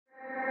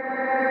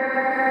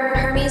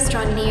Hermes,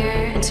 draw near,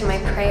 and to my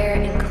prayer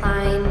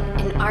incline,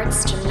 in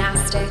art's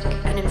gymnastic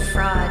and in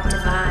fraud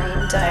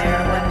divine.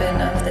 Dire weapon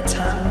of the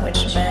tongue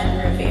which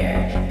men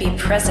revere, be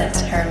present,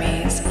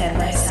 Hermes, and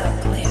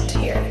thyself land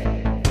here.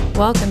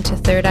 Welcome to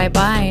Third Eye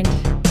Bind,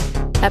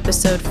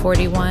 episode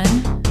 41,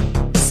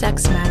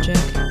 Sex Magic.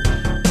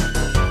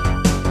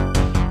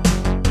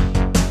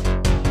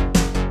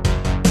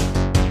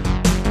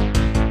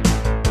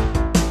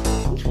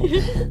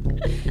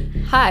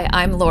 Hi,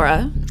 I'm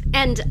Laura.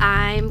 And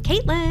I'm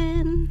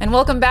Caitlin. And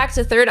welcome back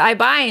to Third Eye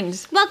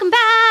Bind. Welcome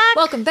back.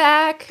 Welcome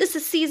back. This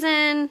is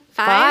season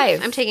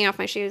 5. I'm taking off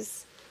my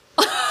shoes.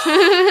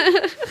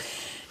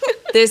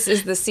 This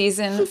is the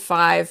season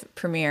 5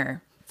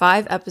 premiere.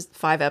 5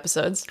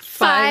 episodes.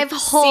 5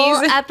 whole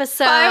episodes.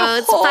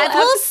 5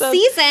 whole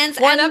seasons.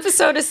 One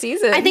episode a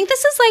season. I think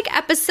this is like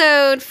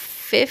episode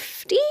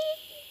 50?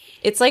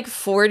 It's like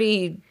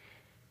 40.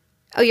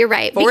 Oh, you're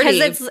right. 40.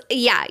 Because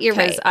you're right.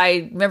 Because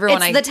I remember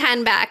when it's the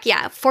 10 back.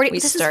 Yeah. 40.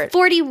 This is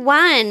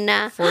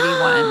 41.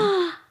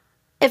 41.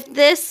 If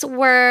this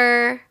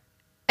were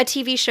a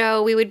TV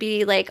show, we would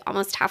be like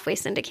almost halfway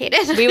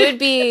syndicated. we would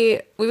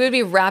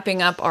be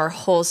wrapping up our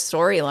whole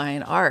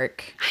storyline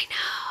arc. I know.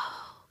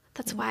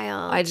 That's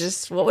wild.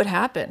 What would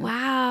happen?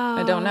 Wow.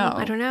 I don't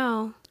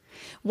know.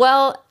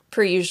 Well,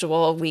 per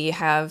usual, we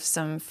have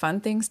some fun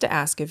things to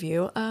ask of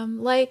you,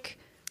 like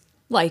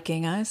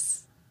liking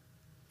us.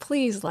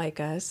 Please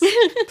like us.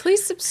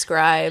 Please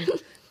subscribe.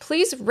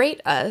 Please rate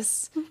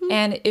us. Mm-hmm.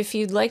 And if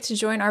you'd like to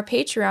join our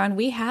Patreon,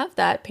 we have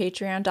that,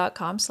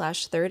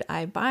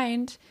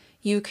 patreon.com/thirdEyeBind.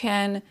 You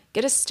can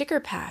get a sticker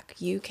pack.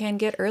 You can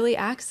get early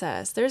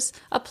access. There's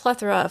a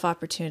plethora of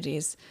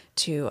opportunities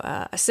to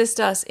assist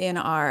us in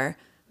our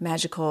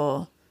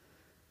magical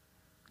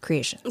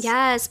creations.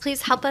 Yes,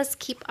 please help us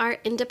keep our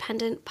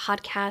independent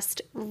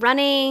podcast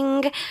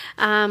running.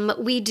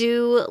 We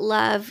do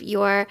love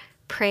your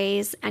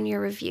praise and your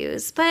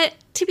reviews, but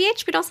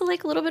TBH, we'd also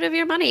like a little bit of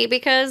your money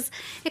because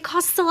it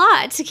costs a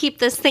lot to keep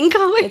this thing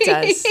going.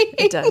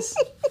 It does.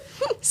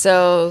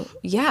 So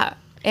yeah,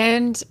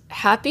 and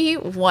happy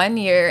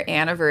 1-year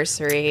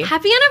anniversary.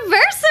 Happy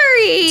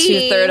anniversary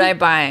to Third Eye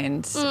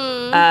Bind.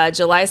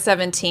 July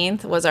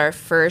 17th was our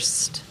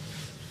first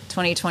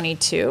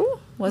 2022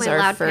 was My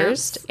our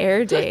first pants.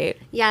 Air date.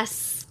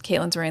 Yes.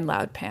 Caitlin's wearing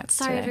loud pants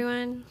Sorry, today.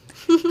 Everyone.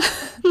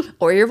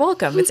 Or you're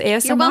welcome. It's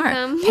ASMR. You're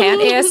welcome.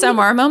 Pant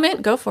ASMR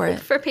moment. Go for it.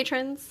 For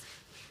patrons.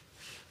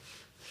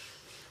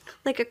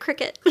 Like a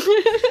cricket.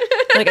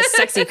 Like a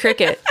sexy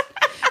cricket.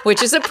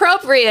 Which is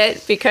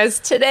appropriate because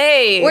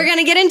today we're going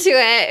to get into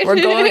it. We're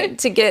going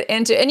to get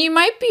into, and you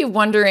might be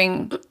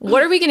wondering,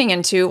 what are we getting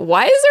into?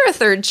 Why is there a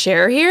third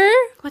chair here?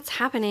 What's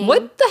happening?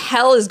 What the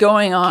hell is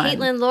going on?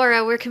 Caitlin,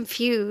 Laura, we're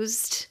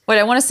confused. What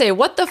I want to say,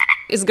 what the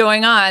is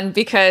going on?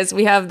 Because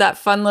we have that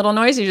fun little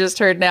noise you just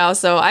heard now.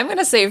 So I'm going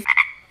to say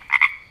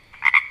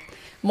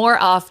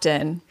more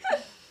often.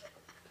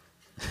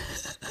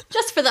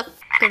 Just for the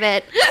of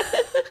it.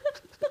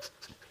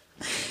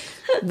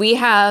 We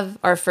have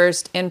our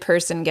first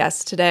in-person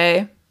guest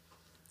today,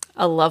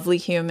 a lovely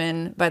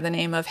human by the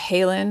name of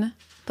Haylin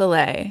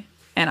Belay,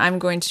 and I'm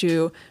going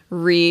to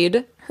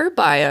read her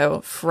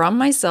bio from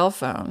my cell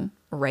phone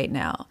right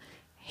now.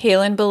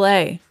 Haylin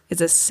Belay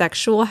is a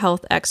sexual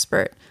health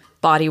expert,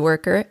 body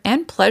worker,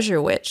 and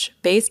pleasure witch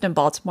based in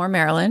Baltimore,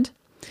 Maryland.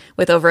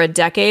 With over a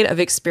decade of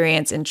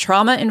experience in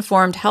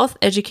trauma-informed health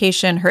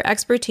education, her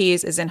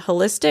expertise is in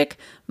holistic,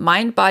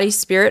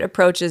 mind-body-spirit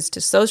approaches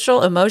to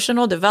social,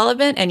 emotional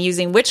development and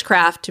using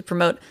witchcraft to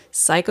promote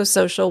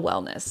psychosocial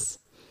wellness.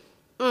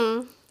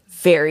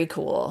 Very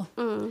cool.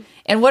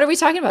 And what are we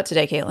talking about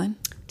today, Caitlin?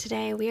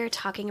 Today we are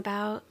talking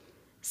about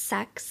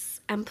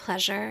sex and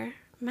pleasure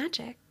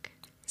magic.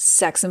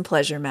 Sex and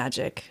pleasure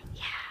magic.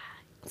 Yeah.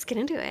 Let's get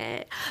into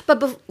it.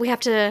 But we have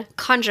to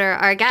conjure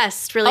our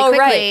guest really Right.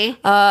 quickly.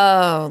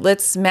 Oh,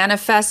 let's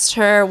manifest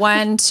her.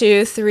 1,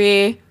 2,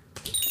 3.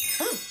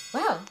 Oh,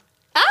 wow.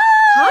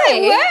 Hi.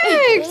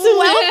 It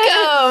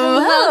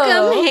Welcome.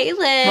 Welcome,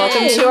 Haylin.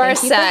 Welcome to our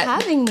Thank you set. for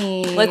having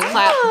me. Let's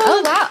clap.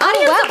 Oh, wow.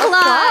 Audience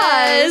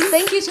applause.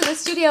 Thank you to the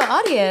studio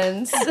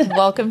audience.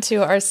 Welcome to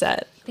our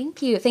set.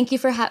 Thank you. Thank you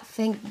for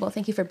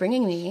thank you for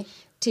bringing me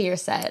to your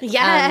set.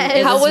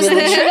 Yes. How was the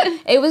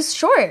trip? It was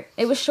short.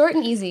 It was short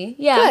and easy.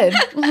 Yeah.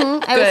 Good.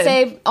 I would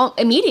say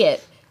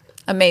immediate.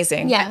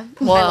 Amazing. Yeah.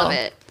 Well, I love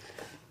it.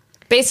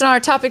 based on our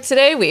topic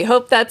today, we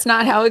hope that's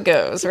not how it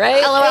goes,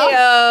 right? LOL.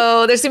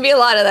 Heyo. There's going to be a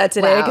lot of that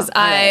today Wow. because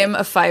All right. I'm a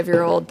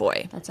 5-year-old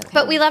boy. That's okay.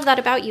 But we love that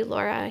about you,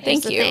 Laura. Here's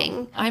Thank the you.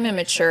 thing. I'm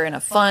immature in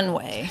a fun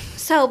way.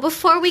 So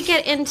before we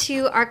get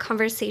into our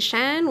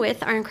conversation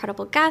with our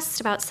incredible guest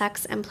about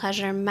sex and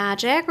pleasure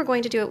magic, we're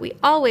going to do what we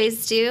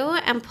always do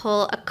and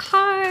pull a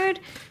card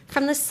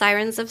from the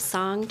Sirens of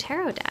Song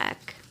tarot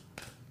deck.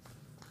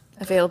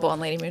 Available on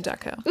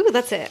ladymoon.co. Ooh,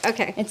 that's it.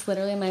 Okay. It's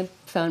literally my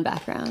phone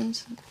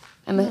background.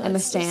 I'm a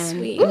that's so stan.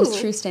 sweet. I'm a Ooh.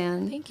 true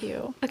stan. Thank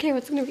you. Okay,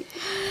 what's going to be?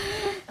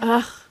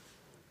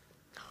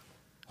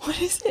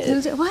 What is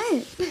it? What?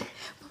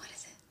 What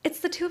is it?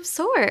 It's the Two of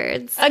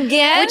Swords.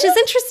 Again? Which is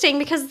interesting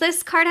because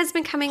this card has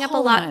been coming up a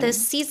lot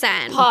this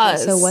season.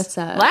 Pause. So what's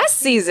up? Last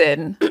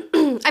season. I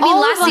mean,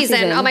 last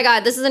season. Oh my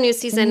God, this is a new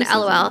season,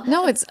 LOL.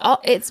 No, it's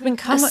been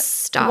coming. A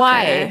stalker.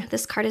 Why?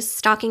 This card is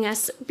stalking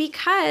us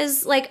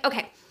because, like,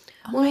 okay,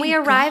 when we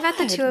arrive at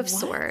the Two of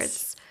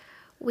Swords,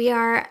 we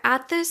are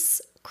at this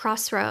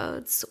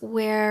crossroads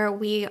where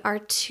we are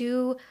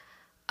too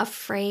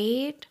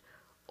afraid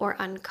or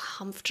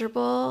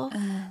uncomfortable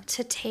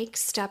to take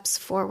steps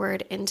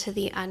forward into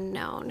the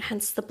unknown,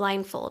 hence the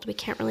blindfold. We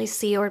can't really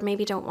see, or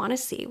maybe don't want to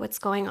see, what's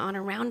going on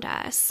around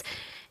us.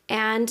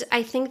 And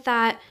I think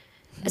that,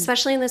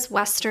 especially in this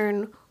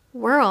Western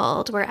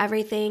world where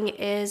everything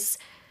is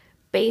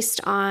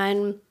based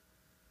on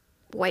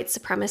white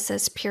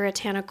supremacist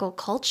puritanical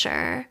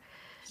culture,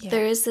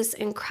 there is this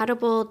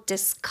incredible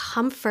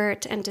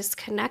discomfort and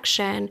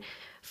disconnection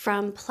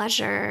from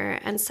pleasure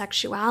and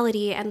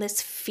sexuality and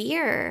this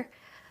fear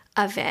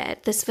of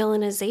it, this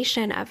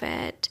villainization of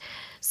it.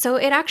 So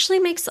it actually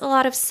makes a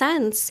lot of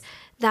sense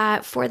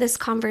that for this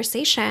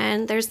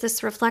conversation, there's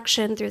this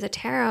reflection through the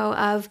tarot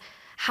of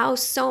how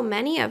so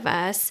many of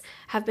us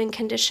have been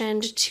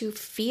conditioned to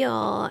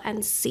feel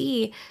and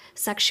see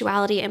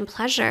sexuality and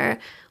pleasure,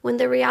 when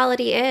the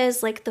reality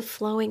is, like the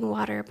flowing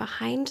water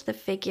behind the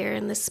figure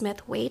in the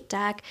Smith-Waite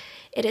deck,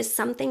 it is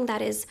something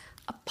that is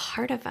a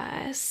part of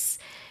us.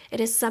 It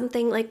is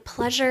something like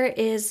pleasure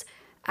is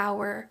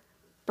our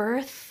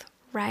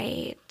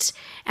birthright,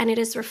 and it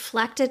is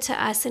reflected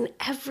to us in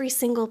every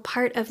single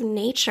part of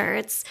nature.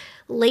 It's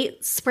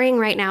late spring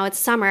right now. It's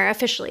summer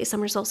officially.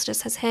 Summer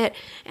solstice has hit,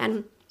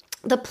 and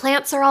the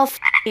plants are all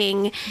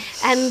f***ing,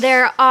 and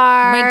there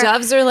are... My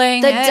doves are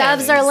laying eggs. The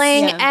doves are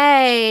laying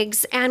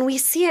eggs, and we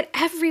see it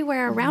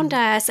everywhere around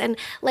us. And,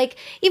 like,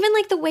 even,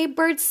 like, the way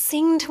birds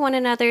sing to one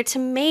another to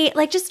mate,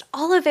 like, just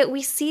all of it,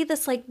 we see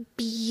this, like,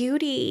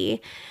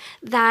 beauty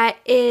that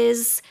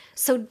is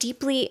so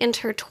deeply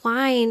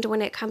intertwined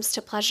when it comes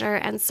to pleasure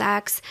and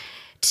sex.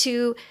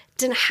 To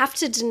have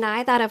to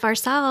deny that of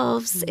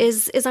ourselves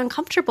is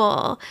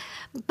uncomfortable.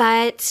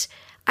 But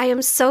I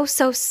am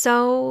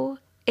so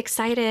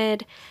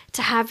excited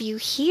to have you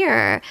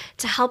here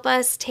to help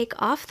us take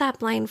off that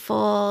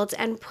blindfold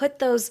and put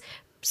those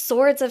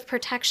swords of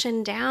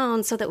protection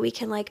down so that we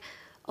can, like,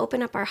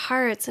 open up our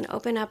hearts and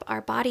open up our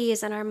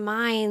bodies and our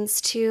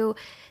minds to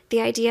the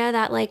idea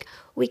that, like,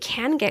 we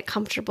can get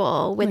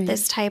comfortable with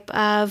this type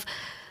of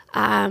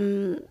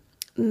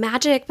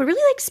magic, but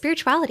really, like,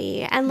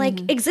 spirituality and,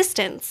 like,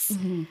 existence.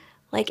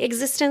 Like,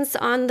 existence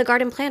on the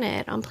garden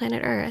planet, on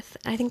planet Earth.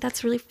 I think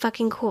that's really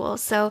fucking cool.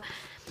 So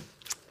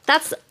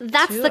that's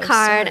the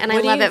card, and I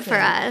love it for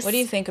us. What do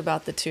you think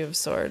about the Two of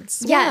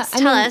Swords? Yes,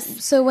 tell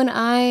us. So when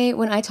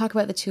I talk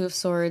about the Two of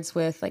Swords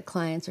with, like,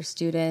 clients or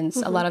students,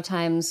 a lot of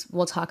times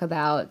we'll talk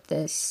about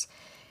this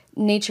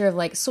nature of,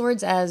 like,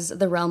 swords as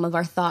the realm of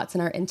our thoughts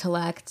and our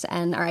intellect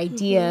and our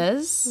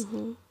ideas,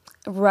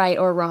 right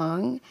or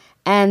wrong,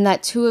 and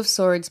that Two of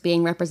Swords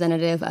being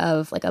representative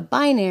of, like, a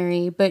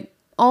binary, but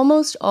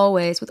almost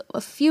always, with a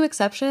few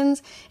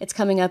exceptions, it's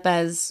coming up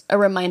as a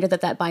reminder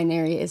that that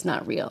binary is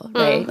not real,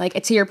 right? Like,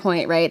 to your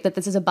point, right, that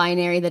this is a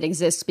binary that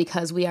exists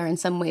because we are in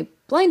some way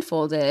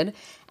blindfolded.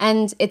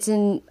 And it's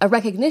in a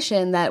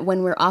recognition that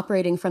when we're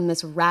operating from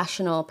this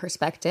rational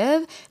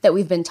perspective that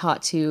we've been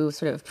taught to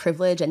sort of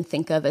privilege and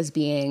think of as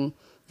being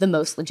the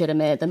most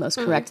legitimate, the most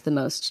correct, the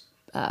most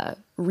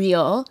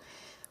real,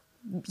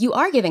 you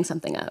are giving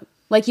something up.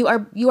 Like, you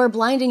are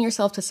blinding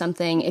yourself to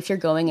something if you're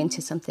going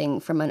into something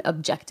from an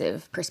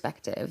objective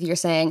perspective. You're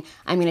saying,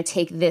 I'm going to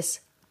take this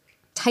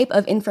type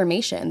of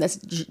information,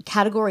 this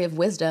category of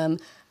wisdom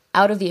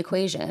out of the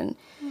equation.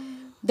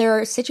 There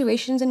are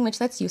situations in which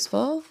that's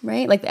useful,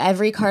 right? Like,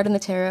 every card in the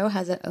tarot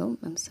has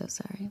I'm so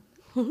sorry.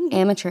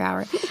 Amateur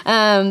hour.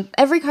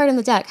 Every card in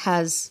the deck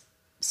has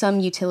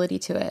some utility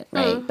to it,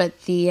 right? But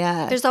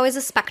there's always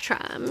a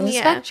spectrum.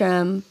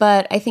 Spectrum.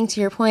 But I think, to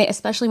your point,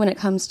 especially when it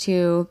comes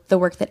to the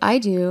work that I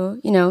do,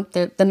 you know,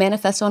 the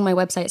manifesto on my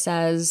website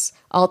says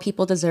all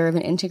people deserve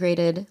an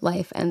integrated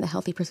life and the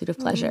healthy pursuit of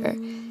pleasure.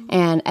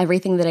 And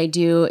everything that I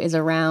do is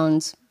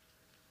around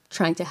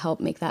trying to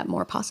help make that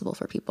more possible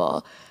for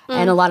people.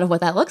 And a lot of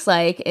what that looks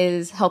like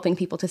is helping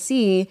people to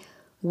see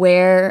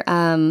where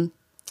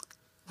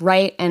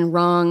right and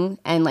wrong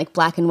and, like,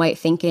 black and white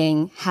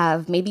thinking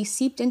have maybe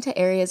seeped into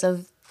areas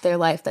of their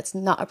life that's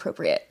not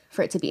appropriate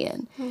for it to be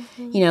in.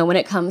 You know, when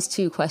it comes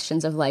to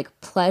questions of, like,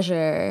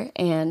 pleasure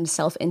and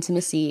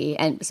self-intimacy,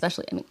 and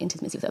especially, I mean,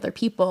 intimacy with other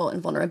people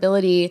and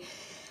vulnerability,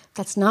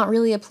 that's not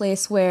really a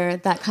place where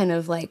that kind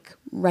of, like,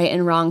 right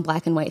and wrong,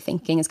 black and white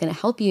thinking is going to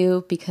help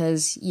you,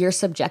 because your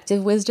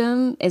subjective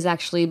wisdom is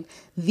actually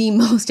the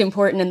most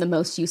important and the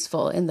most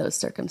useful in those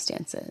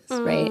circumstances,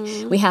 right?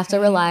 We have to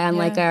rely on,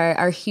 like,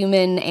 our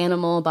human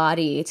animal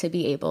body to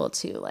be able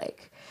to,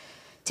 like,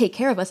 take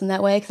care of us in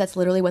that way, because that's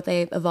literally what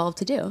they evolved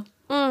to do.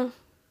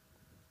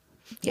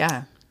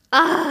 Yeah.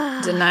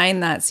 Denying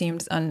that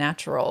seems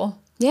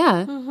unnatural.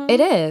 Yeah, it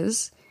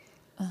is.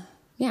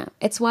 Yeah,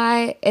 it's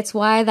why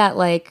that,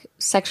 like,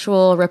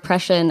 sexual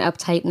repression,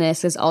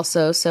 uptightness is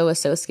also so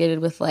associated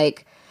with,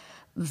 like,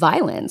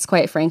 violence,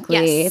 quite frankly.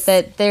 Yes.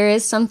 That there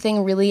is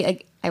something really,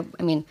 I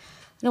mean,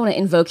 I don't want to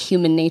invoke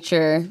human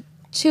nature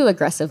too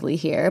aggressively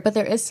here, but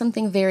there is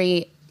something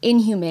very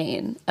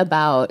inhumane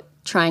about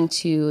trying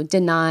to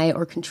deny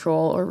or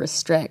control or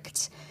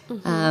restrict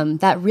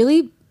that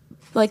really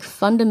like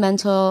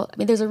fundamental. I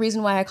mean, there's a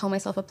reason why I call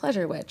myself a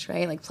pleasure witch,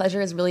 right? Like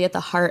pleasure is really at the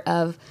heart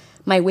of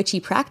my witchy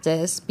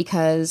practice,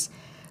 because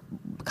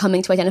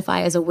coming to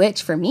identify as a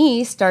witch for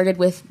me started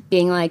with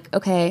being like,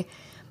 okay,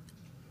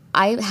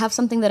 I have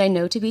something that I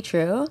know to be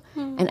true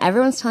and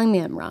everyone's telling me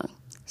I'm wrong.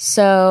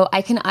 So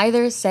I can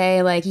either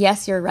say like,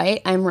 yes, you're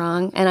right, I'm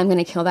wrong, and I'm going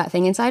to kill that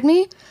thing inside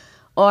me.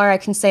 Or I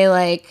can say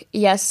like,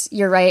 yes,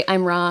 you're right,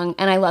 I'm wrong,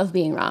 and I love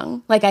being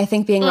wrong. Like, I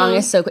think being wrong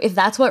is so cool. If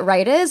that's what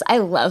right is, I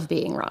love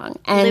being wrong.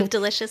 And Live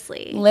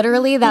deliciously.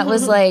 literally, that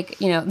was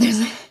like, you know,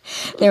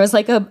 there was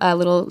like a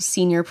little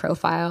senior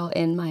profile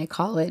in my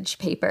college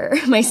paper,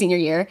 my senior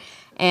year.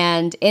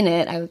 And in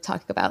it, I would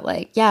talk about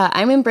like, yeah,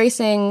 I'm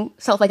embracing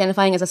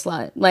self-identifying as a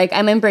slut. Like,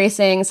 I'm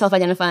embracing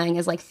self-identifying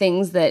as like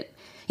things that,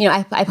 you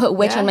know, I put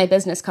witch on my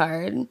business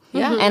card.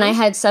 Yeah. And I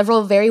had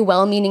several very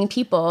well-meaning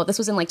people. This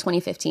was in like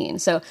 2015.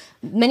 So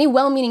many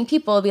well-meaning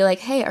people be like,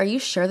 hey, are you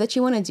sure that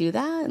you want to do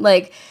that?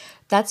 Like,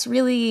 that's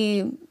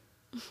really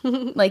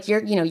like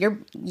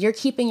you're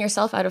keeping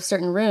yourself out of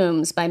certain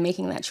rooms by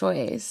making that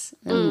choice.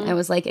 And I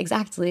was like,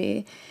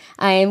 exactly.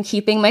 I am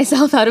keeping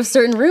myself out of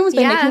certain rooms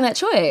by making that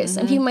choice.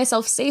 I'm keeping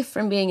myself safe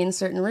from being in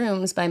certain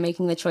rooms by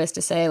making the choice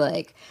to say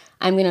like,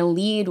 I'm going to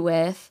lead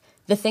with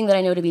the thing that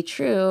I know to be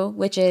true,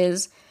 which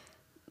is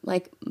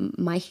like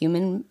my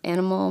human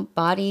animal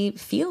body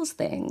feels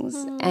things,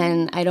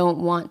 and I don't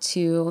want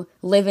to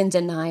live in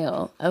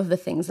denial of the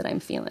things that I'm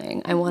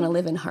feeling. I want to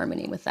live in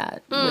harmony with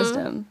that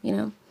wisdom, you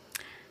know?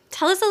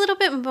 Tell us a little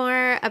bit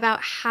more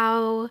about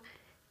how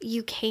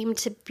you came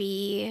to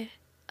be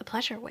a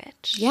pleasure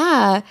witch.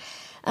 Yeah.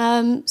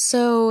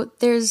 So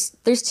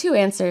there's two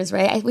answers,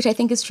 right? Which I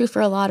think is true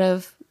for a lot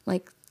of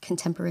like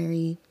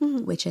contemporary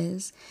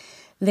witches.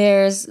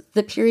 There's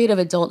the period of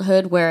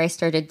adulthood where I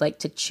started like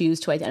to choose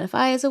to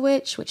identify as a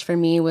witch, which for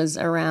me was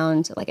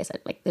around, like I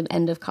said, like the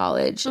end of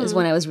college is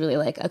when I was really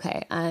like,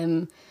 okay,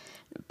 I'm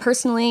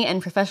personally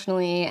and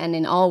professionally and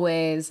in all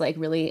ways like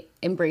really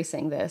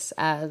embracing this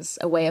as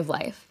a way of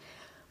life.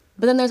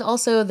 But then there's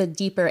also the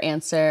deeper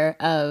answer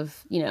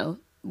of, you know,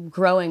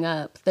 growing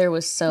up, there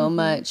was so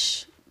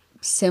much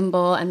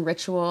symbol and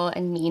ritual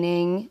and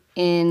meaning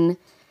in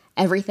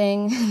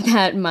everything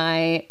that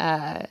my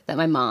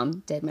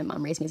mom did. My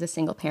mom raised me as a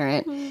single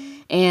parent,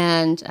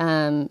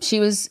 and she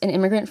was an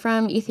immigrant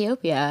from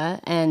Ethiopia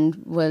and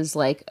was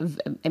like,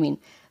 I mean,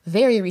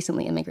 very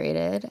recently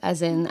immigrated,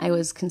 as in I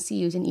was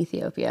conceived in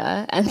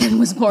Ethiopia and then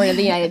was born in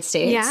the United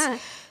States. Yeah.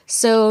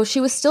 So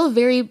she was still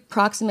very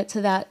proximate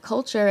to that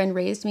culture and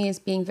raised me as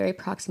being very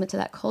proximate to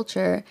that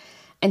culture.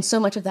 And so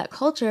much of that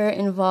culture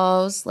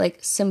involves like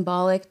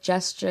symbolic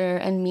gesture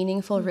and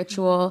meaningful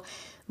ritual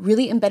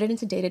really embedded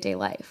into day-to-day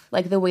life,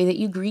 like the way that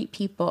you greet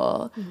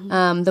people,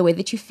 the way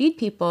that you feed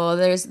people.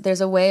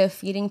 There's a way of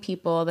feeding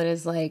people that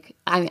is like,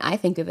 I mean, I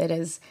think of it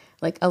as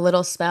like a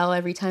little spell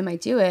every time I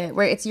do it,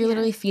 where you're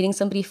literally feeding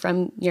somebody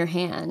from your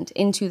hand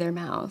into their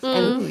mouth.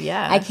 And Ooh,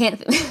 yeah. I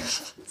can't.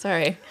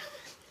 Sorry.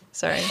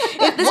 You do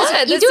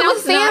it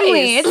with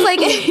family. Nice. It's like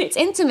it's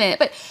intimate,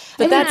 but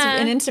That's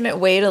an intimate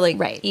way to like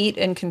Right. eat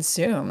and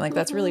consume. Like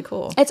that's really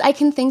cool. I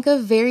can think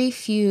of very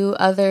few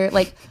other,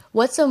 like,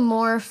 what's a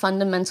more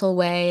fundamental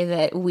way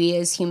that we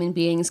as human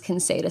beings can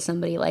say to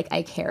somebody, like,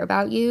 I care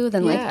about you,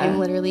 than, like, Yeah. I'm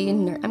literally,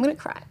 I'm going to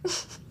cry.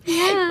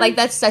 Yeah. Like,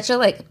 that's such a,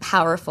 like,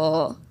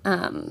 powerful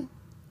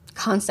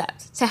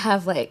concept to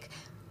have, like,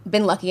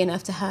 been lucky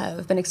enough to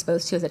have been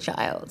exposed to as a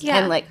child. Yeah.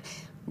 And, like,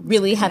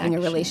 really having a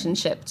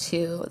relationship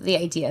to the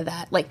idea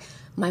that, like,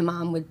 my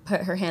mom would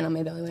put her hand on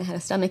my belly when I had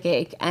a stomach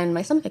ache, and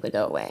my stomach ache would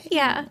go away.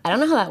 Yeah. I don't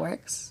know how that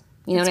works.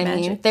 You know It's what I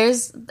mean? magic.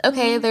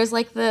 There's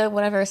like the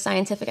whatever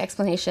scientific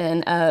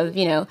explanation of,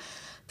 you know,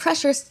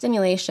 pressure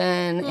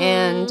stimulation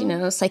and, you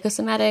know,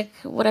 psychosomatic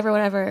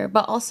whatever,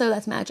 but also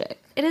that's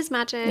magic. It is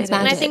magic. It's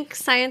And I magic. think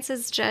science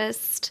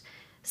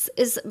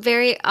is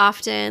very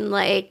often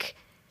like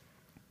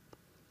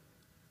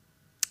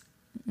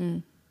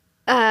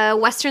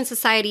Western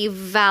society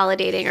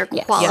validating or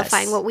Yes.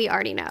 qualifying Yes. what we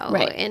already know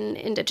Right. in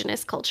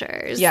indigenous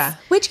cultures. Yeah.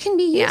 Which can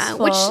be Yeah.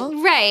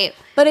 useful. Right.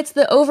 But it's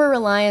the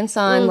over-reliance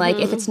on, like,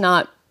 if it's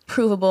not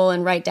provable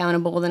and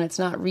write-downable, then it's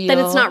not real. Then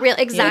it's not real.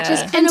 Exactly.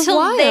 Which is kind of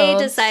Until they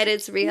wild. decide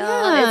it's real,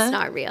 Yeah. it's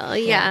not real.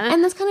 Yeah.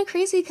 And that's kind of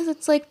crazy because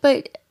it's like,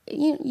 but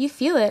you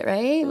feel it,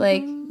 right?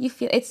 Like, you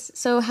feel it's,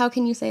 so how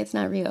can you say it's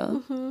not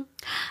real?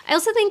 I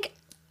also think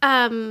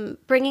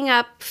bringing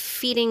up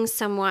feeding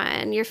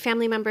someone, your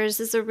family members,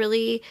 is a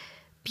really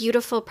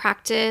beautiful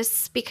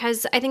practice,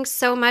 because I think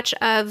so much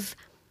of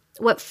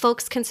what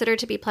folks consider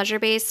to be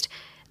pleasure-based,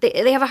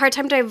 they have a hard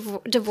time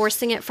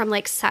divorcing it from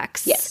like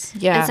sex Yes.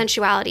 Yeah. and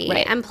sensuality.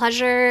 Right. And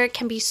pleasure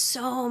can be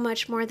so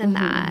much more than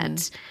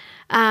that.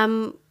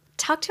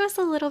 Talk to us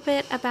a little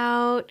bit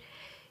about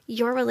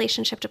your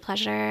relationship to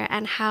pleasure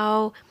and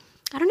how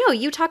I don't know,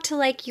 you talk to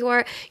like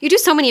you do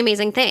so many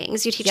amazing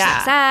things. You teach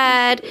sex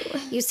ed,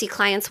 you see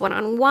clients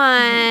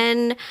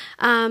one-on-one.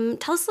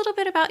 Tell us a little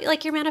bit about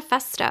like your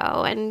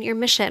manifesto and your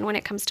mission when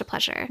it comes to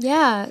pleasure.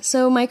 Yeah.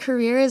 So my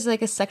career as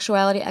like a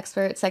sexuality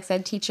expert, sex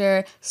ed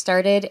teacher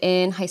started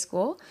in high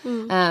school.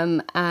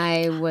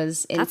 I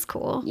was in, That's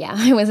cool. Yeah.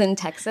 I was in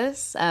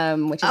Texas,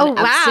 which is an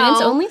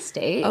abstinence only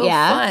state. Oh,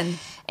 fun.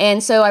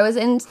 And so I was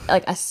in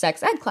like a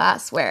sex ed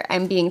class where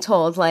I'm being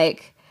told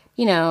like,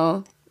 you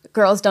know,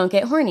 girls don't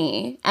get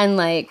horny, and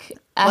like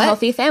a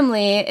healthy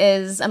family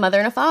is a mother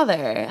and a father,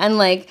 and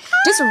like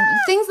just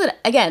things that,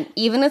 again,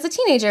 even as a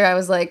teenager, I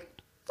was like,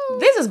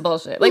 this is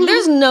bullshit. Like,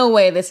 there's no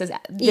way this is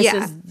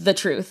the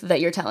truth that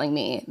you're telling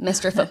me,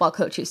 Mr. Football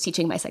Coach who's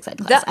teaching my sex ed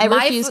class. I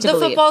refuse to believe.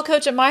 The football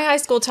coach at my high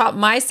school taught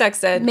my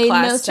sex ed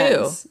class too.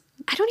 Sense.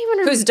 I don't even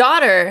remember. Whose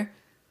daughter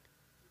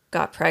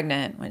got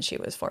pregnant when she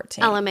was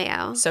 14.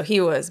 LMAO. So he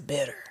was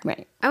bitter.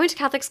 Right. I went to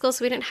Catholic school,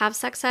 so we didn't have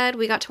sex ed.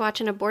 We got to watch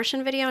an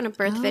abortion video and a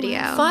birth video.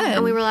 Fun.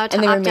 And we were allowed to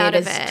And they were opt out made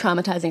of as it.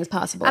 traumatizing as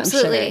possible.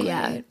 Absolutely. I'm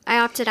sure. Yeah. I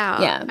opted out.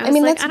 Yeah. I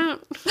mean, that's I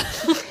don't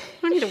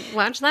need to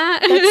watch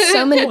that. that's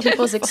so many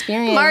people's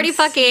experience. I'm already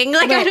fucking.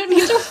 Like, I don't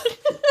need to.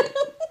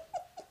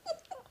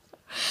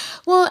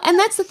 Well, and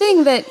that's the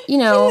thing that, you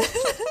know,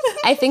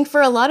 I think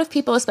for a lot of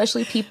people,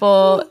 especially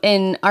people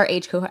in our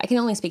age cohort, I can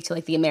only speak to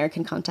like the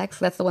American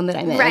context. That's the one that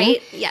I'm in.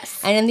 Right. Yes.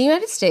 And in the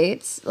United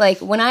States, like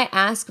when I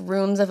ask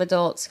rooms of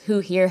adults who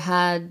here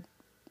had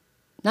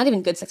not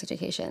even good sex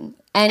education,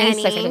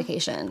 any sex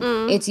education,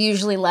 it's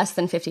usually less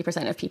than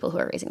 50% of people who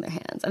are raising their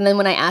hands. And then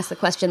when I ask the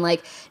question,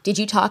 like, did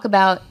you talk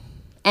about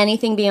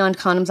anything beyond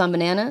condoms on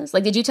bananas?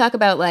 Like, did you talk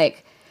about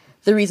like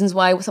the reasons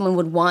why someone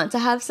would want to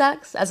have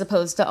sex as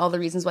opposed to all the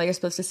reasons why you're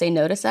supposed to say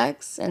no to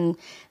sex? And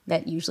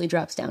that usually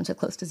drops down to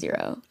close to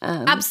zero.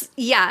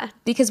 Yeah.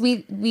 Because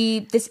we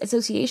this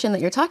association that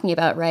you're talking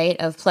about, right,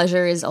 of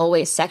pleasure is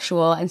always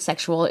sexual and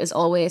sexual is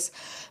always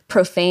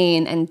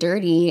profane and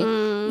dirty,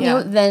 you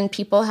know, then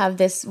people have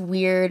this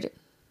weird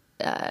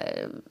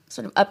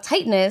sort of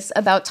uptightness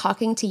about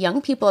talking to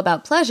young people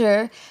about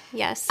pleasure.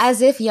 Yes. As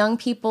if young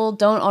people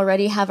don't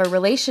already have a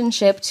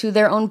relationship to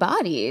their own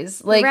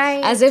bodies. Like,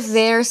 as if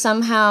they're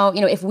somehow,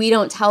 you know, if we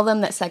don't tell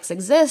them that sex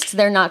exists,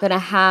 they're not going to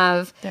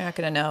have... They're not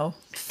going to know.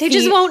 They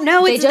just won't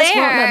know it's there.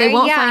 Won't know. They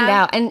won't find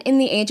out. And in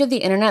the age of the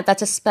internet,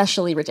 that's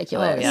especially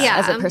ridiculous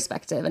as a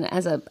perspective and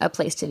as a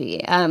place to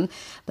be. But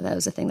that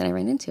was the thing that I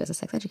ran into as a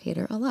sex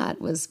educator a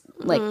lot, was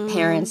like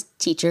parents,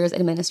 teachers,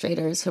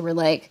 administrators who were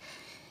like,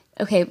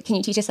 okay, can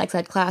you teach a sex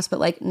ed class, but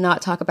like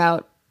not talk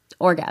about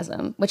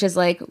orgasm, which is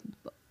like,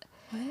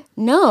 what?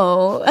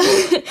 No,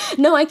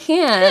 no, I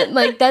can't.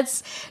 Like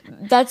that's,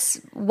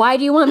 why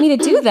do you want me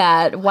to do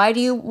that? Why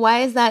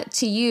is that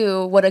to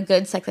you what a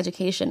good sex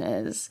education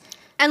is?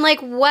 And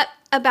like, what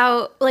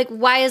about, like,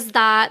 why is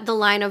that the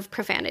line of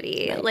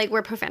profanity? Right. Like,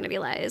 where profanity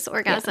lies,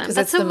 orgasm. Because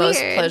that's it's so the weird.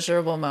 most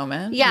pleasurable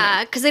moment.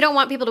 Yeah, because they don't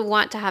want people to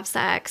want to have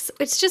sex.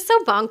 It's just so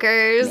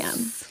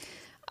bonkers.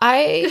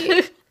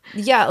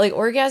 Yeah. Like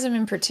orgasm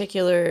in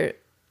particular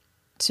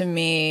to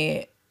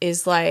me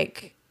is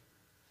like,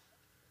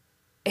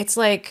 it's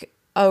like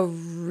a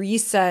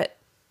reset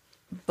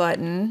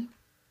button,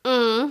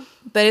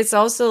 but it's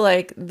also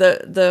like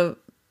the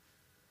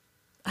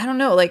I don't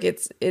know, like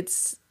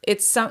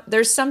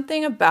there's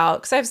something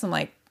about, because I have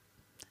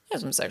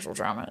some sexual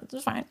trauma.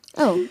 It's fine.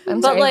 Oh,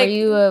 I'm sorry. Like, were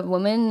you a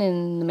woman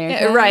in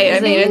America? Yeah, right. I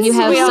mean, you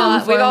have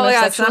some we've all form of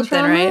got sexual something,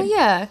 trauma? right?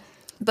 Yeah.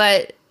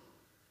 But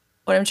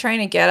what I'm trying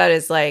to get at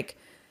is like,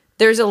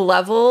 there's a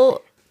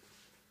level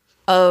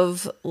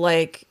of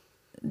like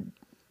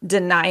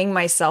denying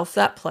myself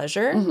that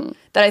pleasure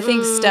that I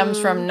think stems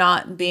from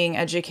not being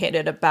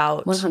educated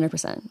about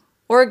 100%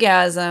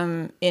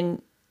 orgasm,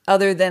 in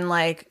other than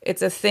like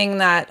it's a thing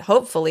that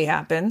hopefully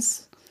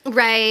happens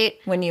Right.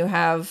 when you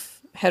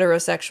have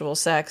heterosexual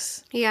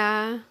sex.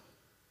 Yeah.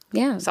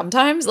 Yeah.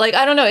 Sometimes, like,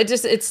 I don't know,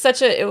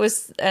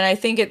 and I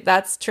think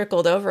that's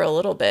trickled over a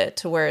little bit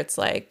to where it's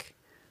like,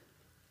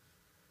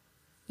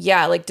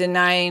 yeah, like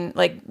denying,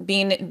 like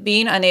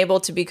being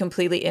unable to be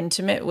completely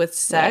intimate with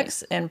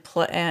sex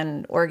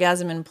and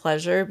orgasm and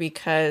pleasure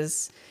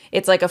because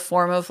it's like a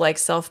form of like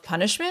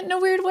self-punishment in a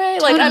weird way.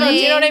 Like, I don't,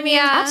 you know what I mean?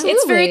 Yeah. Absolutely.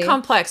 It's very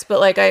complex, but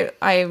like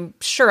I'm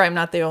sure I'm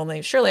not the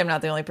only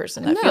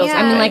person that feels that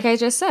I mean, way. like I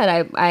just said,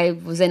 I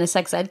was in a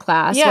sex ed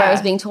class where I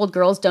was being told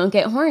girls don't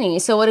get horny.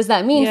 So what does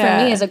that mean for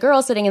me as a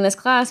girl sitting in this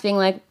class being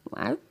like,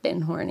 I've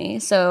been horny.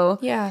 So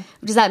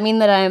does that mean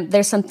that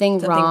there's something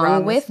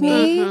wrong with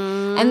me?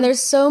 And there's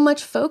so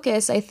much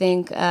focus, I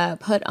think,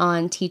 put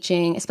on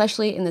teaching,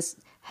 especially in this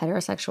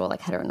heterosexual,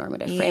 like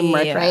heteronormative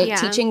framework, right? Yeah.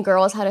 Teaching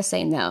girls how to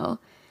say no.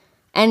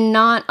 And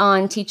not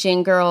on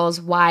teaching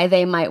girls why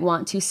they might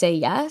want to say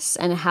yes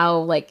and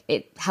how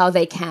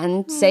they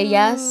can say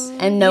yes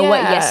and know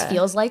what yes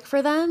feels like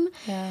for them.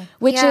 Yeah.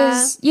 Which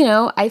is, you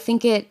know, I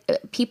think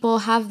people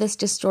have this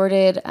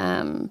distorted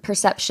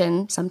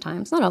perception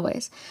sometimes, not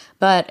always,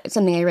 but it's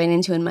something I ran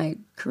into in my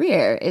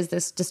career is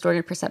this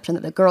distorted perception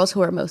that the girls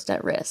who are most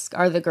at risk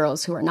are the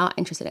girls who are not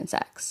interested in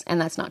sex. And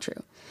that's not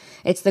true.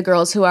 It's the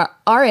girls who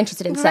are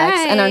interested in sex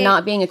and are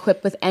not being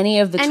equipped with any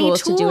of the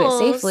tools to do it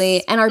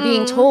safely and are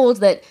being told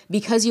that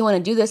because you want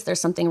to do this,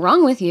 there's something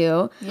wrong with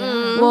you.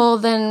 Well,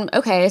 then,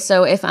 okay,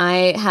 so if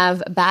I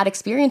have bad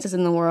experiences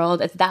in the world,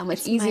 it's that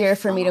much easier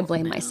for me to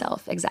blame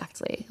myself.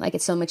 Exactly. Like,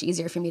 it's so much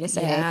easier for me to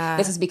say,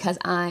 this is because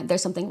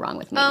there's something wrong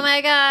with me. Oh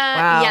my God.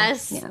 Wow.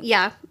 Yes.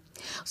 Yeah.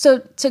 So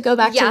to go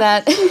back to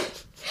that...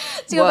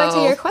 To go back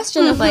to your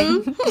question of like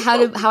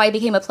how I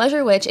became a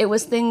pleasure witch, it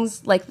was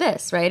things like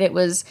this, right? It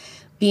was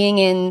being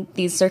in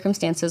these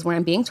circumstances where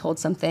I'm being told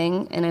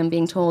something, and I'm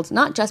being told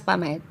not just by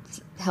my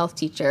health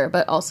teacher,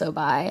 but also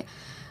by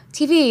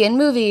TV and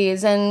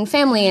movies and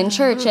family and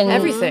church and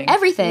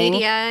everything.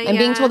 Media, I'm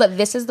being told that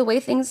this is the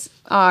way things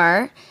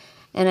are,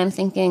 and I'm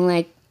thinking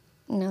like,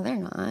 no, they're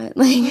not.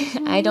 Like,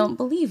 I don't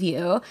believe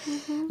you.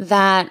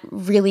 That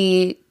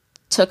really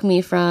took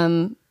me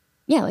from,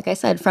 like I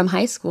said, from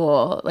high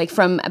school, like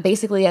from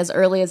basically as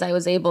early as I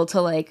was able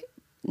to like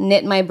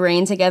knit my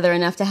brain together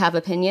enough to have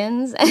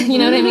opinions. You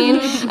know what I mean?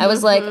 I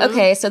was like,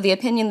 okay, so the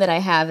opinion that I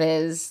have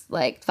is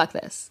like, fuck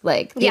this.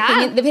 Like the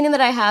opinion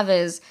that I have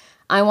is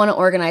I want to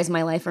organize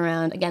my life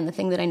around, again, the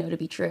thing that I know to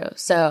be true.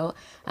 So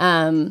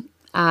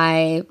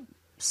I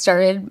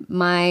started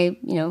my,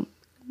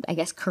 I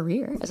guess,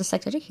 career as a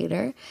sex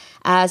educator,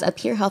 as a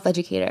peer health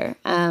educator,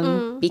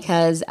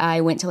 because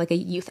I went to like a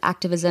youth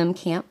activism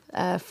camp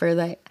I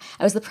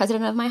was the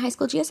president of my high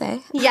school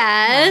GSA.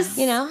 Yes.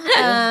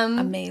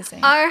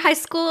 Amazing. Our high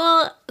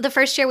school, the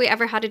first year we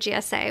ever had a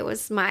GSA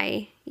was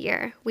my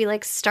year. We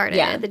like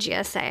started the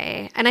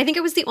GSA. And I think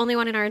it was the only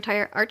one in our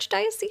entire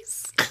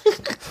archdiocese.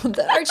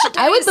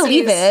 I would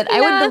believe it. I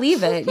would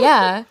believe it.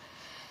 Yeah.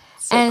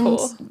 So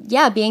cool.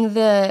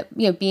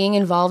 Being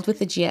involved with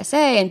the GSA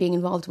and being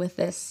involved with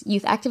this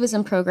youth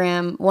activism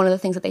program, one of the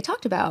things that they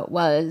talked about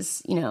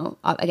was,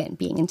 again,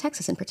 being in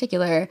Texas in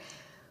particular,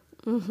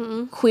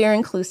 queer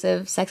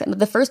inclusive sex ed.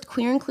 The first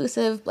queer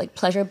inclusive, like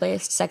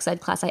pleasure-based sex ed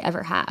class I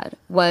ever had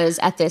was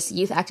at this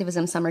youth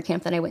activism summer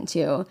camp that I went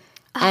to.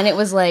 And it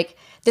was like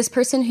this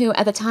person who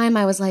at the time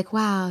I was like,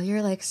 wow,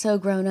 you're like so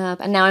grown up.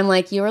 And now I'm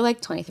like, you were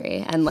like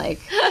 23 and like,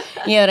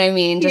 you know what I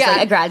mean? Just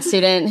like a grad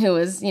student who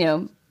was,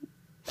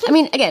 I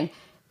mean, again,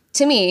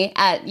 to me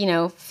at,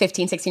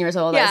 15, 16 years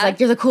old, I was like,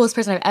 you're the coolest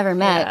person I've ever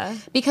met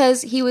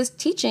because he was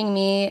teaching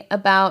me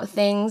about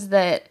things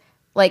that,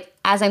 like,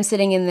 as I'm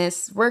sitting in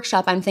this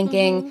workshop, I'm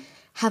thinking,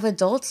 have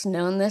adults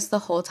known this the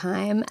whole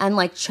time and,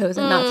 like,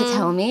 chosen not to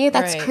tell me?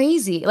 That's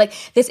crazy. Like,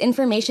 this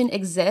information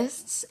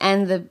exists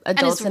and the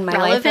adults in my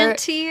life are...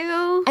 to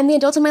you. And the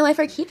adults in my life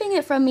are keeping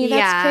it from me.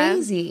 That's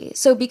crazy.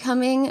 So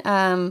becoming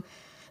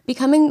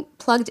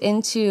plugged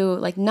into,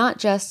 like, not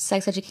just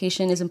sex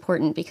education is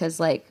important because,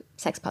 like,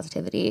 sex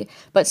positivity,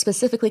 but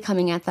specifically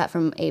coming at that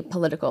from a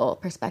political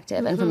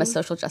perspective and from a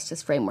social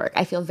justice framework.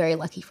 I feel very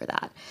lucky for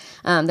that.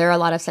 There are a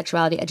lot of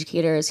sexuality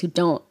educators who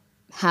don't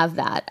have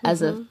that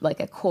as a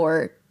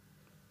core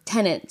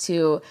tenet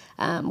to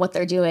what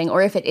they're doing,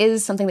 or if it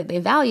is something that they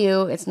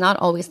value, it's not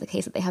always the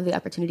case that they have the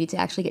opportunity to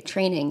actually get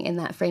training in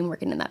that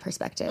framework and in that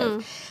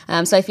perspective.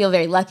 So I feel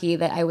very lucky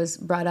that I was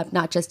brought up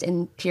not just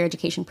in peer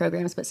education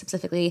programs, but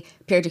specifically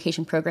peer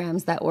education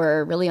programs that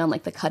were really on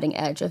like the cutting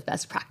edge of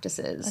best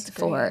practices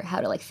for how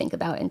to like think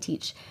about and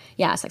teach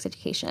sex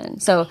education.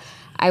 So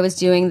I was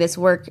doing this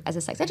work as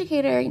a sex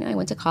educator. I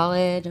went to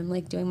college. I'm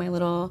like doing my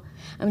little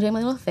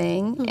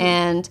thing,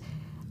 and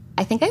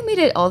I think I made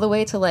it all the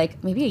way to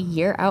like maybe a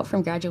year out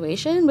from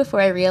graduation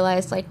before I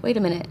realized like, wait a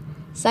minute,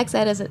 sex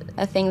ed is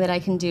a thing that I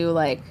can do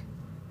like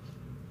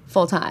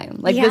full time.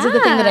 Like this is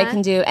the thing that I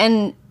can do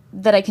and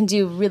that I can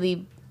do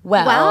really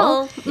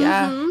well.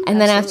 And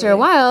then after a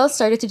while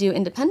started to do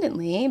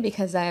independently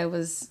because I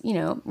was,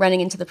 running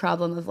into the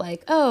problem of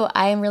like, oh,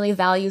 I am really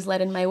values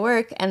led in my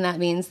work. And that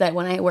means that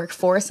when I work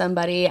for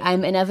somebody,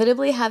 I'm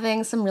inevitably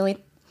having some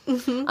really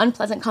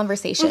unpleasant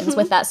conversations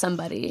with that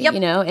somebody,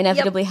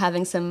 inevitably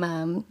having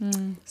some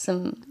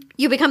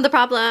you become the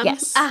problem.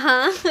 Yes.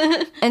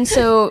 And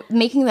so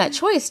making that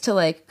choice to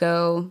like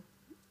go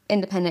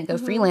independent, go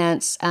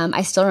freelance,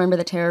 I still remember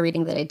the tarot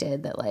reading that I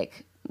did that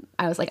like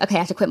I was like, okay, I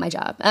have to quit my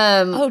job.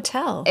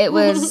 Tell. It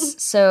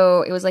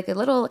was like a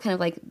little kind of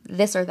like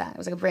this or that. It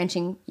was like a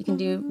branching.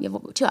 You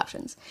have two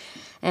options.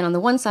 And on the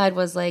one side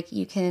was like,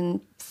 you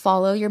can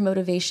follow your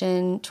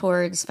motivation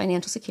towards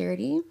financial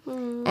security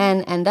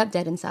and end up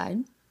dead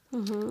inside.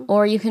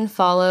 Or you can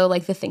follow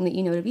like the thing that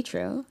you know to be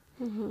true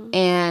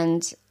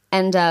and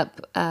end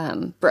up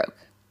broke.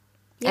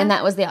 And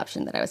that was the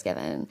option that I was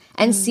given.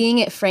 And seeing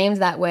it framed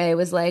that way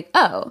was like,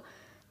 oh,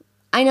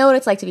 I know what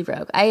it's like to be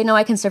broke. I know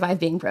I can survive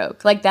being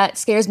broke. Like that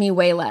scares me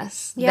way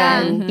less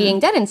than being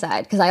dead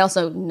inside because I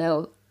also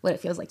know what it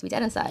feels like to be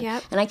dead inside.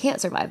 And I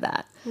can't survive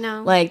that.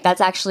 No. Like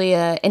that's actually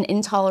an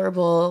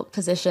intolerable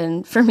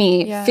position for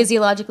me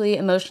physiologically,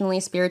 emotionally,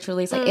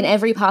 spiritually. It's like in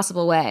every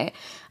possible way.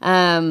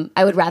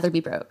 I would rather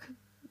be broke.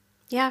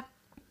 Yeah.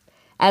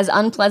 As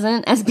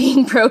unpleasant as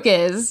being broke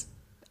is,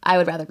 I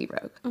would rather be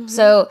broke.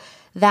 So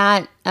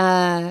that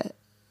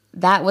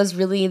that was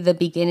really the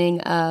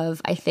beginning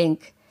of, I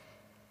think,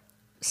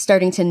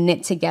 starting to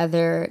knit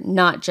together,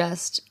 not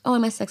just, oh,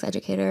 I'm a sex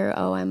educator,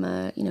 oh, I'm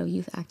a,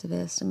 youth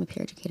activist, I'm a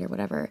peer educator,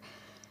 whatever,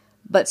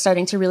 but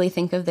starting to really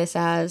think of this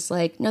as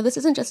like, no, this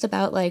isn't just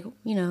about like,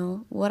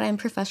 what I'm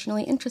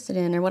professionally interested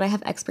in or what I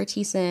have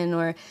expertise in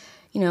or,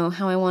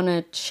 how I want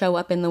to show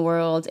up in the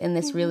world in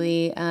this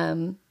really,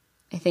 I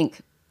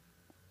think,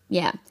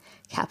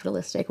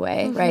 capitalistic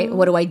way, right?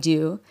 What do I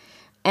do?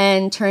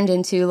 And turned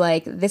into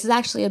like, this is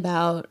actually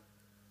about,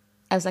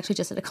 I was actually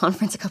just at a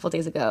conference a couple of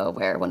days ago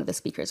where one of the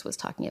speakers was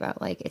talking about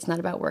like, it's not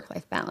about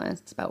work-life balance,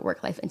 it's about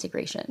work-life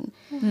integration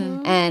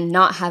and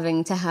not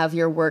having to have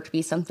your work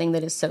be something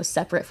that is so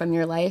separate from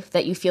your life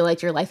that you feel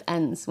like your life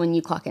ends when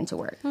you clock into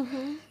work.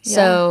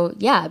 So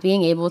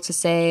being able to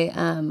say,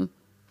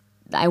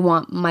 I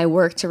want my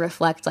work to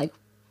reflect like,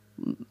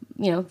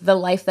 the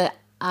life that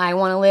I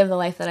want to live, the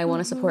life that I want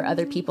to support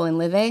other people in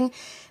living.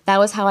 That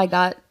was how I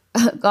got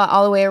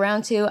all the way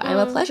around to I'm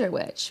a pleasure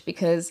witch,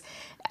 because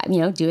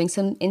doing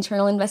some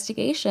internal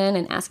investigation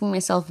and asking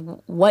myself,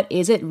 what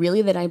is it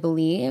really that I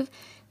believe?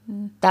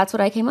 That's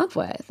what I came up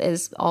with,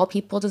 is all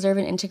people deserve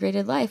an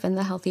integrated life and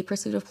the healthy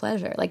pursuit of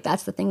pleasure. Like,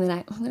 that's the thing that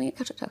I'm going to get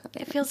coach up.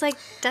 It feels like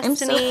destiny. I'm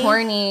so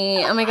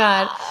horny. Oh my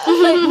God.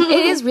 But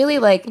it is really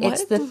like,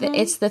 it's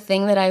the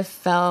thing that I've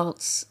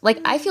felt, like,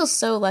 I feel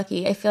so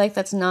lucky. I feel like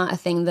that's not a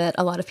thing that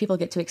a lot of people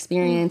get to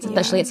experience,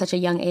 especially at such a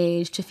young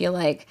age, to feel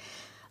like,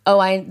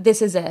 oh,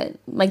 this is it.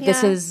 Like,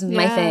 this is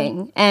my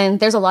thing. And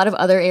there's a lot of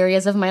other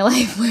areas of my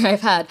life where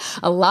I've had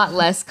a lot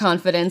less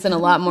confidence and a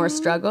lot more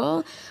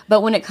struggle.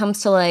 But when it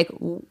comes to like,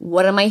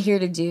 what am I here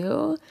to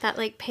do? That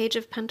like Page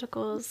of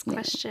Pentacles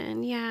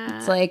question. Yeah.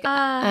 It's like,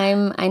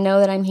 I know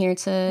that I'm here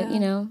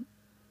to,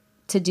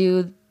 to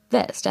do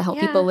this, to help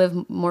people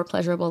live more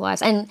pleasurable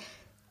lives. And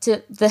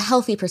to the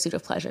healthy pursuit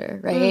of pleasure,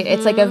 right?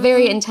 It's like a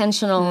very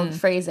intentional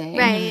phrasing.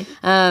 Right.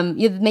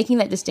 You're making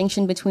that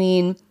distinction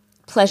between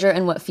pleasure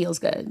and what feels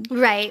good.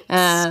 Right.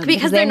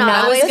 Because they're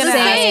not always the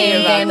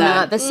same. They're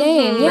not the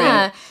same.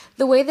 Yeah. Right.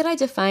 The way that I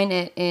define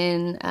it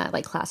in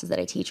like classes that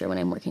I teach or when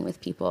I'm working with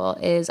people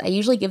is I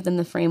usually give them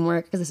the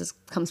framework, because this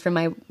comes from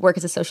my work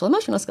as a social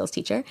emotional skills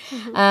teacher,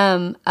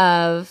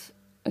 of,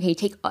 okay, you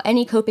take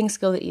any coping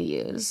skill that you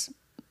use,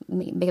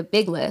 make a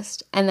big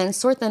list, and then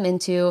sort them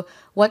into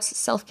what's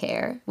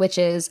self-care, which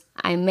is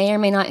I may or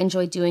may not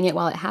enjoy doing it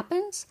while it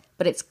happens,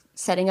 but it's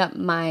setting up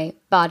my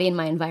body and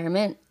my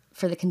environment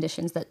for the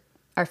conditions that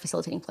are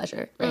facilitating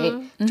pleasure,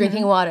 right?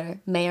 Drinking water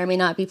may or may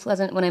not be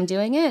pleasant when I'm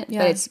doing it,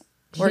 but it's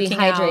keeping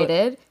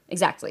hydrated.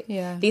 Exactly.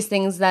 Yeah. These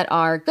things that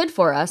are good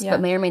for us, but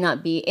may or may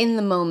not be in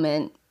the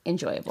moment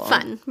enjoyable.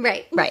 Fun.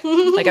 Right. Right.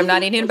 Like, I'm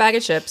not eating a bag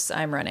of chips,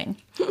 I'm running.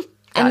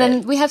 And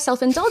then we have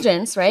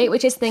self-indulgence, right?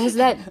 Which is things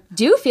that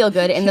do feel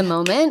good in the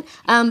moment,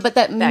 but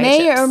that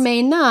may or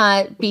may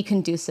not be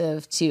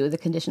conducive to the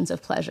conditions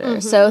of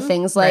pleasure. So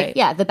things like,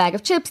 the bag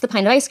of chips, the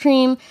pint of ice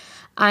cream.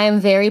 I am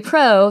very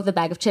pro the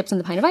bag of chips and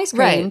the pint of ice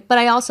cream, but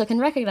I also can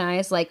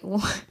recognize, like,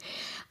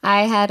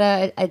 I had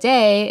a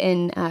day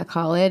in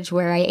college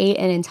where I ate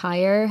an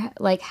entire,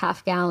 like,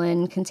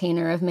 half-gallon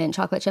container of mint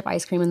chocolate chip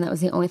ice cream, and that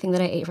was the only thing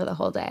that I ate for the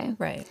whole day.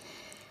 Right.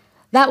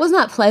 That was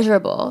not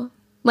pleasurable.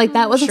 Like,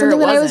 that wasn't something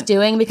that I was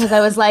doing because I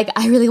was like,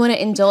 I really want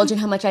to indulge in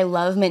how much I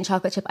love mint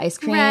chocolate chip ice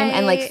cream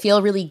and, like,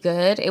 feel really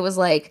good. It was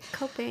like,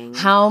 coping.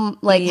 How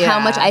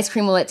much ice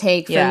cream will it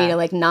take for me to,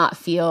 like, not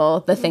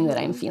feel the thing that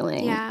I'm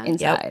feeling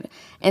inside?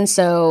 And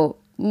so,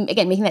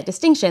 again, making that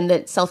distinction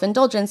that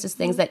self-indulgence is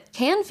things that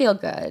can feel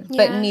good,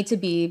 but need to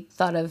be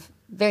thought of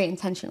very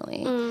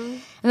intentionally.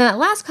 And then that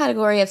last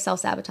category of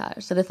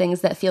self-sabotage, so the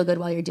things that feel good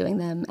while you're doing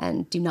them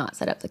and do not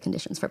set up the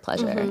conditions for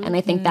pleasure. And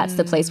I think that's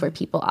the place where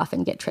people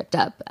often get tripped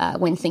up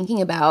when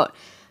thinking about,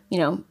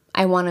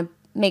 I want to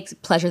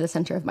make pleasure the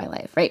center of my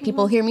life, right?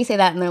 People hear me say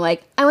that and they're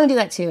like, I want to do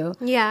that too.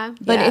 Yeah.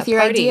 But if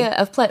your idea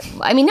of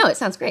no, it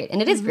sounds great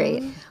and it is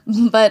great.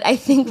 But I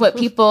think what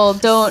people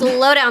don't...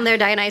 Slow down there,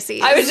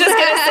 Dionysus. I was just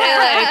going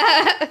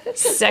to say, like,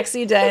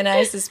 sexy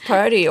Dionysus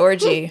party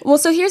orgy. Well,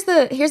 so here's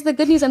the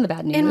good news and the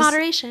bad news. In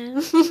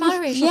moderation.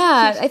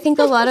 Yeah, I think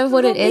a lot of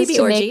what it is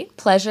to orgy. make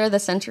pleasure the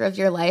center of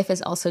your life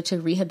is also to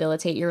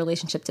rehabilitate your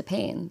relationship to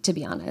pain, to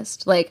be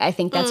honest. Like, I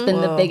think that's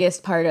been the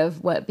biggest part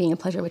of what being a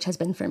pleasure witch has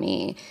been for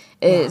me,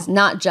 is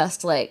not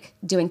just, like,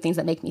 doing things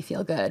that make me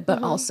feel good,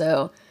 but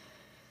also...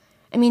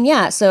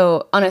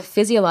 so on a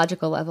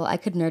physiological level, I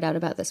could nerd out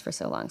about this for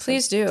so long. So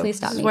Please do. Please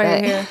stop me. Why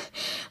you're here.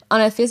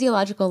 On a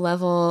physiological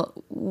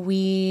level,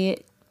 when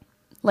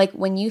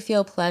you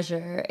feel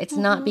pleasure, it's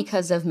not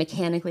because of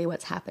mechanically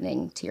what's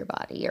happening to your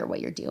body or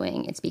what you're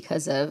doing. It's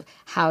because of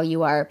how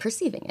you are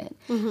perceiving it.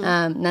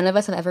 None of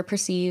us have ever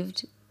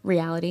perceived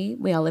reality.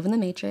 We all live in the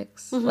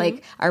Matrix.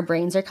 Like, our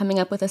brains are coming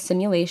up with a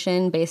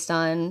simulation based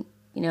on,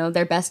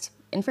 their best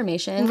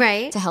information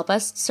to help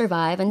us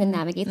survive and to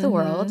navigate the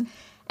world.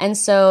 And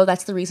so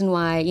that's the reason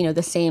why,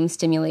 the same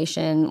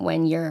stimulation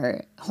when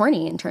you're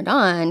horny and turned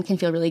on can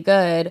feel really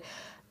good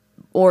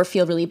or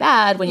feel really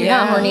bad when you're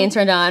not horny and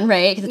turned on,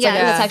 right? Because it's like,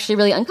 it's actually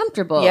really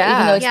uncomfortable,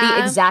 even though it's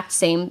the exact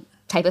same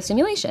type of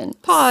stimulation.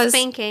 Pause.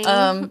 Spanking.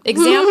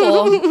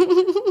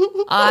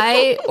 Example.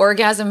 I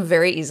orgasm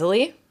very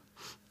easily.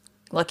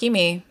 Lucky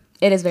me.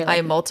 It is very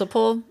I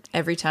multiple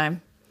every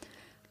time.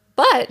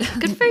 But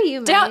Good for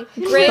you, down,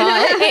 Meg. great.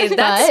 Hey,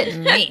 that's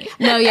me.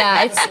 No,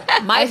 yeah, it's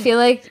I feel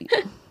like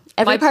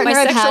every partner my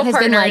I've had sexual has been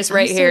partner like, is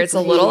right here. It's a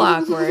little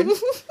awkward.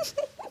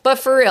 But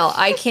for real,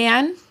 I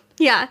can,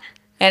 Yeah.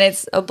 and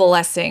it's a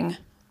blessing,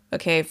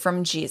 okay,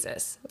 from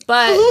Jesus.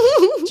 But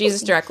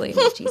Jesus directly.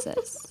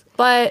 Jesus.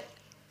 But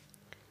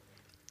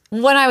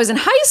when I was in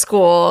high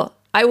school,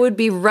 I would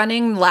be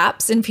running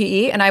laps in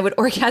PE, and I would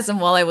orgasm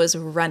while I was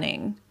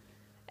running.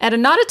 At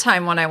not a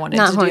time when I wanted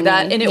Not to horny. do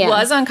that, and it Yeah.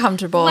 was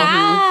uncomfortable.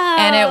 Wow.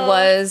 And it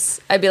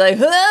was, I'd be like,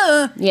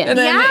 "Huh," Yeah. and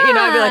then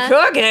I'd be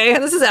like, okay,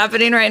 this is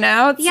happening right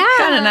now. It's Yeah.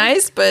 kind of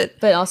nice, but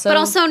But also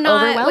not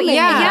overwhelming what you- and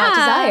not yeah.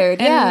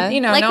 desired. and,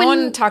 Yeah. Like no when-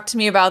 one talked to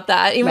me about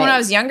that. Even when Right. I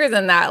was younger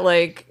than that,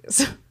 like,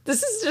 so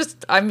this is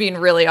just, I'm being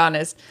really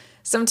honest.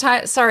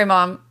 Sometimes, sorry,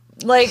 Mom,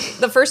 like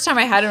the first time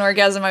I had an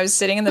orgasm, I was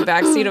sitting in the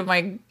backseat of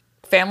my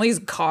family's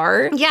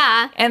car.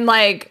 Yeah. And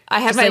like I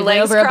had Just, my like, went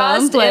legs over a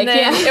crossed, bump, like, and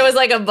then yeah. it was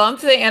like a bump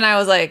thing, and I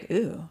was like,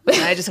 ooh.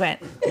 And I just went,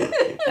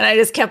 and I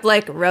just kept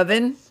like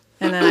rubbing,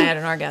 and then I had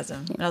an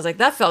orgasm. And I was like,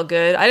 that felt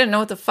good. I didn't know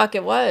what the fuck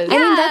it was. I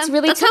mean, that's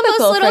really That's how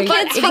typical most little for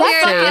kids you. figure it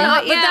Exactly.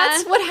 out. But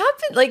that's what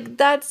happened. Like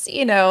that's that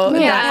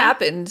Yeah.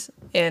 happened,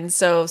 and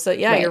so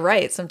yeah, Right. you're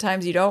right.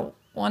 Sometimes you don't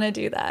want to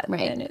do that,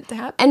 Right. And it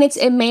happens. And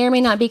it may or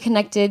may not be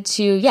connected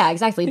to,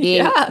 being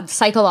Yeah.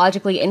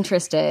 psychologically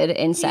interested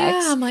in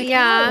sex. Yeah, I'm like, I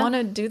Yeah. don't want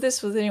to do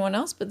this with anyone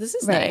else, but this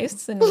is Right.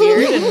 nice and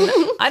weird, and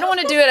I don't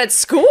want to do it at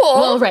school.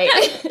 Well, right.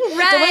 Don't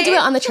want to do it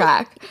on the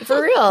track.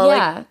 For real,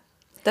 Yeah. like,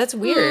 that's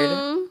weird.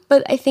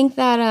 But I think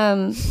that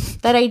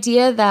that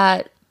idea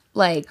that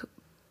like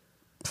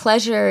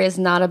pleasure is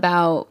not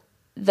about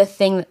the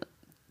thing that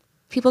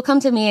people come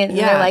to me and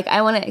Yeah. they're like,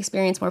 I want to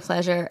experience more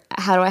pleasure.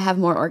 How do I have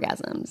more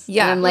orgasms?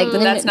 Yeah. And I'm like, But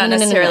that's not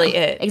necessarily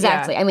it.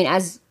 Exactly. Yeah. I mean,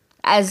 as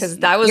Because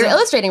that was you're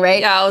illustrating, right?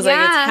 Yeah, I was like,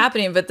 it's Yeah.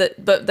 happening, but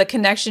the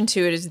connection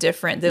to it is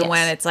different than Yes.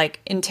 when it's like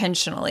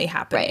intentionally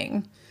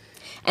happening.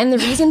 And the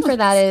reason for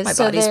that is My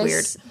so body's there's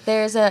weird.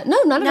 there's a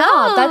not at No.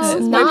 all. That's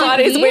My not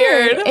body's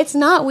weird. It's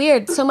not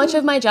weird. So much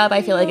of my job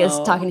I feel like is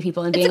talking to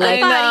people and being like,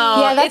 I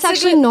know. yeah, that's It's a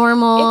actually good-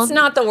 normal. It's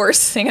not the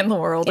worst thing in the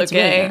world, It's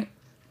really okay? not.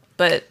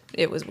 But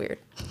it was weird.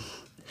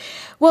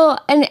 Well,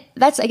 and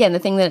that's again the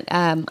thing that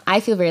I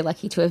feel very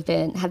lucky to have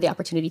had the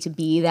opportunity to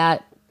be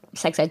that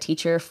sex ed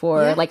teacher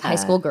for like high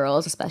school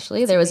girls,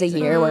 especially. There was a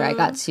year where I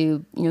got to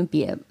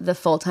be the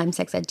full-time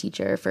sex ed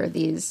teacher for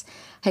these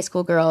high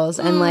school girls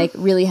and like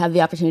really have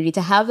the opportunity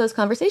to have those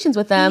conversations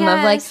with them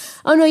of like, Yes.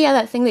 oh no, yeah,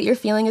 that thing that you're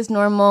feeling is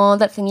normal.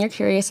 That thing you're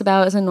curious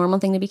about is a normal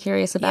thing to be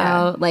curious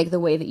about. Like the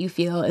way that you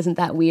feel isn't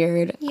that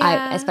weird.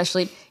 Yeah.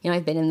 Especially,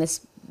 I've been in this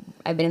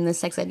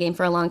sex ed game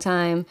for a long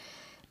time.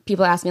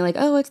 People ask me like,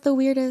 oh, what's the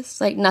weirdest?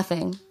 Like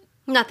nothing.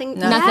 Nothing.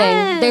 Nothing.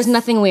 Yes. There's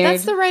nothing weird.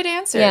 That's the right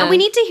answer. Yeah. We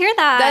need to hear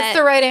that. That's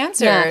the right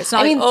answer. Yeah. It's not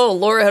I like, mean- oh,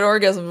 Laura had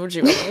orgasms when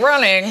she was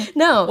running.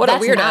 No, what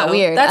that's a weirdo. not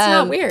weird. That's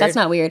not weird. That's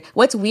not weird.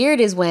 What's weird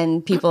is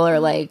when people are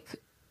like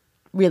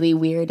really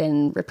weird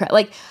and repressed.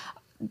 Like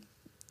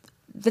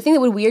the thing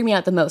that would weird me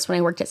out the most when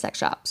I worked at sex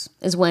shops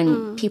is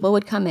when people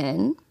would come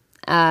in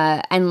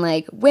and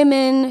like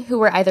women who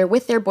were either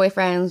with their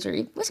boyfriends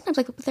or sometimes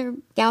like with their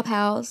gal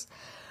pals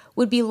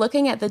would be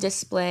looking at the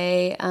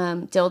display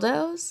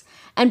dildos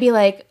and be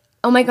like,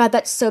 oh my God,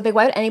 that's so big.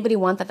 Why would anybody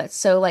want that? That's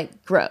so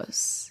like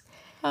gross.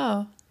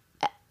 Oh.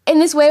 In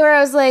this way where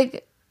I was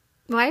like,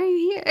 Why are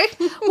you here?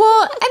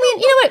 well, I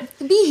mean, you know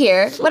what? Be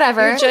here,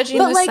 whatever. You're judging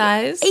But, the like,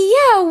 size?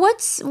 Yeah. What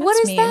is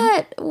mean.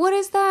 that? What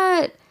is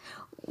that?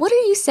 What are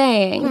you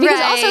saying? Because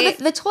also Right.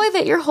 the toy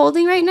that you're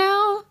holding right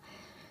now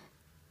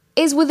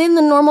is within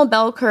the normal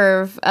bell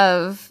curve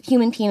of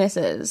human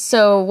penises.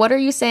 So what are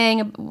you saying?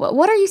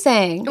 What are you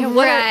saying?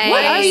 What Right.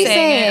 what are you saying?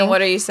 saying? And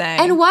what are you saying?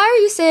 And why are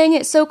you saying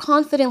it so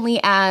confidently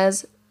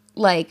as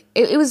like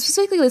it was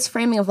specifically this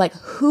framing of like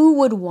who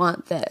would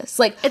want this?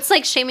 Like It's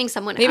like shaming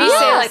someone Maybe else. say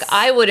Yes. like,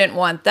 I wouldn't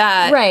want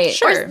that. Right.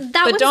 Sure. That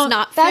but was don't,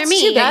 not for that's me.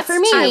 too big for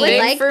me. I would big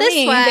like for this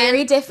me. one.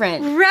 very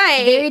different.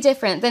 Right. Very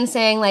different than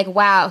saying like,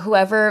 wow,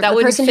 whoever That the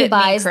wouldn't person who fit me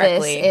buys this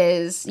correctly.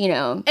 is,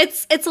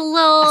 It's a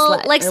little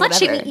slut like or slut whatever.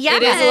 shaming. Yes.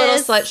 It is a little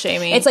slut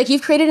shaming. it's like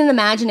you've created an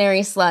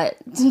imaginary slut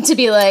to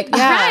be like,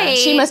 Right.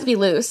 she must be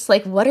loose.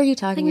 Like, what are you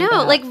talking No,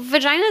 about? like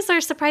vaginas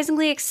are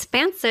surprisingly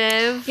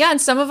expansive. yeah,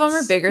 and some of them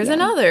are bigger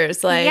than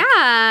others. Like, Yeah.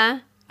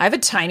 I have a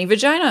tiny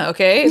vagina,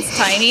 okay? It's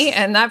tiny,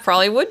 and that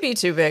probably would be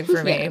too big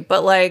for me. Yeah.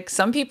 But, like,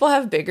 some people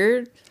have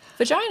bigger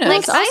vaginas.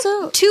 Like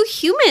also- two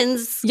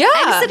humans Yeah.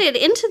 exited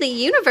into the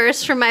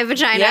universe from my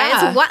vagina.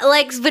 Yeah. It's what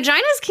like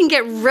vaginas can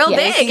get real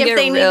Yes. big They can if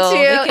they get need real- to,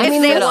 they can if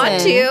fit they a want lot.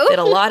 to. Fit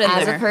a lot in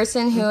as there. a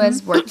person who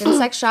has worked in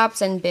sex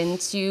shops and been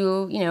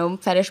to,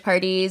 fetish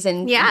parties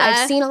and Yeah.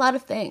 I've seen a lot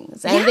of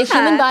things. And the Yeah.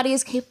 human body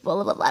is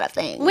capable of a lot of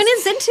things. When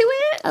it's into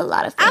it, a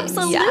lot of things.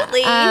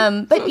 absolutely.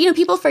 But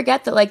people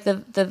forget that like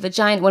the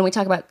vagina, when we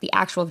talk about the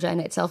actual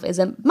vagina itself, is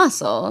a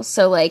muscle.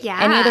 So like Yeah.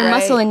 any other Right.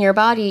 muscle in your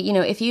body,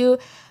 if you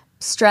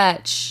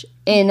stretch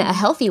in a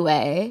healthy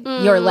way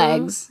your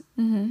legs,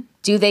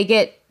 do they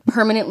get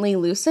permanently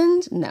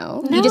loosened?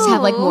 No. You just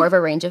have like more of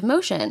a range of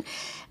motion.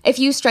 If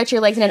you stretch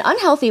your legs in an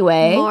unhealthy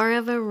way, more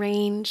of a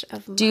range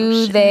of motion.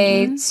 Do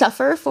they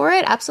suffer for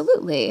it?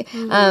 Absolutely.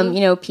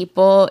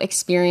 People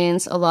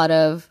experience a lot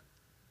of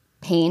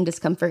pain,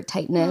 discomfort,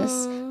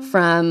 tightness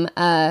from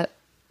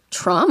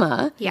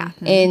trauma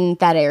in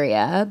that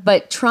area.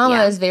 But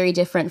trauma is very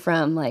different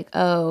from like,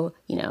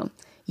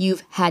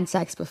 you've had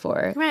sex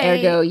before. Right.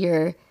 Ergo,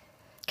 you're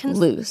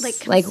loose.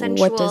 Like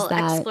what does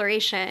that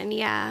exploration?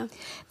 Yeah.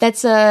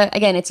 That's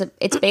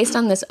it's based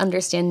on this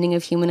understanding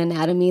of human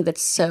anatomy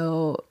that's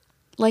so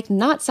like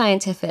not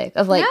scientific.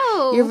 Of like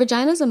your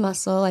vagina's a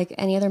muscle like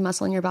any other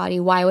muscle in your body.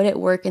 Why would it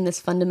work in this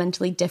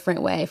fundamentally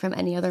different way from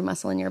any other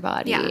muscle in your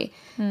body?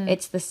 Yeah.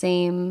 It's the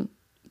same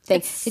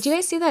thing. Did you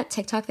guys see that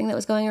TikTok thing that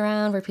was going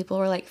around where people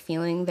were like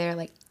feeling their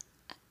like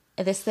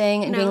this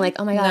thing and being like,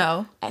 oh my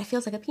god, it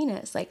feels like a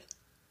penis. Like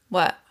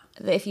what?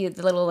 If you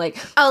the little like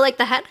like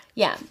the head?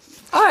 Yeah.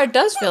 Oh, it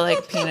does feel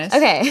like penis.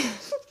 Okay.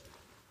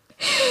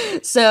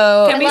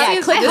 So Can we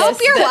see I hope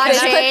you're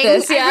watching. I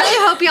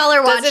really hope y'all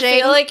are watching. Does it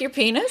feel like your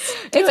penis?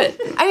 Do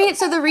it. I mean,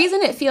 so the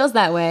reason it feels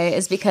that way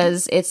is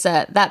because it's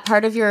that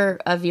part of your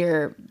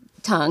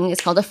tongue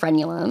is called a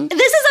frenulum.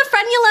 This is a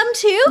frenulum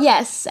too?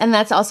 Yes, and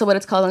that's also what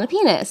it's called on a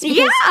penis.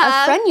 Because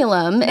a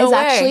frenulum is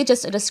actually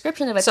just a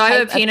description of a So I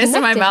have a penis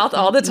in my mouth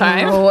all the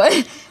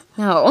time?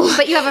 No.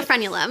 But you have a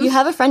frenulum. You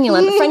have a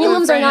frenulum.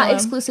 Frenulums are not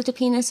exclusive to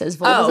penises.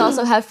 Vulvas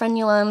also have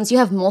frenulums. You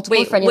have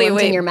multiple frenulums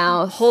in your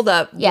mouth. Hold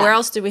up. Yeah. Where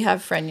else do we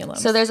have frenulums?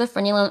 So there's a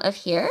frenulum of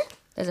here.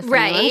 There's a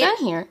frenulum down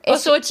here.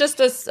 So it's just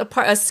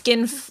a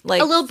skin,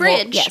 like... A little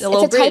bridge. Yes,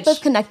 it's a type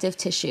of connective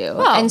tissue.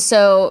 Oh. And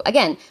so,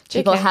 again,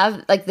 people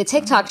have, like, the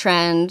TikTok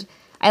trend...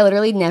 I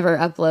literally never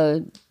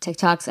upload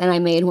TikToks, and I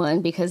made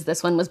one because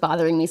this one was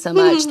bothering me so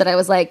much that I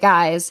was like,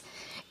 guys...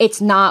 It's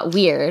not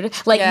weird.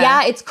 Like,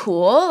 it's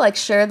cool. Like,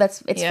 sure,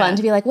 it's fun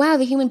to be like, wow,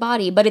 the human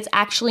body. But it's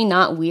actually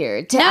not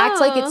weird. To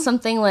act like it's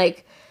something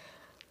like,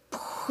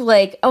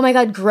 oh my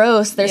God,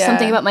 gross. There's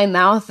something about my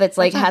mouth that's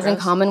like has in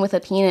common with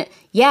a penis.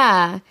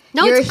 Yeah.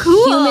 No, it's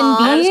cool. Human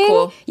being. That is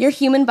cool. Your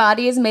human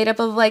body is made up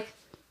of like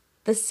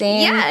the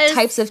same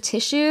types of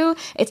tissue.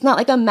 It's not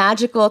like a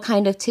magical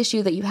kind of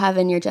tissue that you have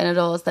in your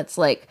genitals that's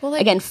like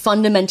again,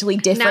 fundamentally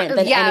different than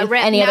any other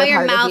part of you. Now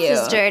your mouth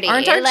is dirty.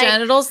 Aren't our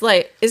genitals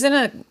like, isn't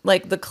it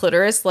like the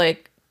clitoris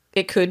like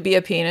it could be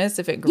a penis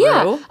if it grew?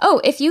 Yeah.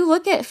 Oh, if you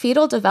look at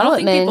fetal development, I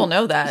don't think people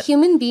know that.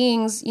 Human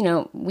beings,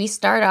 we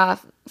start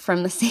off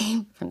from the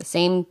same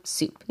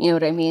soup. You know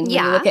what I mean?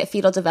 Yeah. When you look at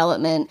fetal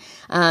development,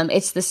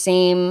 it's the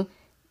same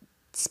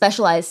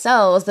specialized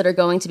cells that are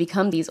going to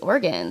become these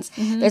organs.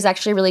 There's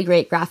actually a really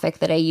great graphic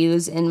that I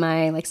use in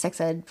my like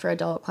sex ed for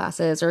adult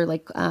classes or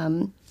like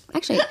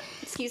actually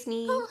excuse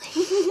me.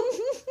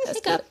 That's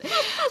good.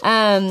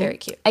 Very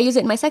cute. I use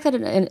it in my sex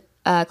ed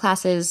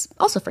classes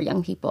also for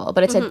young people,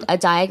 but it's a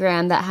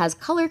diagram that has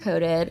color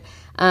coded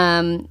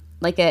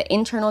like an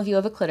internal view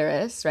of a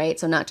clitoris, right?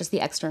 So not just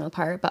the external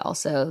part, but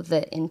also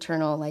the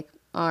internal like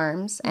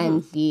arms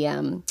and the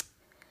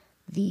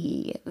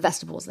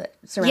vestibules that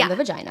surround the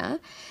vagina.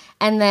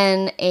 And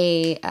then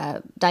a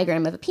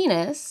diagram of a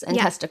penis and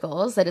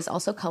testicles that is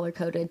also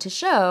color-coded to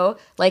show,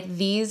 like,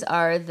 these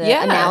are the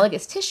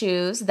analogous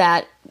tissues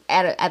that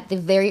at the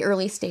very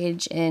early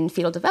stage in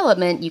fetal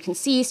development, you can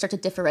see start to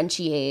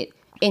differentiate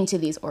into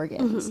these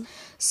organs.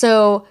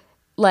 So,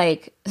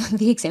 like,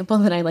 the example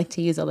that I like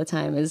to use all the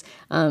time is,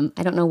 I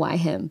don't know why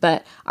him,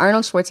 but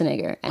Arnold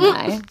Schwarzenegger and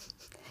I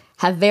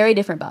have very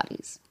different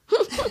bodies.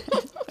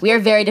 We are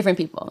very different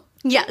people.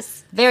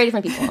 Yes. Very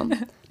different people.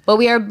 But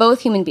we are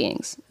both human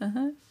beings.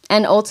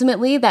 And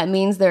ultimately, that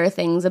means there are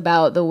things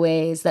about the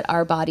ways that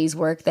our bodies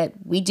work that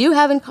we do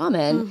have in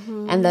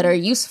common and that are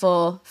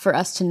useful for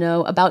us to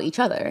know about each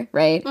other,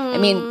 right? I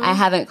mean, I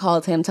haven't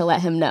called him to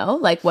let him know,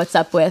 like, what's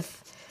up with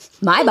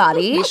my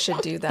body. We should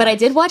do that. But I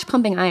did watch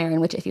Pumping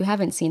Iron, which if you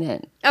haven't seen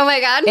it... Oh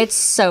my God. It's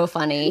so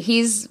funny.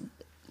 He's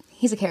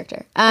a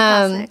character.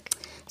 Classic.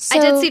 I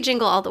did see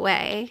Jingle All the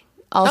Way.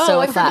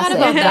 Also a classic.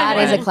 That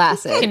is a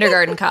classic.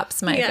 Kindergarten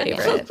Cop's my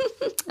favorite.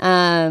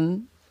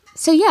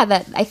 So yeah,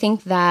 that I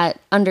think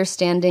that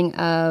understanding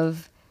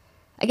of,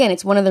 again,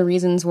 it's one of the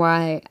reasons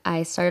why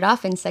I started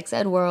off in sex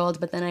ed world,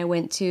 but then I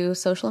went to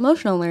social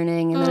emotional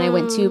learning, and then I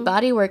went to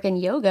bodywork and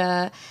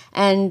yoga,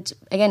 and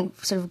again,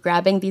 sort of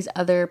grabbing these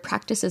other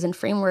practices and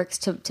frameworks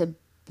to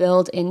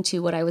build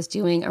into what I was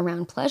doing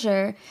around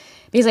pleasure,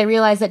 because I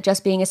realized that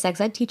just being a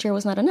sex ed teacher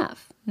was not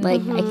enough.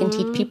 Like, I can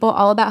teach people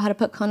all about how to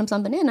put condoms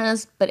on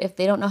bananas, but if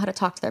they don't know how to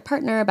talk to their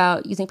partner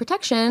about using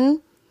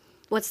protection,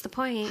 what's the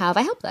point? How have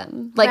I helped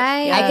them? Like,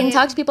 I can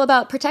talk to people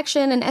about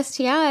protection and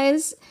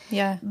STIs.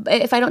 Yeah.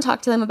 But if I don't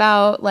talk to them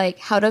about, like,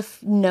 how to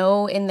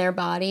know in their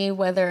body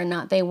whether or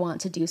not they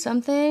want to do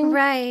something,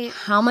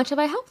 how much have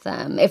I helped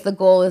them? If the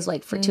goal is,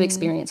 like, to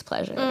experience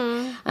pleasure.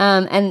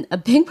 And a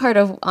big part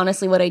of,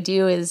 honestly, what I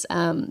do is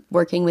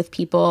working with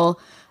people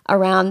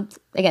around,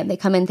 again, they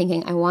come in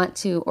thinking, I want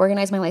to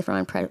organize my life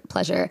around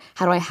pleasure.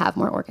 How do I have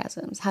more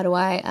orgasms? How do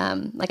I,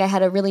 I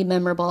had a really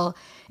memorable,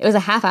 it was a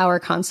half-hour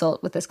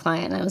consult with this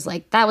client. And I was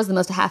like, that was the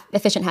most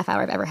efficient half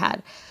hour I've ever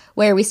had,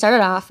 where we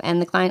started off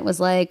and the client was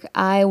like,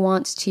 I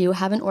want to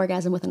have an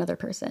orgasm with another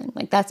person.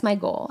 Like, that's my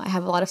goal. I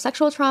have a lot of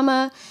sexual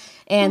trauma.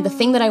 And the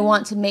thing that I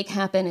want to make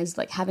happen is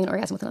like having an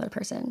orgasm with another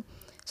person.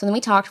 So then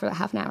we talked for about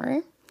half an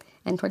hour.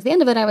 And towards the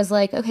end of it, I was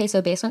like, okay,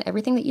 so based on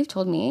everything that you've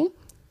told me,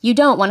 you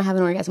don't want to have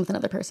an orgasm with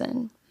another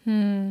person.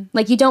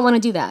 Like, you don't want to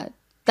do that.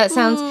 That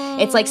sounds,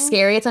 it's like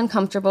scary, it's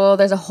uncomfortable.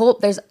 There's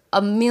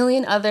a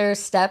million other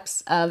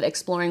steps of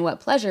exploring what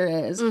pleasure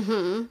is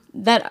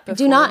that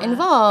do not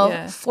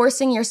involve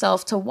forcing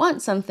yourself to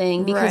want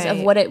something because of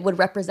what it would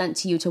represent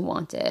to you to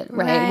want it,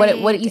 right?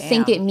 What you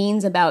think it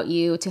means about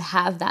you to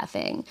have that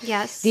thing.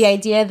 Yes. The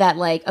idea that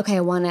like, okay,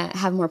 I want to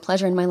have more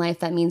pleasure in my life,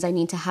 that means I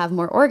need to have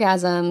more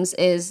orgasms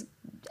is,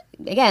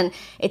 again,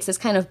 it's this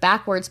kind of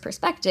backwards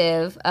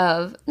perspective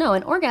of, no,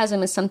 an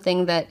orgasm is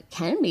something that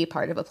can be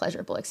part of a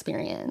pleasurable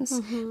experience.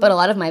 But a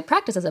lot of my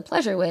practice as a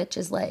pleasure witch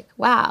is like,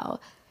 wow,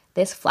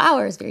 this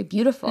flower is very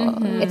beautiful.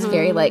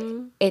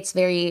 It's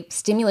very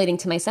stimulating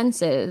to my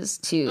senses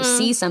to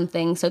see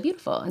something so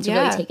beautiful and to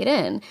really take it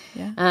in.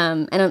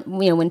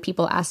 When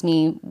people ask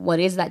me, what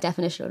is that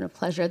definition of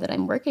pleasure that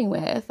I'm working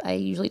with, I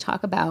usually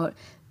talk about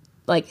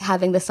like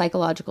having the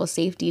psychological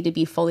safety to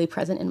be fully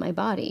present in my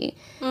body.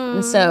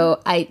 And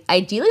so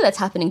ideally that's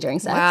happening during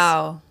sex.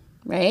 Wow.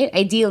 Right?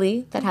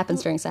 Ideally that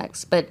happens during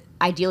sex, but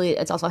ideally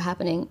it's also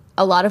happening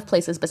a lot of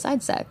places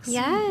besides sex.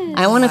 Yes.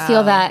 I want to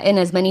feel that in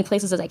as many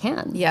places as I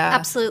can. Yeah.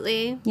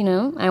 Absolutely. You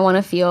know, I want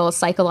to feel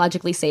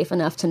psychologically safe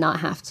enough to not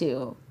have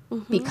to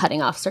be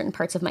cutting off certain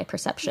parts of my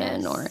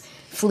perception or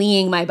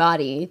fleeing my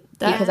body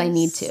because I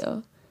need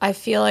to. I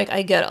feel like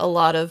I get a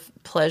lot of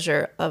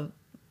pleasure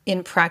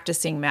in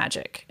practicing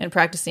magic and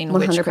practicing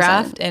 100%.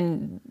 witchcraft,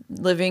 and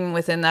living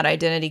within that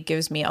identity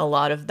gives me a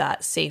lot of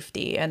that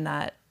safety and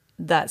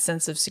that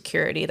sense of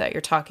security that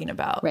you're talking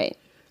about. Right.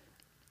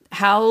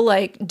 How,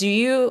 like, how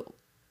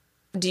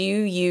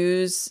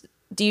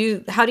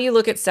do you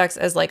look at sex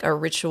as like a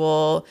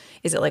ritual?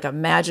 Is it like a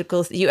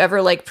magical, you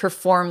ever like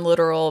perform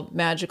literal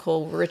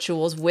magical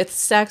rituals with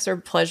sex or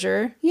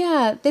pleasure?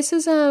 Yeah, this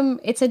is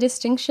it's a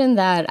distinction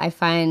that I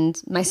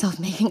find myself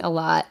making a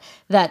lot,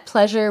 that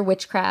pleasure,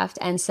 witchcraft,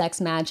 and sex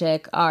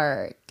magic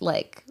are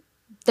like,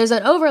 there's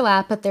an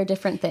overlap, but they're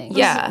different things.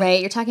 Yeah.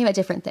 Right? You're talking about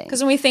different things. Because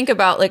when we think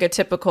about like a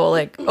typical,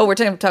 like, we're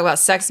talking about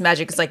sex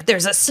magic, it's like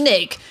there's a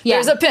snake,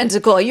 there's a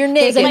pentacle, you're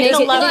naked, There's a there's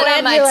naked- blood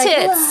on my you're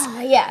tits.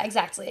 Like, yeah,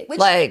 exactly. Which,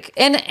 Like,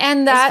 and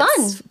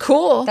that's fun.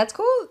 cool. that's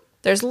cool.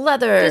 There's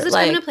leather. There's a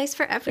like, time and a place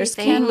for everything. there's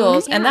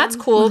candles, and that's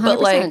cool. 100%.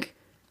 But like,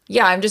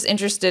 yeah, I'm just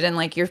interested in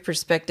like your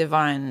perspective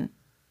on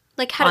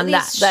Like, how do on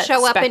these that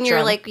show up in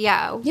your, spectrum. like,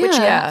 Yeah.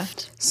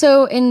 witchcraft?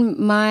 So in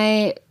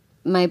my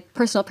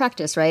personal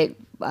practice, right,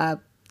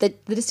 the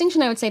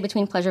distinction I would say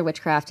between pleasure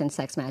witchcraft and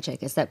sex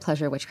magic is that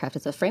pleasure witchcraft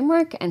is a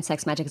framework and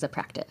sex magic is a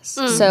practice.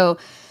 So,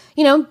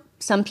 you know,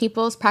 some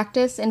people's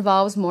practice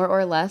involves more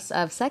or less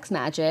of sex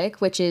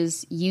magic, which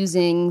is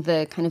using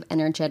the kind of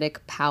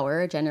energetic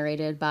power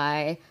generated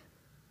by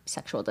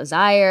sexual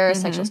desire,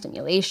 sexual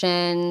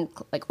stimulation,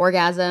 like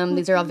orgasm.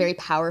 These are all very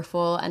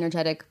powerful,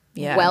 energetic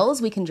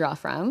wells we can draw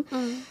from.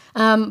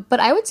 But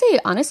I would say,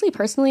 honestly,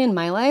 personally, in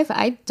my life,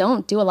 I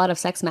don't do a lot of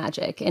sex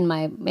magic in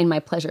my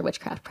pleasure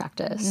witchcraft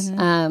practice.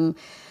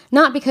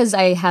 Not because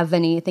I have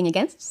anything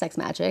against sex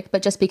magic,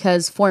 but just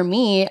because for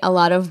me, a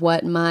lot of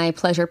what my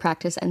pleasure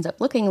practice ends up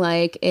looking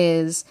like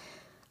is,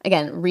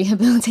 again,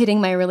 rehabilitating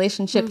my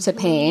relationship to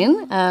pain,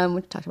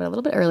 which we talked about a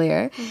little bit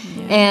earlier,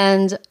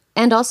 and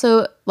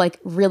also like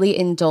really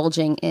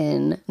indulging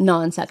in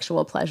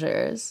non-sexual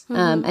pleasures,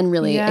 and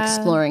really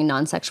exploring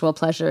non-sexual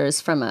pleasures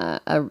from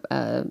a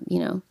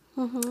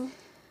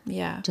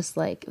just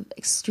like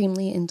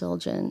extremely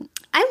indulgent.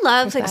 I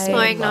love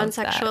exploring love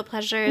non-sexual that.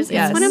 pleasures.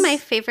 Yes. It's one of my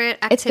favorite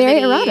activities. It's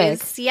very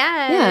erotic.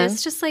 Yeah, Yeah.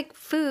 it's just like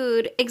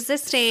food,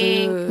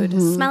 existing,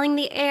 smelling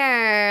the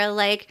air,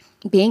 like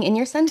Being in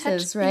your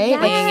senses, right?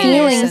 Yes. Like Being in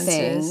your feeling senses.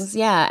 things.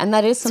 Yeah, and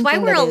that is it's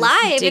something why we're that is-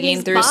 alive in digging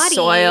these through bodies.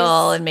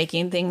 soil and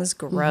making things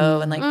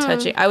grow and like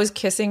touching. I was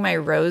kissing my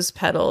rose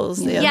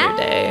petals the other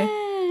day,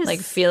 like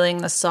feeling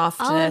the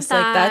softness. Like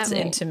that. that's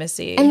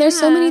intimacy. And there's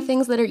so many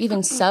things that are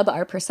even sub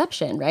our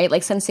perception, right?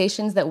 Like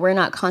sensations that we're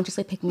not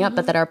consciously picking up,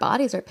 but that our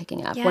bodies are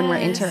picking up when we're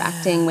Yes.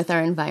 interacting with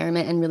our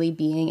environment and really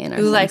being in our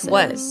Ooh, like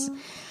senses. what?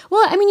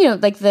 Well, I mean, you know,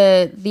 like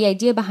the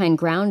idea behind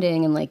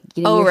grounding and like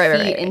getting your right,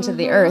 feet right. into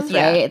the earth,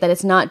 Yeah. right? That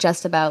it's not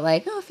just about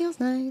like, oh, it feels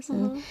nice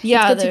and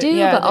Yeah, it's good to do, there-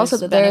 yeah, but also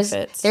that there's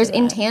there's benefits to that.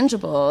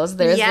 intangibles.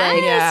 There's Yes,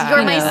 like your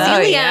you know,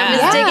 mycelium is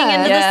yeah. digging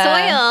into Yeah.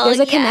 the soil. there's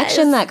a Yes.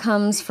 connection that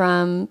comes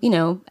from, you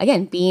know,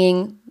 again,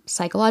 being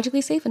psychologically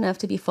safe enough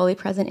to be fully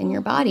present in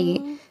your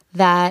body.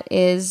 That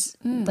is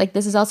like,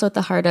 this is also at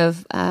the heart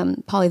of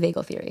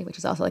polyvagal theory, which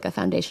is also like a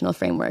foundational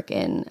framework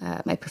in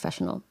my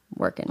professional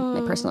work and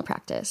my personal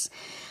practice,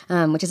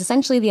 which is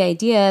essentially the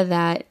idea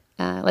that,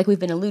 like we've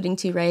been alluding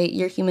to, right,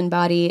 your human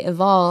body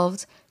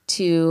evolved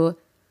to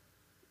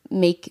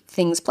make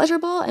things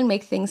pleasurable and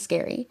make things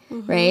scary,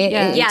 right?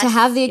 Yeah. Yes. To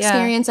have the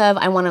experience of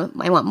I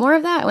want more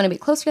of that, I want to be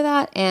closer to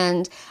that,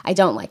 and I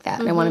don't like that,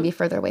 and I want to be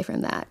further away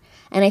from that.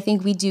 And I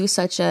think we do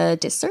such a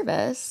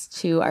disservice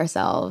to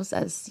ourselves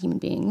as human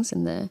beings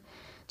in the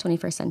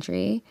 21st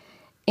century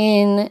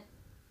in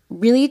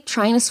really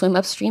trying to swim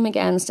upstream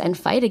against and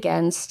fight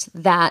against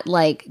that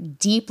like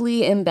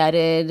deeply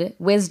embedded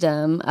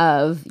wisdom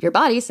of your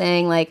body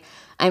saying like,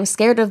 I'm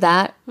scared of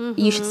that,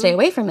 you should stay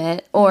away from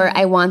it, or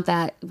I want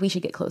that, we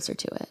should get closer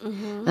to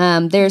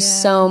it. There's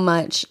so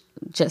much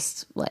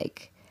just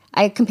like,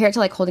 I compare it to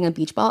like holding a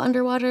beach ball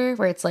underwater,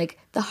 where it's like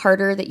the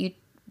harder that you,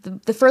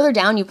 the further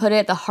down you put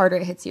it, the harder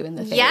it hits you in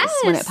the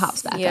face when it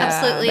pops back up.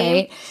 Absolutely.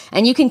 Right?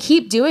 And you can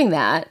keep doing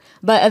that,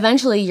 but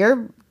eventually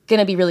you're going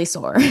to be really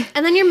sore.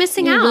 And then you're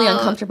missing You're out. really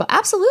uncomfortable.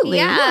 Absolutely.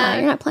 Yeah.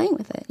 You're not playing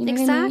with it. You know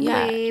what I mean?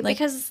 Exactly. Yeah, like,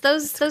 because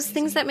those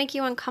things that make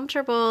you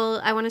uncomfortable,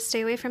 I want to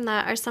stay away from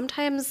that, are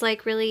sometimes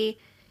like really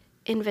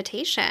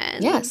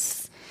invitations.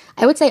 Yes.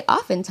 I would say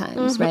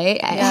oftentimes, right?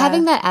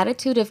 Having that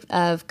attitude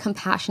of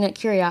compassionate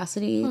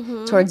curiosity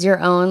towards your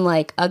own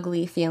like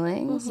ugly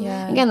feelings.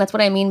 Yeah. Again, that's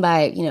what I mean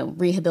by,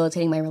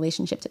 rehabilitating my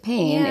relationship to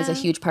pain is a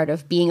huge part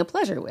of being a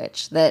pleasure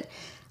witch, that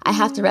I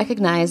have to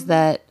recognize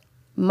that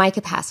my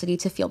capacity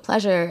to feel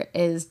pleasure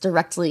is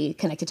directly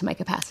connected to my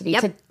capacity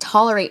to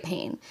tolerate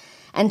pain.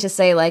 And to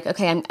say like,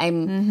 okay,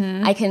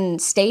 I can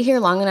stay here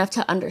long enough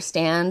to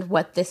understand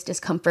what this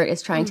discomfort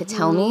is trying to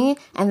tell me,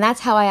 and that's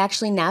how I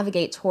actually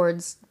navigate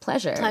towards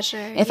pleasure.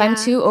 If I'm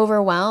too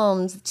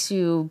overwhelmed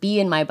to be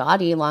in my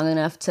body long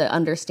enough to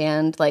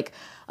understand like,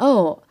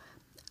 oh,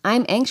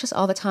 I'm anxious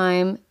all the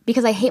time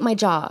because I hate my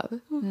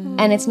job,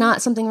 and it's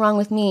not something wrong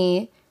with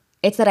me.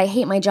 It's that I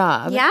hate my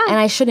job, and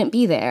I shouldn't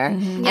be there.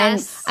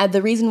 Yes. And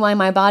the reason why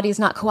my body is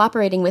not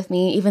cooperating with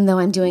me, even though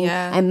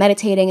I'm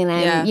meditating and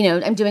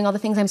I'm doing all the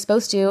things I'm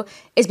supposed to,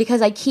 is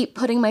because I keep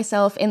putting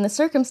myself in the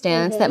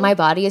circumstance that my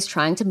body is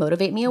trying to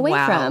motivate me away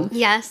from.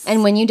 Yes.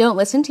 And when you don't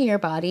listen to your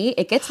body,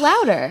 it gets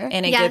louder.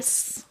 And it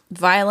gets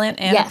violent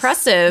and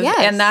oppressive. Yes.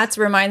 And that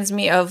reminds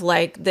me of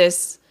like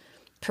this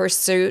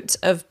pursuit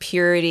of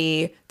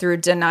purity through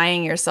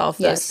denying yourself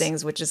those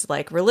things, which is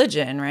like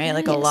religion, right?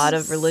 Like a lot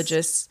of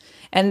religious,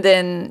 and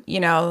then,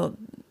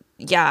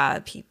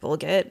 people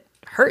get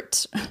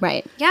hurt.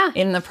 Right. Yeah.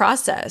 In the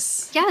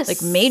process. Yes. Like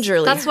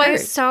majorly That's why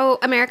hurt.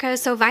 America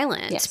is so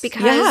violent. Yes.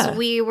 Because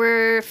we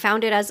were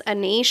founded as a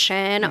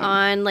nation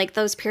on like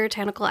those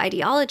puritanical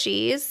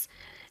ideologies,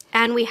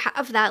 and we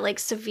have that like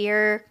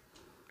severe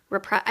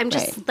I'm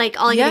just like,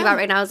 all I can think about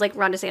right now is like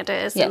Ron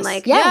DeSantis and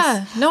like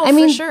I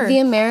mean, sure.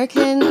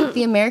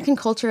 The American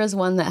culture is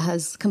one that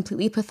has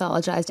completely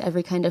pathologized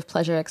every kind of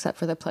pleasure except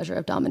for the pleasure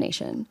of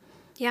domination.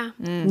 Yeah.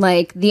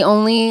 Like the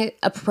only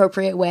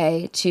appropriate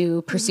way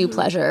to pursue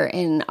pleasure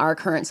in our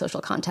current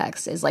social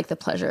context is like the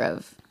pleasure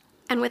of,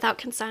 and without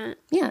consent.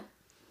 Yeah.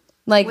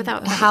 Like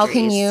without how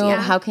can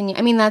boundaries, you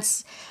I mean,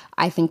 that's,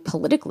 I think,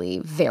 politically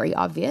very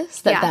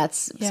obvious that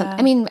that's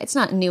I mean, it's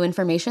not new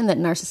information that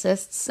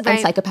narcissists and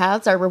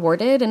psychopaths are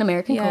rewarded in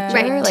American culture.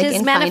 Right. Like Tis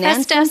in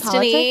manifest finance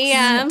destiny. and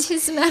Yeah. politics.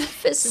 Tis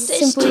manifest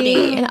destiny.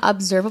 Simply an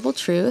observable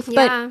truth.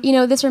 Yeah.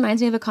 But, this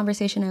reminds me of a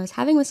conversation I was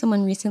having with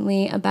someone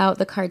recently about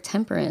the card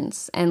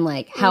Temperance, and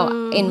like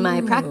how in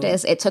my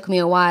practice it took me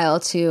a while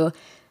to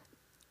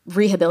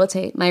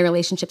rehabilitate my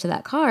relationship to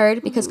that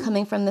card, because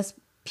coming from this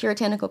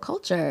puritanical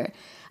culture,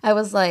 I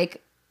was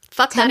like,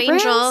 fuck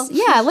Temperance? that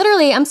angel. Yeah,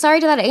 literally. I'm sorry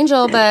to that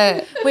angel,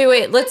 but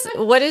wait.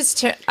 What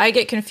is? I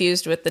get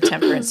confused with the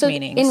temperance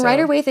meaning. In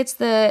Rider-Waite, it's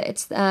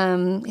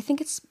I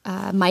think it's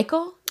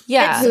Michael.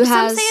 Yeah, Some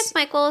say it's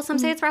Michael. Some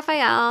say it's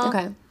Raphael.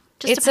 Okay.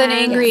 Just it's an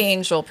depends. angry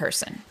angel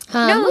person.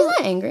 No, he's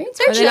not angry.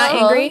 They're Are they not chill.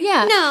 angry?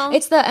 Yeah. No.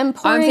 It's the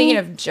empowering. I'm thinking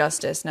of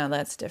Justice. No,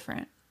 that's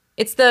different.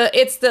 It's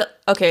the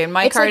okay. In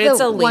my It's card, like it's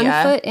the a Leah.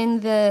 1 foot in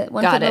the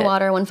foot in the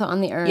water, 1 foot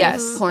on the earth.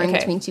 Yes. Pouring Okay.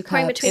 between two cups.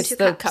 Pouring between It's two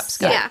the cups.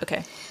 cup. Yeah.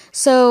 Okay.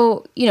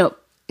 So,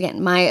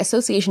 again, my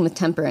association with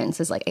temperance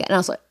is like, and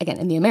also, again,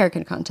 in the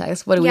American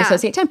context, what do we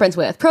associate temperance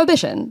with?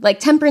 Prohibition. Like,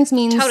 temperance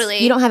means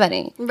you don't have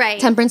any. Right.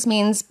 Temperance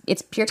means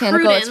it's puritanical,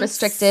 Prudence. it's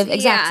restrictive.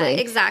 Exactly. Yeah,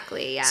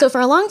 exactly. Yeah. So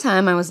for a long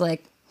time, I was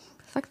like,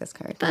 fuck this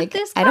card. Like,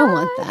 this I don't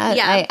want card. that.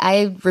 Yeah.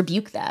 I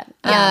rebuke that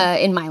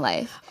in my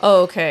life.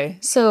 Oh, okay.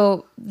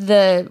 So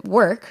the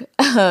work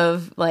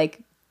of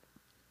like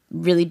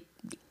really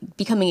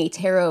becoming a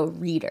tarot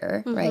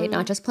reader, right?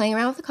 Not just playing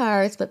around with the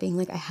cards, but being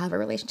like, I have a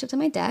relationship to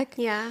my deck.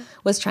 Yeah.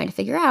 Was trying to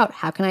figure out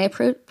how can I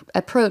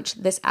approach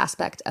this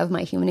aspect of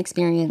my human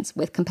experience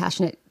with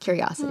compassionate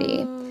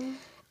curiosity.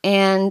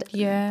 And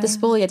the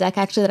Spolia deck,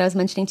 actually, that I was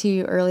mentioning to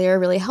you earlier,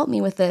 really helped me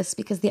with this,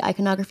 because the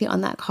iconography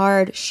on that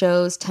card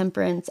shows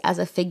Temperance as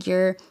a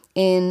figure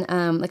in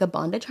like a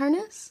bondage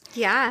harness.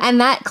 Yeah.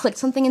 And that clicked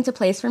something into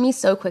place for me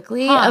so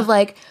quickly of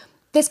like,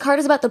 this card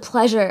is about the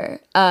pleasure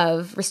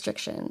of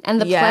restriction and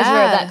the pleasure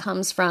that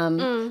comes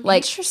from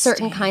like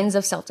certain kinds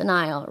of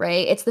self-denial,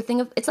 right? It's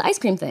the ice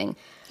cream thing.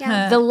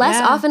 Yeah. The less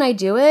often I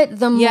do it,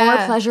 the more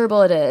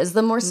pleasurable it is,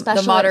 the more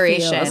special The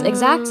moderation. it feels.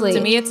 Exactly.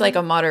 To me, it's like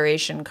a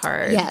moderation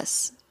card.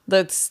 Yes.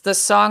 the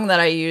song that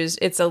I used,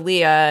 it's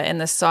Aaliyah, and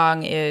the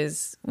song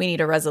is "We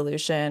Need a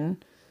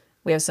Resolution."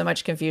 We have so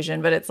much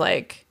confusion, but it's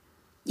like,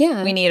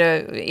 we need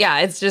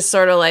it's just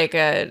sort of like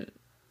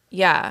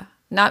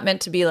not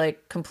meant to be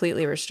like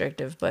completely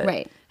restrictive,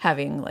 but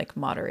having like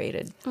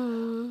moderated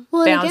bounds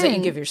that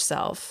you give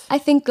yourself. I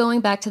think going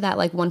back to that,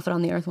 like 1 foot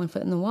on the earth, 1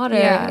 foot in the water,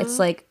 it's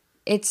like,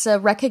 it's a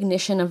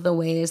recognition of the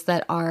ways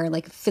that our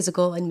like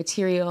physical and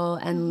material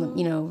and,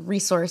 you know,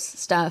 resource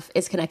stuff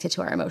is connected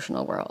to our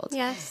emotional world.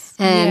 Yes.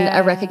 And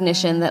a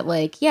recognition that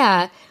like,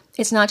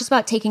 it's not just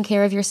about taking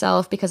care of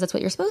yourself because that's what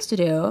you're supposed to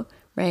do,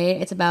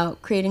 right? It's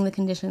about creating the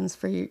conditions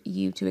for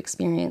you to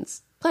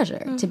experience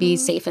pleasure, to be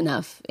safe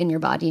enough in your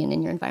body and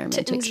in your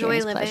environment to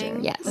experience pleasure.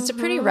 Yes. It's a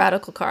pretty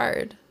radical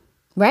card.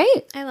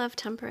 Right? I love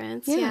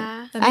temperance.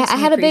 Yeah. I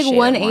had a big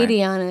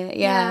 180 on it.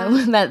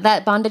 Yeah.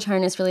 that bondage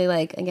harness really,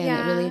 like,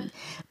 again,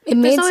 it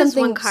made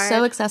something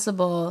so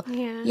accessible.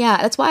 Yeah.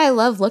 That's why I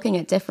love looking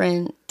at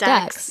different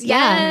decks.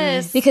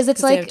 Yes. Yeah. Because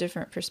it's like, they have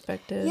different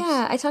perspectives.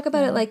 Yeah. I talk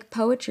about it like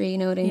poetry, you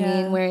know what I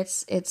mean? Where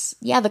it's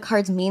the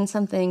cards mean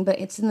something, but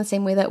it's in the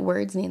same way that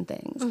words mean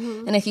things.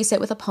 And if you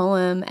sit with a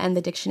poem and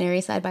the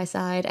dictionary side by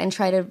side and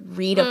try to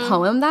read a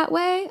poem that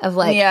way of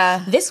like,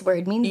 this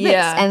word means this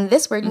and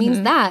this word means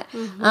that,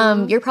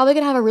 you're probably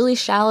going to have a really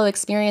shallow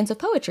experience of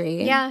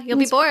poetry. Yeah. You'll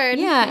be bored.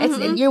 Yeah.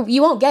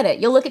 You won't get it.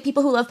 You'll look at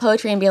people who love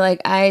poetry and be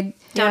like, I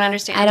don't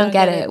understand. I don't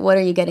get it. What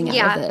are you getting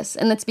out of this?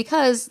 And it's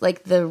because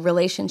like the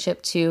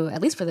relationship to,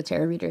 at least for the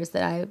tarot readers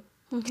that I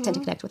tend to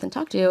connect with and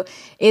talk to,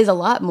 is a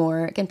lot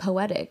more, again,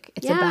 poetic.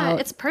 It's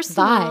about it's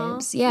personal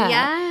vibes. Yeah.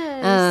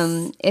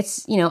 Yes.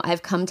 It's, you know,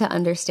 I've come to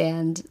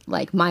understand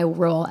like my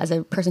role as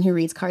a person who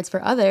reads cards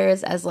for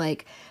others as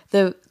like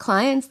the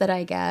clients that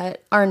I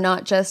get are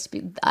not just,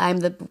 I'm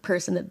the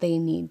person that they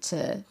need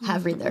to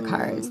have read their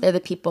cards. They're the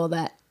people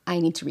that I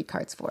need to read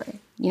cards for.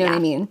 You know what I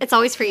mean? It's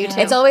always for you too.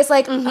 It's always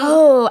like,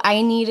 oh,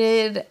 I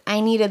needed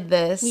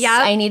this. Yeah.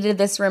 I needed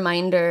this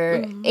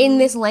reminder in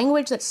this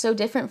language that's so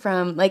different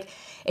from, like,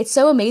 it's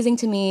so amazing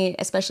to me,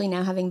 especially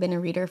now having been a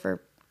reader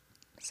for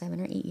 7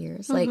 or 8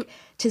 years, like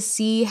to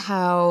see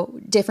how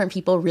different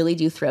people really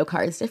do throw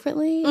cards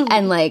differently.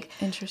 And like,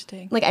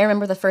 interesting. Like I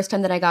remember the first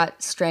time that I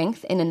got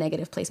strength in a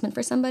negative placement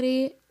for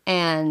somebody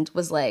and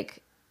was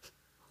like,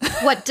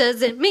 what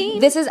does it mean?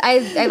 This is, I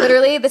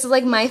literally, this is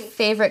like my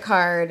favorite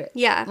card.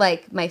 Yeah.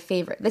 Like my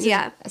favorite. This is,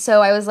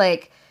 so I was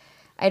like,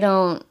 I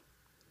don't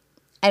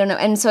know.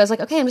 And so I was like,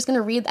 okay, I'm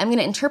going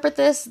to interpret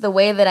this the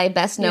way that I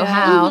best know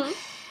how.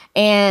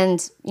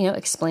 And, you know,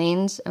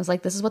 explained, I was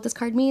like, this is what this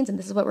card means and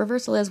this is what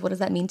reversal is. What does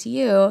that mean to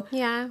you?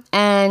 Yeah.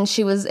 And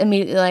she was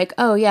immediately like,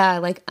 oh yeah,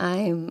 like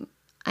I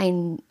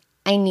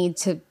need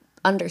to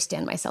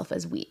understand myself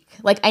as weak.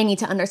 Like I need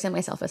to understand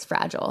myself as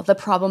fragile. The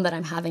problem that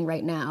I'm having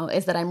right now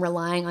is that I'm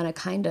relying on a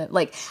kind of,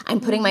 like, I'm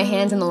putting my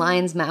hands in the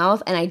lion's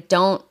mouth and I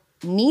don't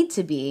need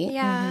to be.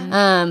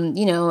 Yeah.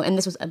 You know, and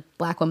this was a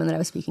Black woman that I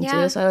was speaking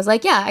to. So I was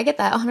like, yeah, I get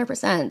that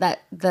 100%.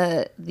 That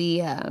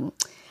the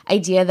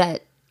idea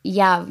that,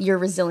 yeah, your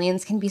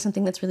resilience can be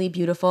something that's really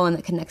beautiful and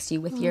that connects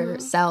you with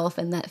yourself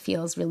and that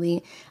feels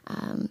really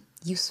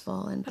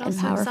useful and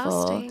powerful.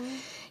 Exhausting.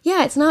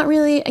 Yeah, it's not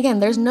really, again,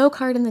 there's no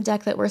card in the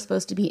deck that we're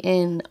supposed to be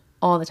in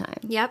all the time.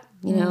 Yep.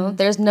 You know,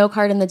 there's no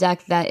card in the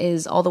deck that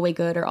is all the way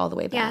good or all the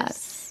way bad.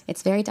 Yes.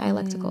 It's very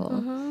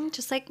dialectical.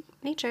 Just like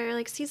nature,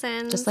 like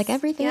seasons. Just like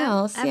everything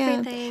else.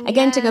 Everything.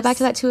 Again, to go back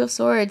to that Two of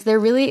Swords,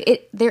 there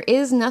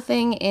is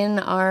nothing in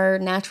our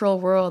natural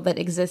world that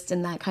exists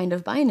in that kind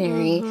of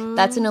binary.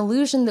 That's an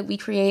illusion that we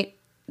create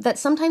that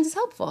sometimes is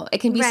helpful. It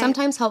can be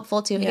sometimes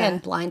helpful to, again,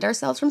 blind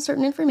ourselves from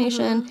certain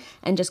information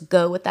and just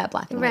go with that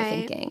black and white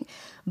thinking.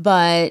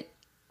 But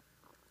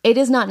it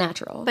is not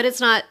natural. But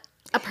it's not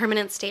a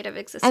permanent state of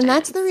existence. And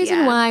that's the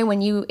reason why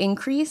when you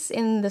increase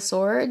in the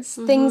swords,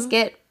 things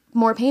get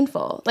more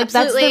painful. Like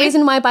that's the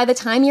reason why by the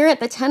time you're at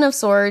the 10 of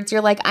Swords,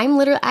 you're like,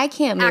 I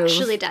can't move.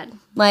 Actually dead.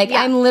 Like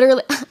I'm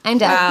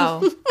dead.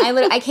 Wow.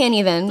 I can't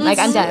even. Like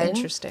I'm dead.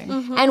 Interesting.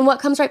 And what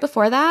comes right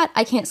before that?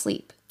 I can't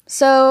sleep.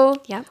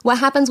 So what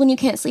happens when you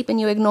can't sleep and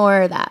you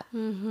ignore that?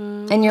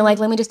 And you're like,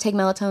 let me just take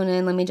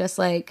melatonin. Let me just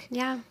like,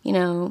 you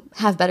know,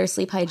 have better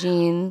sleep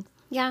hygiene.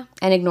 Yeah.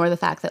 And ignore the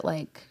fact that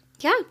like,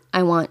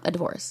 I want a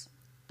divorce.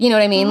 You know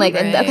what I mean? Like,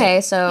 okay,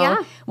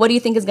 so what do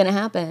you think is going to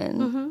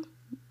happen?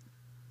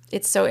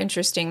 It's so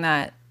interesting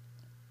that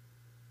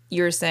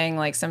you're saying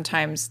like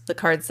sometimes the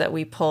cards that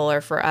we pull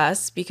are for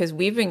us because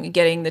we've been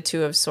getting the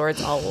Two of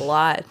Swords a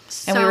lot.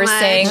 And we were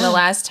saying the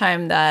last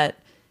time that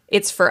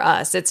it's for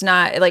us. It's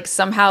not like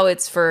somehow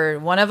it's for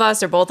one of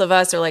us or both of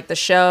us or like the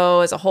show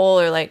as a whole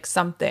or like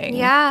something.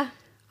 Yeah.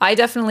 I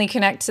definitely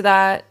connect to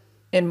that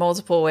in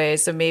multiple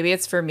ways. So maybe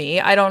it's for me.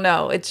 I don't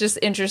know. It's just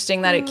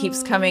interesting that it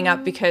keeps coming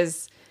up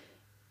because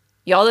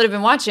y'all that have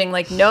been watching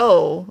like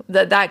know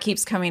that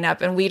keeps coming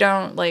up and we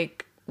don't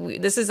like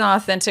this is an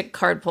authentic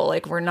card pull.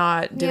 Like we're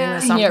not doing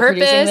this on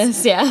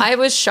purpose. I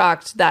was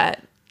shocked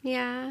that.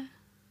 Yeah.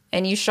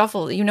 And you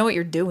shuffle. You know what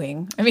you're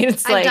doing. I mean,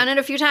 it's I've done it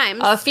a few times.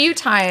 A few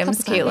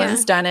times.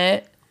 Caitlin's done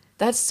it.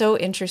 That's so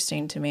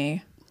interesting to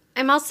me.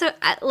 I'm also,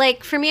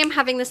 like, for me, I'm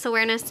having this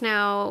awareness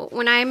now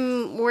when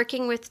I'm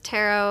working with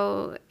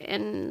tarot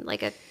in,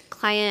 like, a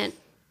client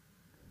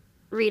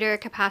reader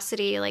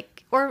capacity,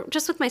 like, or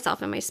just with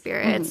myself and my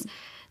spirits.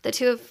 The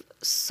Two of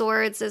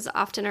Swords is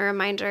often a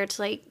reminder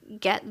to, like,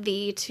 get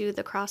thee to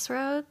the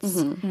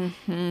crossroads.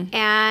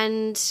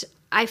 And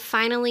I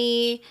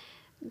finally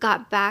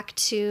got back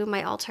to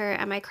my altar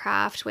and my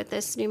craft with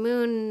this new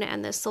moon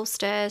and this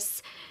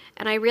solstice.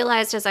 And I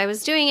realized as I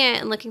was doing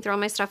it and looking through all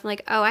my stuff, I'm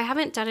like, oh, I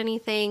haven't done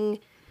anything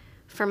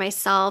for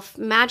myself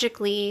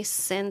magically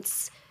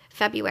since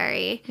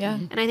February. Yeah.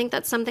 And I think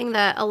that's something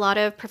that a lot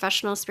of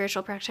professional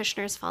spiritual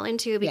practitioners fall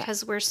into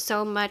because we're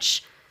so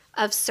much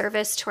of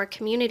service to our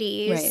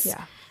communities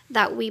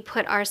that we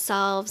put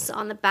ourselves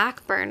on the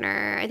back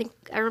burner.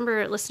 I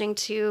remember listening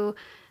to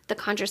the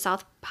Conjure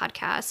South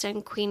podcast,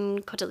 and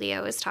Queen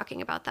Cordelia was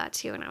talking about that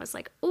too. And I was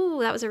like, ooh,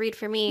 that was a read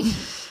for me.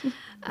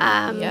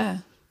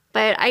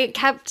 But I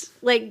kept,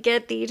 like,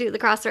 get thee to the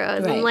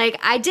crossroads. And, like,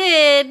 I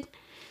did.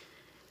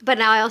 But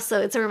now I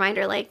also, it's a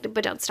reminder, like,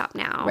 but don't stop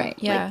now. Right.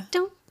 Yeah. Like,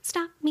 don't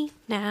stop me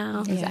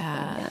now.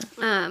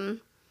 Exactly.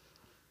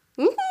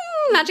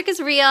 Magic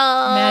is real.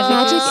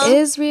 Magic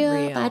is real.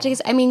 Magic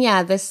is, I mean,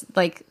 this,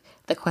 like,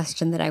 the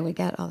question that I would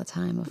get all the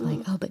time of, like,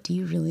 oh, but do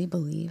you really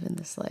believe in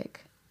this,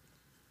 like,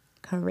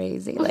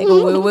 crazy, like,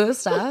 woo-woo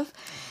stuff?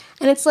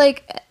 And it's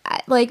like,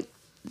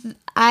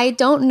 I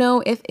don't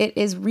know if it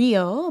is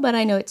real, but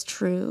I know it's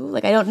true.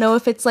 Like, I don't know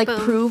if it's, like,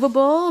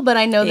 provable, but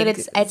I know that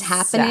it's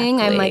happening.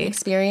 I'm, like,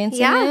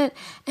 experiencing it.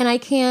 And I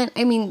think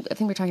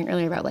we were talking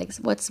earlier about, like,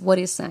 what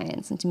is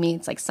science? And to me,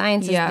 it's like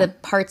science is the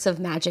parts of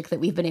magic that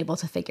we've been able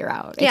to figure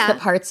out. It's the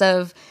parts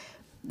of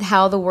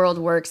how the world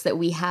works that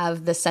we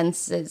have the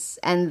senses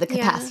and the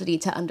capacity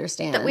to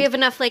understand. That we have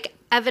enough, like,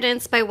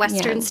 evidence by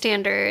Western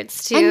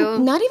standards to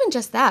and not even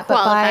just that, but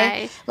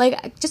qualify. by,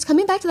 like, just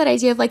coming back to that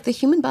idea of, like, the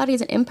human body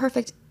is an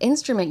imperfect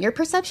instrument. Your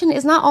perception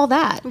is not all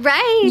that.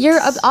 Right.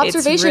 Your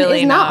observation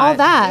really is not all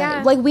that.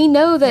 Yeah. Like, we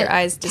know that Your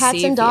eyes cats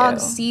deceive and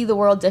dogs you. see the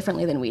world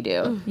differently than we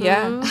do.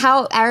 Yeah.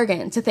 How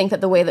arrogant to think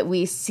that the way that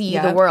we see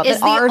the world, is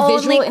that our the only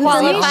visual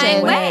qualifying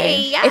information,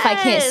 way. if I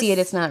can't Yes. see it,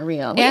 it's not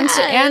real.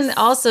 And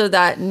also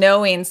that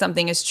knowing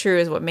something is true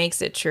is what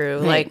makes it true.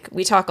 Like,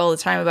 we talk all the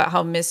time about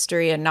how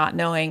mystery and not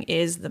knowing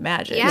is the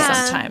magic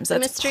sometimes. The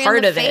That's mystery part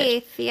and the of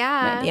faith. it.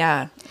 Yeah.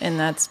 Yeah. And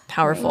that's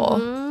powerful.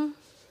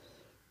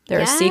 There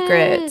are Yes.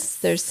 secrets.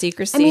 There's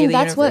secrecy. I mean, the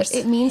that's what universe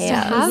it means to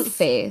has. have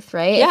faith,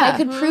 right? Yeah. If I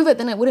could prove it,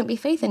 then it wouldn't be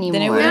faith anymore.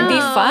 Then it wouldn't be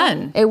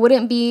fun.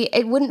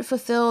 It wouldn't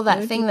fulfill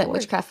that thing that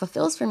witchcraft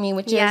fulfills for me,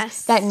 which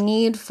is that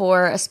need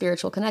for a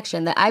spiritual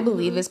connection that I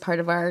believe is part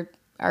of our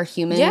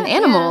human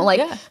animal.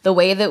 The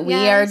way that we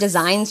are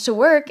designed to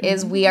work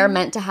is we are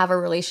meant to have a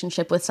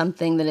relationship with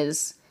something that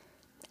is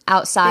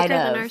outside Bigger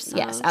than of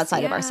ourselves.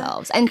 outside of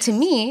ourselves. And to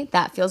me,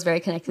 that feels very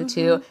connected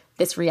to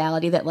this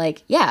reality that,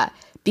 like,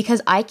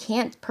 because I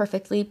can't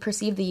perfectly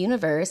perceive the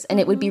universe, and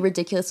it would be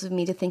ridiculous of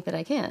me to think that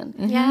I can.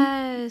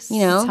 Yes.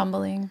 You know? It's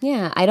humbling.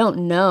 Yeah, I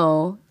don't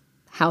know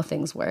how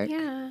things work.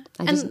 Yeah.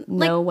 I just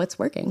know what's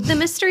working. The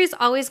mystery is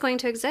always going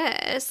to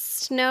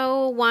exist.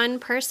 No one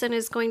person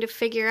is going to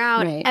figure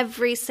out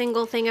every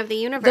single thing of the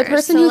universe. The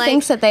person who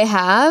thinks that they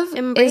have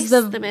embrace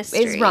is the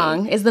mystery. is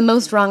wrong. Is the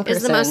most wrong person.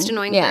 Is the most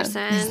annoying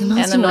person. Is the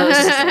most And the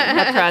most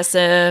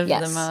oppressive,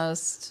 Yes. the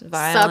most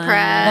violent.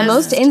 Suppressed. the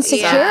most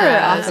insecure,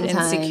 Suppressed,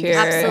 oftentimes. insecure.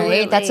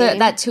 Absolutely. Right?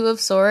 That Two of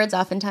Swords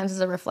oftentimes is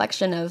a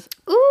reflection of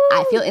Ooh,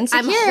 I feel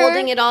insecure. I'm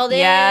holding it all in.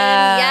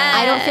 Yeah. Yes.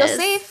 I don't feel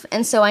safe,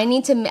 and so I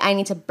need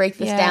to break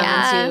this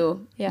down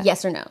into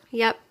yes or no.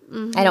 Yep.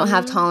 I don't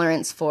have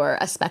tolerance for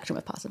a spectrum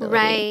of possibility.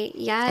 Right.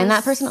 Yes. And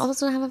that person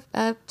also doesn't have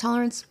a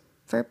tolerance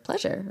for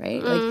pleasure,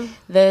 right? Like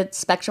the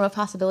spectrum of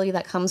possibility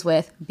that comes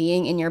with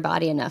being in your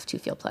body enough to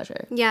feel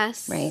pleasure.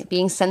 Yes. Right?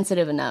 Being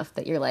sensitive enough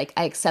that you're like,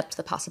 I accept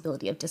the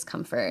possibility of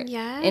discomfort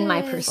in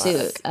my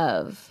pursuit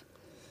of.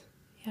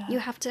 You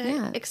have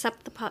to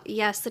accept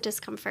the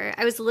discomfort.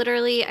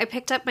 I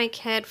picked up my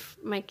kid.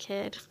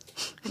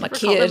 I never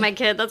called him my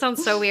kid. That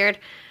sounds so weird.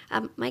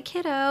 My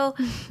kiddo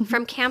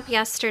from camp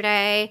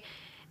yesterday.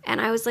 And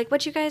I was like,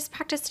 what'd you guys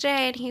practice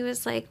today? And he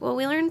was like, well,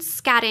 we learned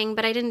scatting,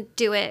 but I didn't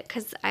do it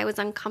because I was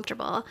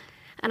uncomfortable.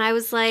 And I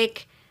was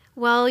like,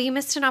 well, you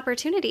missed an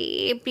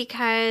opportunity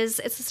because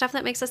it's the stuff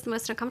that makes us the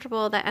most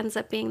uncomfortable that ends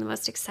up being the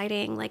most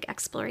exciting, like,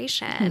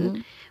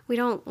 exploration. We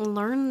don't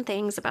learn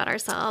things about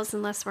ourselves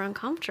unless we're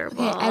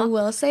uncomfortable. Okay, I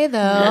will say, though,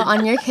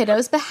 on your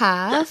kiddo's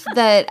behalf,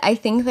 that I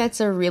do think that's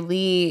a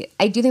really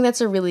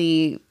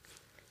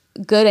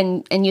good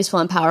and useful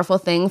and powerful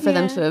thing for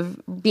them to have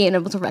been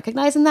able to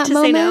recognize in that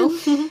moment.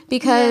 Say no.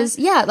 Because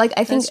like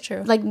I think That's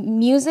true. like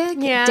music,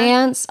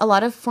 dance, a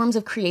lot of forms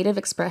of creative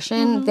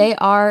expression, they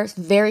are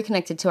very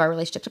connected to our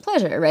relationship to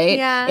pleasure, right?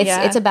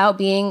 Yeah. It's about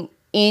being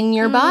in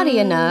your body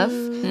enough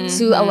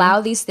to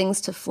allow these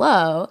things to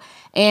flow.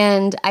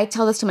 And I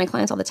tell this to my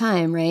clients all the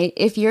time, right?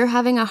 If you're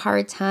having a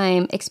hard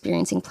time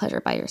experiencing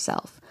pleasure by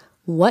yourself,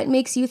 what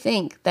makes you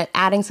think that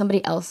adding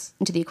somebody else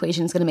into the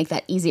equation is going to make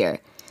that easier?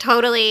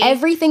 Totally.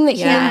 Everything that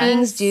human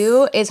beings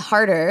do is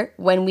harder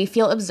when we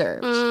feel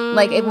observed.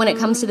 Like when it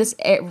comes to this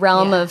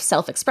realm of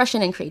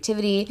self-expression and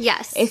creativity.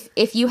 Yes.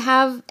 If you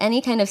have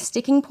any kind of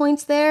sticking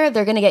points there,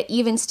 they're going to get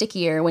even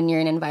stickier when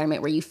you're in an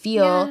environment where you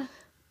feel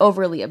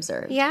overly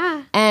observed.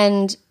 Yeah.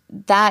 And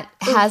that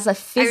has a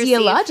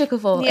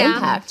physiological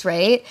impact,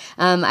 right?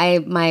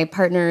 My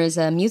partner is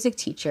a music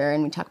teacher,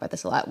 and we talk about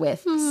this a lot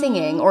with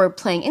singing or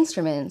playing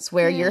instruments,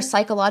 where your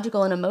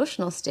psychological and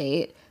emotional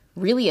state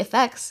really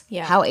affects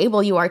how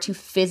able you are to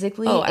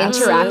physically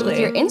interact with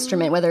your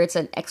instrument, whether it's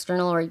an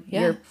external or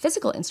your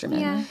physical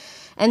instrument. Yeah.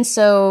 And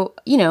so,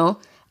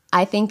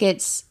 I think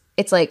it's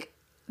like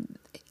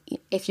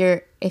if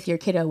your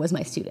kiddo was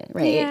my student,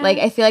 right? Yeah. Like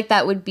I feel like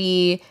that would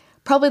be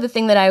probably the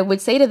thing that I would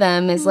say to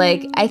them is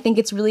like, I think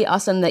it's really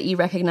awesome that you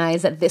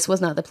recognize that this was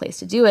not the place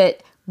to do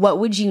it. What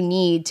would you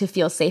need to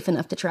feel safe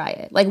enough to try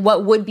it? Like,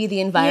 what would be the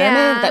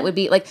environment that would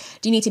be like,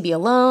 do you need to be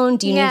alone?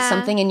 Do you need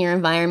something in your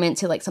environment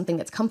to like something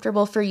that's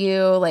comfortable for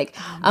you? Like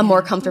a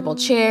more comfortable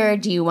chair?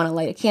 Do you want to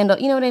light a candle?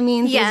 You know what I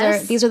mean?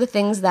 Yes. These are the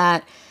things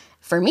that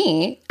for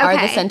me are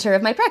the center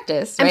of my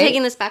practice. Right? I'm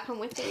taking this back home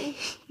with me.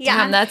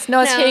 Yeah.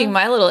 Damn, it's hitting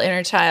my little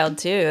inner child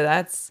too.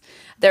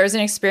 There was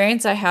an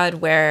experience I had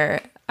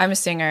where I'm a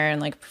singer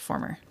and like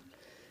performer.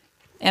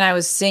 And I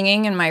was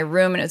singing in my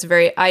room,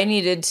 and I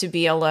needed to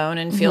be alone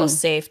and feel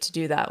safe to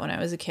do that when I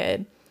was a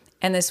kid.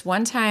 And this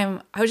one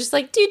time, I was just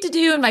like,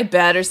 do in my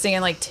bed or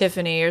singing like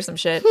Tiffany or some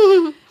shit,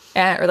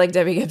 or like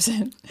Debbie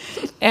Gibson.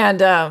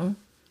 And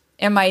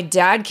my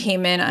dad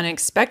came in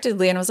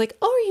unexpectedly and was like,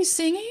 oh, are you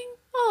singing?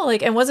 Oh,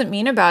 like, and wasn't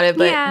mean about it,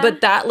 but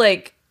that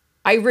like,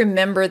 I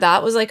remember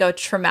that was like a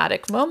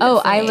traumatic moment. Oh,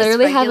 for I me.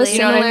 literally have a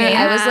similar. You know what I mean?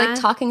 I was like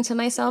talking to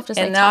myself, just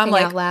like talking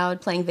out loud,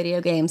 playing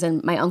video games,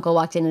 and my uncle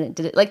walked in and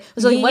did it. Like,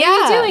 was like, "What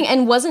are you doing?"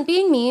 And wasn't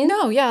being mean.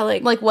 No,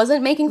 like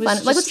wasn't making fun.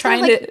 Like was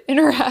trying to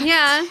interact.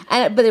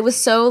 Yeah, but it was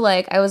so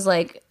like I was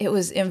like, it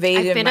was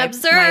invading my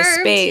observed.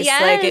 space.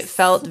 Yes. Like it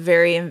felt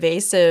very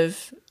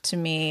invasive to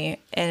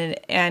me, and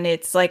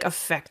it's like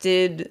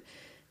affected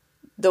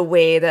the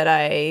way that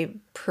I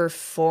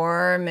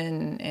perform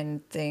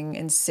and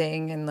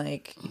sing and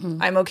like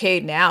I'm okay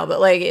now,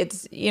 but like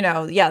it's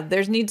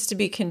there needs to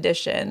be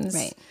conditions,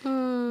 right?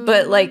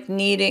 But like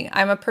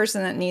I'm a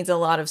person that needs a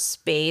lot of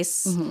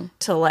space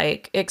to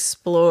like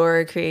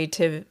explore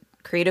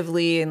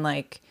creatively and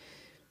like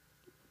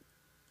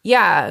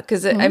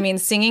because I mean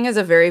singing is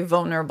a very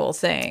vulnerable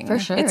thing. For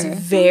sure. It's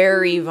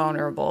very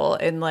vulnerable,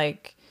 and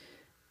like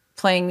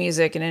playing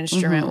music, an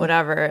instrument,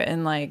 whatever,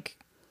 and like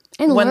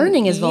and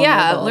learning is vulnerable.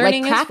 Yeah,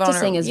 learning like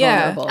practicing is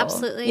vulnerable.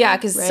 Absolutely. Yeah,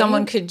 because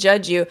someone could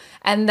judge you,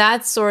 and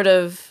that's sort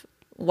of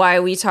why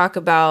we talk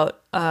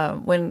about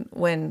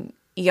when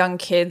young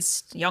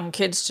kids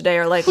today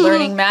are like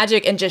learning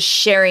Magick and just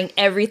sharing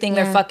everything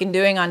they're fucking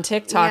doing on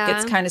TikTok. Yeah.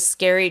 It's kind of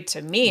scary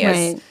to me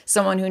as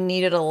someone who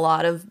needed a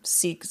lot of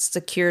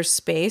secure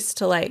space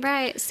to like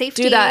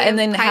safety, do that, and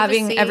then privacy.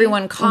 having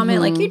everyone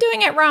comment like you're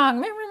doing it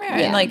wrong,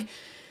 and like.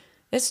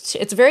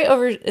 It's very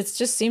over. It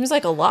just seems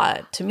like a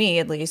lot to me,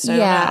 at least. I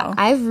don't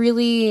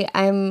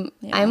know.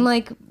 I'm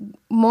like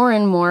more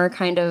and more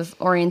kind of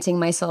orienting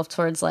myself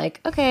towards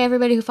like, okay,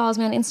 everybody who follows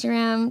me on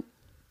Instagram,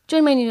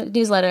 join my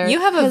newsletter. You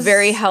have a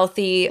very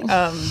healthy,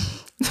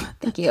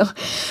 thank you,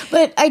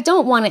 but I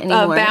don't want it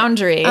anymore.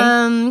 Boundary.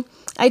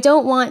 I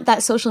don't want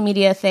that social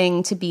media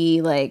thing to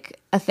be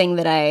like a thing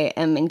that I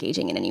am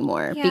engaging in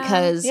anymore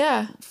because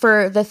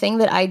for the thing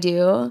that I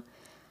do,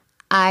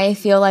 I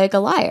feel like a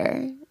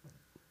liar.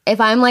 If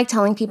I'm like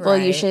telling people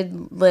you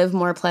should live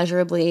more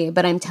pleasurably,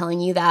 but I'm telling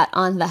you that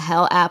on the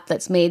Hell app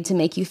that's made to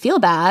make you feel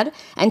bad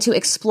and to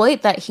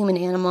exploit that human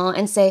animal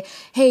and say,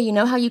 hey, you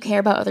know how you care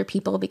about other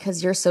people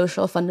because you're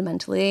social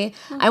fundamentally?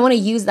 I want to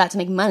use that to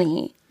make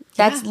money.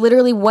 That's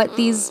literally what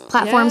these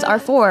platforms are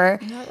for.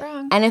 You're not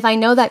wrong. And if I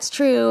know that's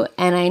true,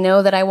 and I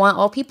know that I want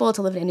all people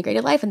to live an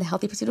integrated life and the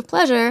healthy pursuit of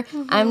pleasure,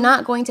 I'm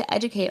not going to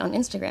educate on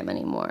Instagram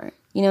anymore.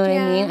 You know what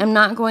I mean? I'm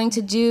not going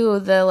to do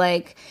the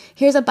like,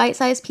 here's a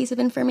bite-sized piece of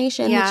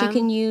information that you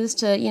can use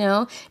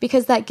to,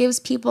 because that gives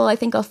people, I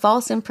think, a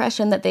false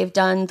impression that they've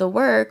done the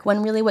work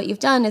when really what you've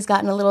done is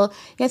gotten you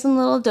got some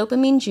little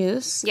dopamine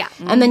juice. Yeah.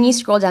 And then you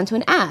scroll down to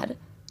an ad.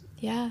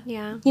 Yeah.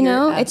 Yeah.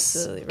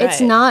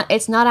 It's not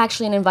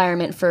actually an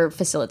environment for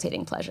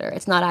facilitating pleasure.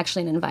 It's not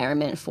actually an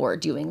environment for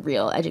doing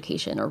real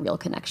education or real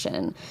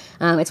connection.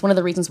 It's one of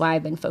the reasons why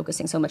I've been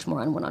focusing so much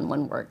more on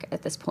one-on-one work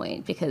at this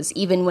point, because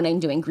even when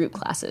I'm doing group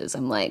classes,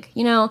 I'm like,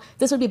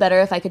 this would be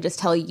better if I could just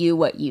tell you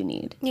what you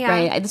need. Yeah.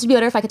 Right? This would be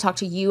better if I could talk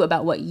to you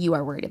about what you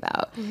are worried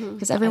about,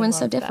 because everyone's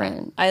so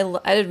different. I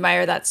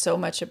admire that so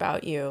much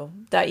about you,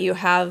 that you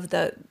have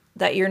that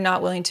you're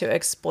not willing to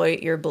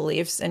exploit your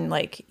beliefs and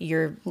like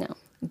your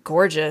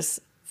gorgeous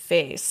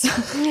face.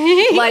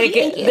 Like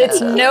it's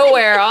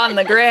nowhere on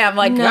the gram.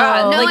 Like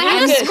God, I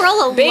had to scroll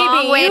a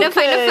long way to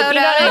find a photo.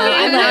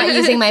 I'm not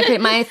using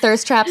my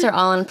thirst traps are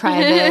all in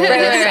private.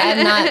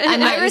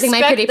 I'm not using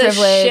my pretty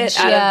privilege. Shit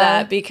out of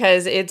that,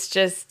 because it's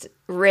just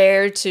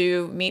rare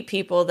to meet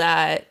people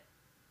that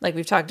like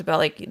we've talked about,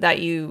 like that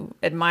you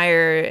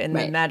admire in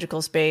the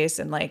magical space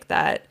and like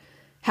that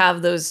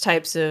have those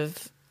types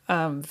of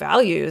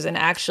values and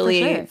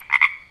actually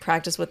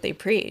practice what they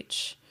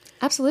preach.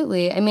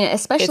 Absolutely. I mean,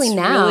 especially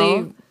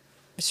now.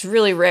 It's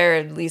really rare,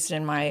 at least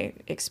in my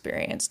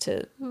experience,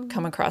 to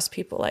come across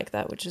people like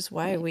that, which is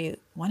why we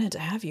wanted to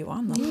have you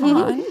on the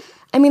pod.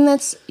 I mean,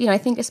 that's, I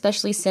think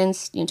especially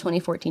since,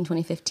 2014,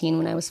 2015,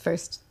 when I was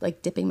first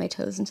like dipping my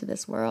toes into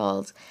this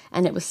world,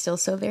 and it was still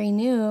so very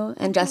new,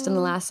 and just in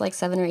the last like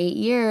 7 or 8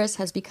 years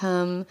has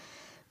become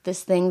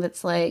this thing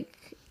that's like,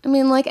 I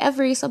mean, like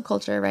every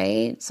subculture,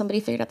 right?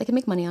 Somebody figured out they could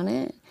make money on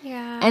it.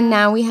 Yeah. And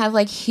now we have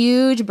like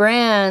huge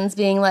brands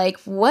being like,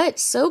 what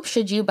soap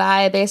should you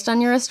buy based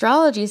on your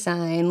astrology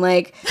sign?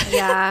 Like,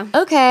 yeah.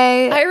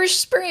 Okay. Irish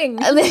Spring.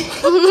 That's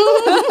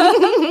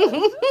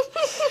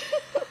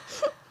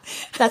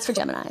for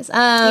Geminis.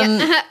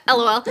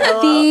 LOL.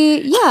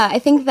 I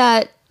think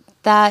that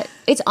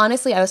it's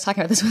honestly, I was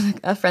talking about this with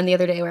a friend the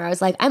other day where I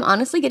was like, I'm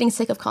honestly getting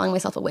sick of calling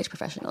myself a witch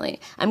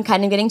professionally. I'm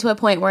kind of getting to a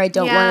point where I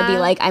don't want to be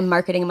like, I'm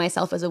marketing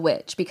myself as a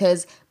witch,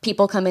 because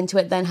people come into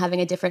it then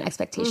having a different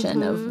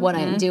expectation of what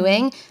I'm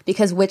doing,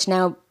 because witch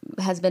now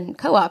has been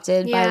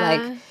co-opted by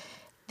like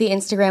the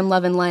Instagram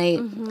love and light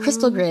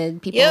crystal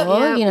grid people,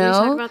 we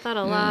talk about that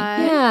a lot.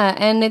 Yeah,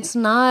 and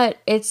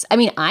I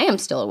mean, I am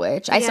still a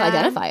witch. I still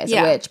identify as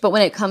a witch, but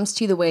when it comes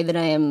to the way that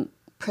I am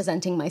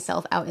presenting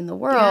myself out in the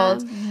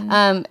world,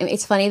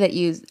 it's funny that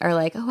you are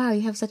like, oh wow,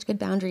 you have such good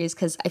boundaries,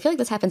 because I feel like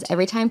this happens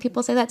every time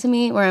people say that to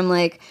me, where I'm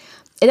like,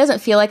 it doesn't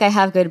feel like I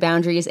have good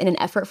boundaries in an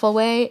effortful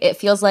way. It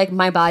feels like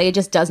my body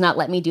just does not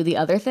let me do the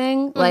other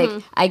thing. Like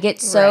I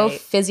get so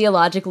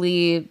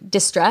physiologically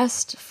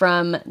distressed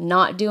from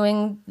not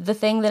doing the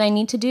thing that I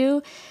need to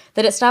do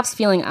that it stops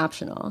feeling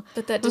optional.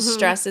 But that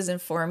distress is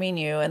informing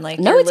you, and like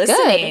no, you're it's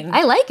listening. good.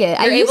 I like it.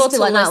 I used to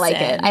not like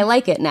it. I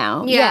like it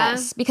now. Yeah.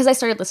 Yes, because I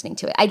started listening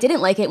to it. I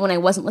didn't like it when I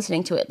wasn't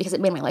listening to it because it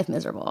made my life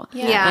miserable.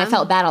 Yeah. And I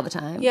felt bad all the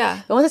time.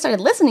 Yeah. But once I started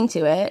listening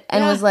to it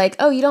and was like,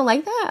 oh, you don't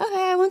like that?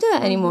 Okay, I won't do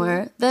that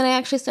anymore. Then I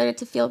actually started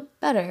to feel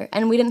better,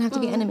 and we didn't have to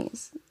be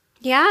enemies.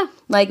 Yeah.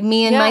 Like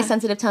me and my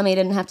sensitive tummy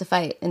didn't have to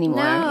fight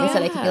anymore. No.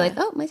 Instead, I could be like,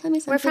 oh, my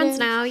tummy's sensitive. We're friends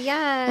now.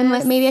 Yes. And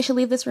maybe I should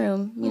leave this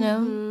room,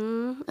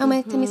 Oh,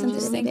 my tummy's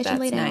sensitive. Maybe I should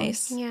lay down.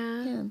 Nice.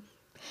 Yeah.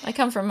 I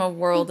come from a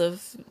world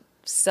of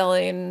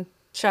selling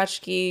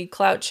tchotchke,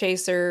 clout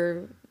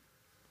chaser,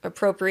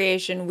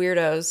 appropriation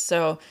weirdos.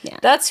 So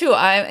that's who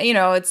I'm,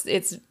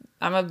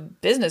 I'm a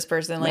business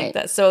person like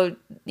that. So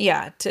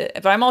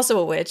but I'm also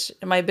a witch,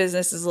 and my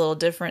business is a little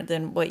different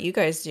than what you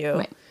guys do.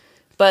 Right.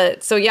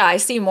 But so I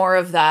see more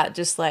of that,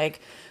 just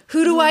like,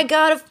 who do I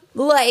gotta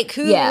like?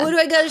 Who do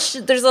I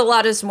gotta? There's a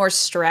lot of more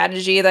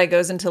strategy that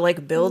goes into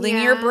like building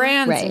your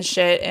brands and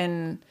shit,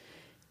 and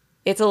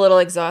it's a little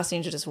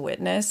exhausting to just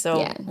witness.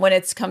 So when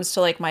it comes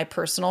to like my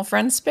personal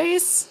friend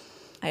space,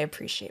 I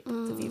appreciate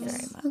both of you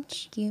very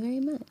much. Thank you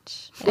very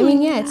much. I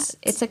mean,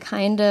 it's a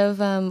kind of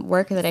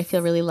work that I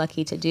feel really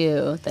lucky to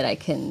do, that I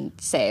can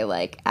say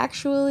like,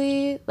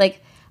 actually,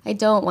 like, I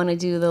don't want to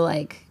do the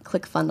like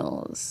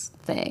ClickFunnels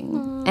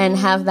thing and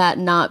have that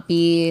not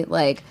be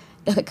like,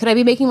 could I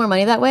be making more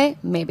money that way?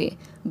 Maybe.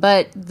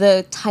 But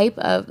the type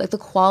of, like, the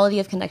quality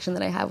of connection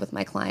that I have with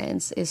my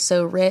clients is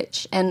so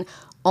rich, and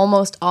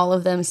almost all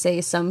of them say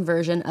some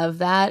version of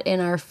that in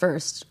our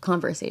first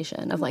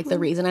conversation of like, the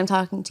reason I'm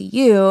talking to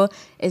you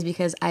is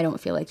because I don't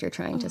feel like you're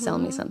trying to sell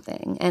me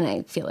something, and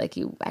I feel like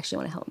you actually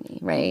want to help me,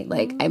 right?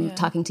 Like, I'm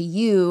talking to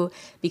you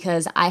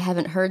because I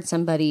haven't heard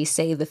somebody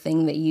say the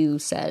thing that you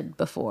said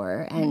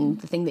before, and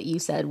the thing that you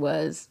said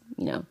was,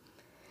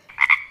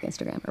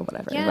 Instagram or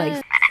whatever.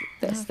 Like,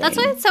 this thing. That's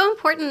why it's so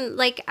important,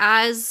 like,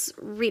 as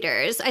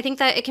readers. I think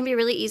that it can be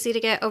really easy to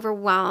get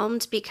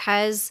overwhelmed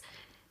because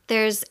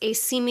there's a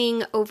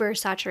seeming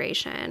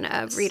oversaturation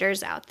of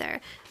readers out there.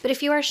 But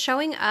if you are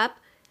showing up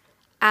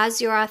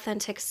as your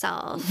authentic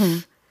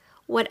self,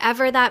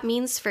 whatever that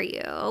means for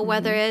you,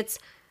 whether it's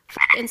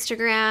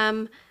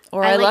Instagram,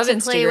 or I love to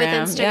Instagram. play with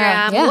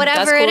Instagram,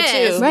 whatever cool it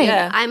is. too. Right.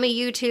 Yeah. I'm a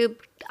YouTube.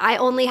 I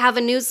only have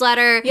a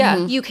newsletter.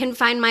 Yeah. You can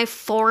find my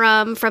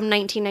forum from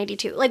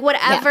 1992. Like,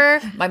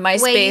 whatever my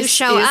MySpace way you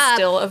show is up,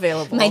 still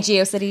available. My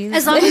GeoCities.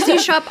 as long as you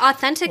show up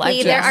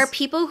authentically, there Yes. are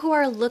people who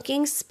are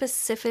looking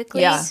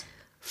specifically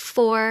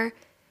for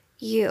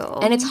you.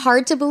 And it's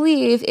hard to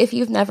believe if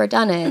you've never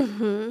done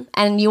it.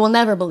 And you will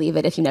never believe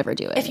it if you never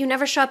do it. If you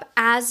never show up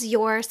as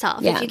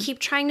yourself, if you keep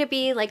trying to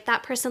be like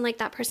that person, like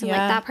that person, like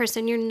that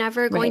person, you're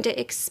never going to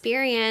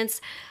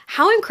experience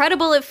how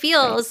incredible it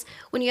feels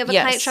when you have a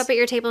client show up at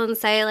your table and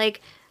say,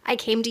 like, I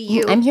came to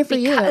you. I'm here for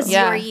you. Because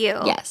you're you.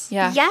 Yes.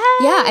 Yes. Yeah,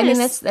 I mean,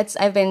 that's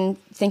I've been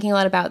thinking a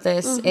lot about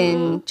this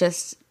in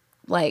just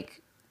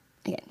like,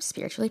 again,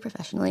 spiritually,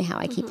 professionally, how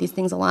I keep these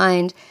things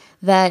aligned,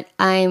 that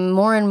I'm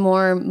more and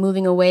more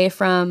moving away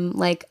from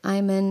like,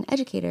 I'm an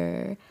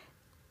educator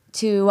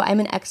to I'm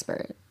an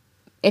expert.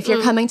 If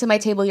you're coming to my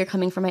table, you're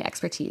coming for my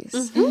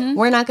expertise.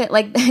 We're not going to,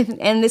 like,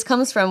 and this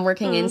comes from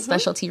working in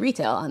specialty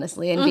retail,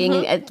 honestly, and being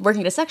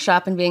working at a sex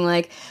shop and being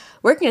like,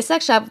 working at a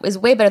sex shop is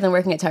way better than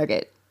working at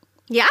Target.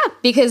 Yeah.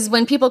 Because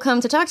when people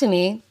come to talk to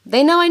me,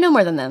 they know I know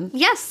more than them.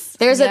 Yes.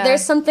 There's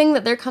something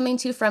that they're coming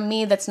to from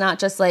me that's not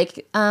just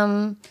like,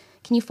 can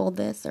you fold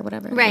this or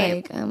whatever?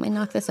 Right. Like, I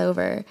knock this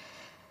over.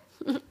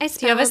 Do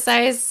you have a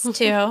size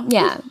 2?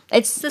 Yeah.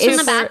 It's in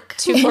the back.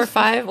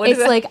 245. What is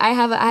it's it? like I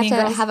have Mean to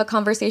Girls? have a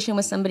conversation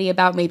with somebody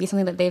about maybe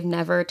something that they've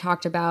never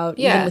talked about,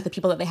 even Yeah. with the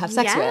people that they have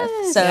sex with.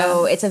 Yes.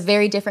 So it's a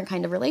very different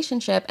kind of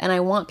relationship, and I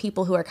want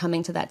people who are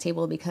coming to that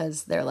table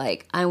because they're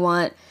like,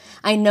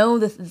 I know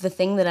the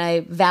thing that I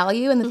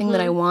value and the thing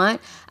that I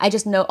want. I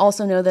just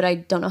also know that I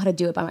don't know how to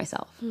do it by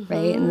myself,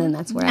 right? And then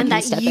that's where I And can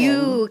that step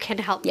you in. can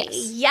help Yes.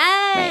 me.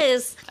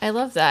 Yes. I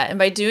love that. And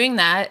by doing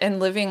that and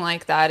living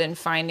like that and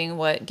finding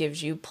what gives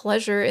you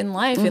pleasure in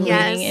life and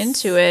Yes. leaning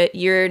into it,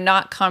 you're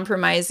not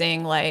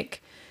compromising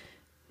like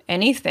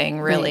anything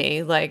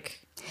really. Like,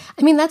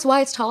 I mean, that's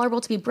why it's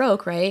tolerable to be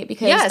broke, right?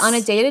 Because Yes. on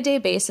a day-to-day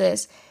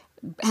basis,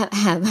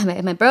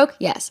 am I broke?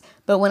 Yes.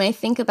 But when I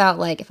think about,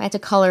 like, if I had to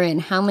color in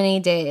how many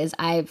days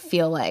I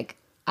feel like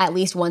at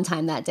least one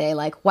time that day,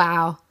 like,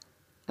 wow,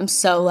 I'm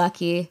so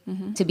lucky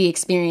to be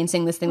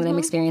experiencing this thing that I'm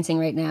experiencing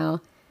right now.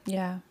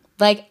 yeah.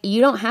 Like, you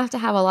don't have to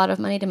have a lot of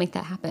money to make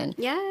that happen.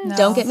 Yes. No.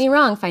 Don't get me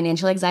wrong.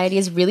 Financial anxiety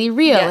is really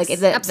real. Yes,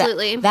 like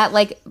absolutely. That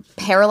like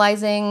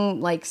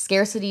paralyzing like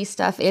scarcity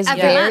stuff is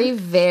Every very,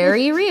 month.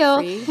 very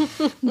real.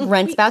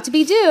 Rent's about to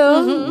be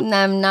due. And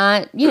I'm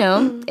not,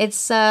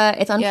 it's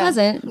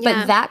unpleasant. Yeah.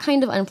 But that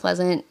kind of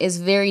unpleasant is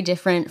very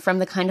different from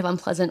the kind of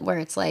unpleasant where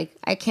it's like,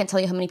 I can't tell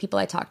you how many people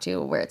I talk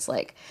to where it's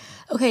like,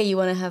 okay, you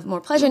want to have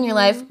more pleasure in your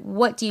life.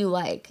 What do you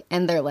like?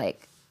 And they're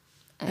like,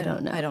 I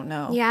don't know. I don't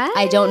know. Yes.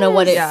 I don't know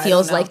what it Yeah, I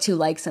feels don't know. like to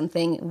like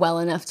something well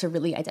enough to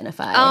really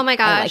identify. Oh my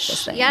I like this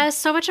gosh. thing. Yes,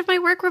 so much of my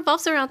work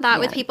revolves around that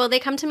with Yeah. people. They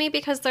come to me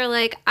because they're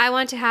like, I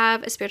want to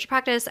have a spiritual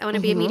practice. I want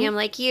to be a medium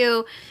like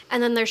you.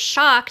 And then they're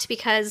shocked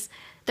because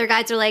their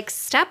guides are like,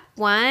 step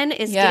 1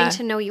 is Yeah. getting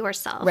to know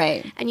yourself.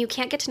 Right. And you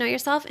can't get to know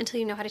yourself until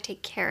you know how to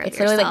take care of It's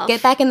yourself. literally like,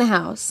 get back in the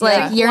house. Yeah.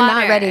 Like, you're not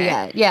Water. ready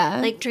yet. Yeah.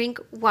 Like, drink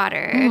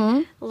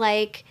water.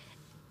 Like,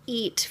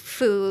 eat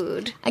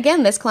food.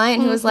 Again, this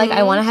client who was like,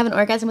 I want to have an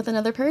orgasm with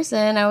another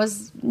person. I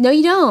was, no,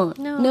 you don't.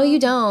 No, you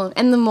don't.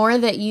 And the more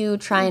that you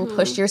try and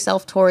push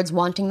yourself towards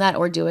wanting that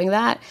or doing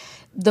that,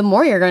 the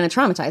more you're going to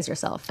traumatize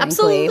yourself,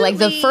 frankly. Like,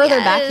 the Absolutely, further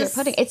back you're yes.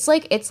 putting,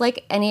 it's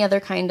like any other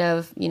kind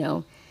of,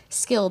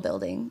 skill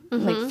building,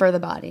 like for the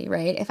body,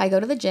 right? If I go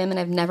to the gym and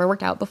I've never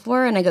worked out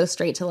before and I go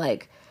straight to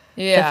like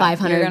Yeah. the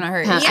 500 You're gonna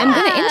hurt pounds, yourself. I'm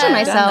going to injure Yeah.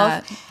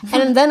 myself.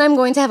 And then I'm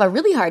going to have a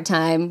really hard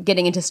time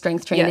getting into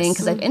strength training Yes.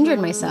 because I've injured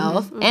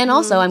myself. And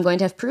also I'm going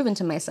to have proven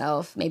to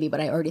myself maybe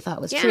what I already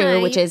thought was Yeah,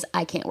 true, which you- is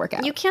I can't work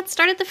out. You can't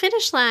start at the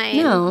finish line.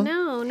 No.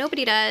 No,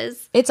 nobody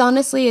does. It's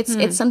honestly,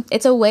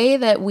 it's a way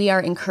that we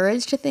are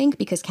encouraged to think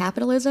because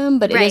capitalism,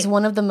 but it is Right.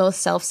 one of the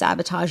most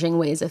self-sabotaging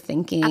ways of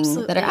thinking that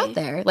are Absolutely. out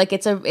there. Like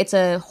it's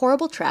a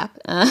horrible trap,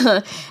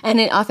 and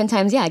it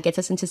oftentimes gets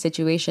us into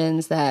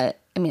situations that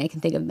I mean I can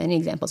think of many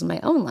examples in my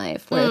own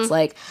life where it's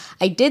like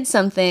I did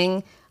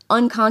something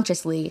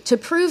unconsciously to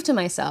prove to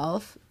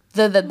myself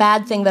the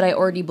bad thing that I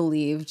already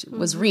believed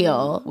was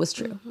real was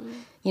true.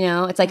 You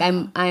know, it's like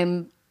I'm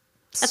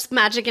That's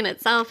magic in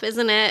itself,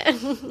 isn't it?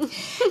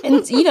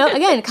 and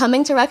again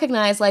coming to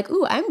recognize like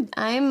ooh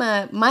I'm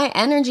my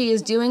energy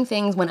is doing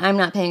things when I'm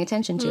not paying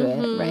attention to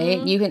it,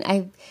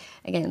 right?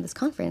 Again, this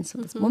conference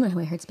this woman who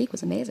I heard speak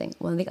was amazing.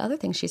 One of the other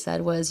things she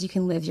said was you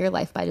can live your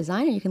life by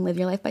design or you can live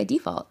your life by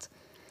default.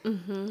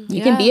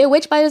 You can be a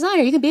witch by design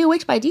or you can be a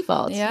witch by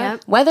default. Yeah.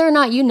 Yep. Whether or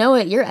not you know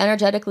it, you're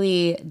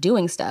energetically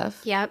doing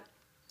stuff. Yep.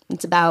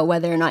 It's about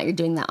whether or not you're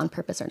doing that on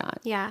purpose or not.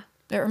 Yeah.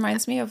 It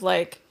reminds me of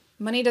like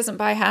money doesn't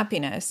buy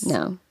happiness.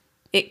 No.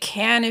 It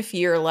can if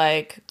you're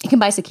like, It can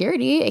buy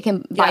security. It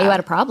can buy Yeah. you out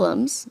of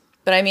problems.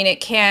 but I mean, it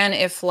can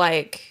if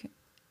like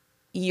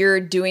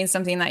you're doing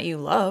something that you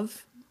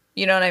love.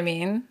 You know what I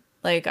mean?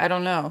 Like, I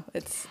don't know.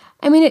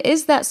 I mean, it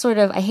is that sort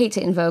of, I hate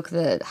to invoke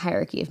the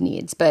hierarchy of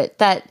needs, but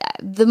that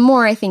the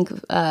more, I think,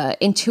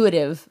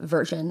 intuitive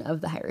version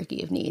of the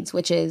hierarchy of needs,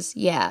 which is,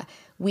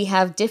 we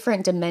have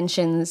different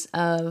dimensions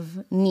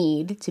of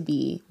need to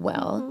be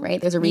well, right?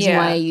 There's a reason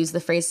why I use the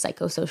phrase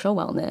psychosocial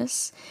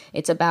wellness.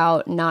 It's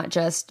about not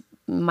just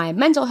my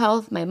mental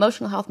health, my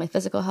emotional health, my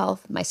physical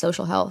health, my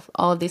social health.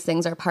 All of these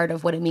things are part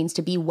of what it means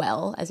to be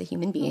well as a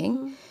human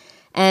being.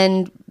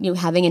 And,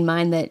 having in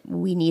mind that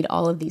we need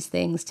all of these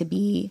things to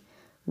be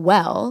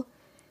well,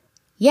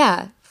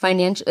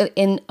 financial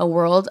in a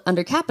world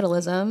under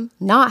capitalism,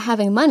 not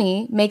having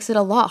money makes it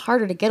a lot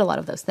harder to get a lot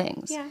of those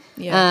things.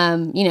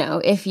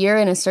 If you're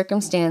in a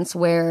circumstance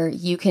where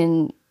you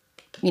can,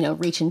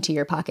 reach into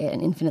your pocket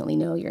and infinitely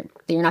know that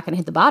you're not going to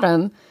hit the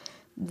bottom,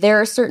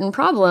 there are certain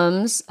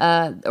problems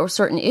or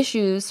certain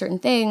issues, certain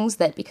things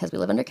that because we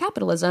live under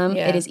capitalism,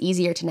 it is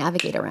easier to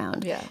navigate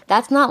around. Yeah.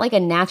 That's not like a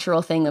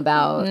natural thing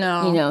about, That's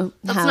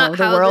how not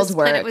the how world this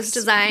works. planet was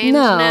designed.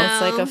 No.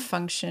 It's like a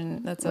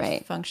function. That's a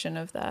Right. function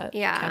of that.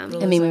 Yeah.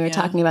 Capitalism, I mean, we were yeah.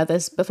 talking about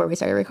this before we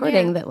started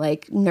recording Yeah. that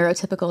like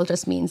neurotypical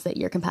just means that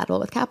you're compatible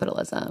with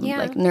capitalism. Yeah.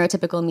 Like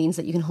neurotypical means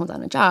that you can hold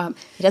down a job.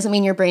 It doesn't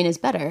mean your brain is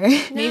better.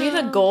 Maybe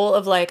the goal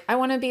of like, I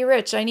want to be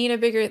rich. I need a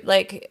bigger,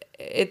 like,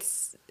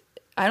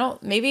 I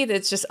don't, maybe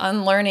it's just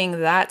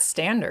unlearning that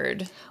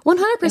standard.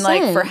 100%. And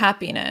like for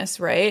happiness,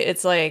 right?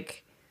 It's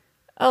like,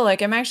 oh,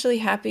 like I'm actually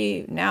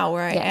happy now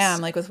where I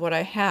am, like with what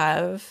I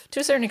have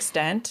to a certain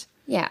extent.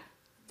 Yeah.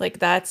 Like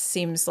that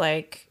seems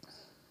like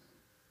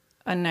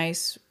a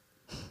nice,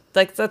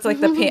 like that's like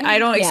the pain. I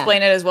don't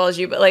explain it as well as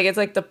you, but like it's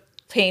like the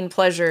pain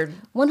pleasure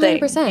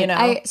 100%. thing, you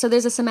know? So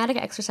there's a somatic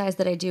exercise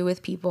that I do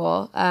with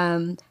people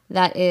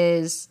that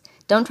is,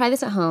 don't try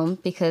this at home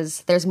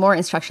because there's more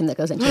instruction that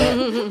goes into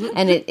it.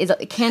 And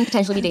it can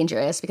potentially be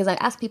dangerous because I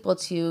ask people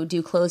to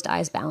do closed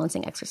eyes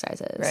balancing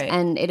exercises. Right.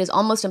 And it is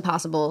almost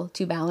impossible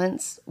to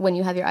balance when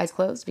you have your eyes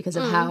closed because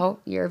of how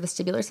your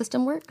vestibular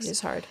system works.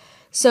 It's hard.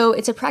 So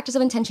it's a practice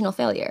of intentional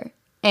failure.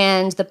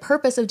 And the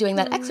purpose of doing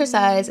that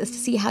exercise is to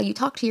see how you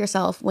talk to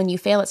yourself when you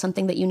fail at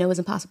something that you know is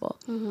impossible.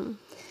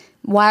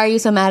 Why are you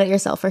so mad at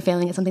yourself for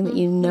failing at something that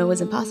you know is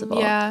impossible?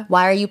 Yeah.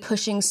 Why are you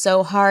pushing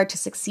so hard to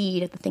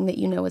succeed at the thing that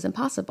you know is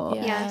impossible?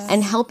 Yes.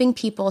 And helping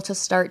people to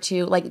start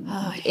to, like,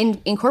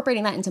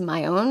 incorporating that into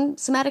my own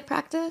somatic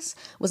practice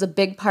was a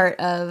big part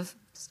of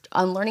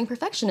unlearning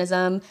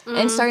perfectionism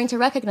and starting to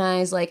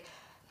recognize, like,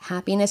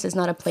 happiness is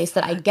not a place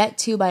that I get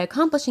to by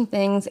accomplishing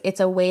things. It's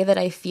a way that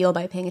I feel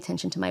by paying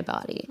attention to my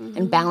body.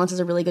 And balance is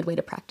a really good way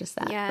to practice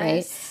that,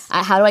 right?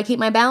 How do I keep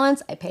my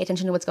balance? I pay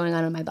attention to what's going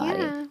on in my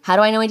body. Yeah. How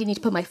do I know I need to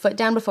put my foot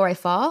down before I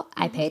fall?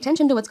 I pay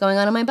attention to what's going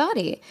on in my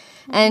body.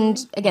 And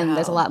again,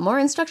 there's a lot more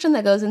instruction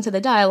that goes into the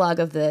dialogue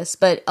of this,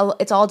 but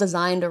it's all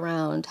designed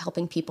around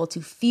helping people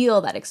to feel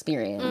that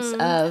experience of,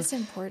 That's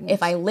important.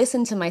 if I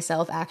listen to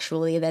myself,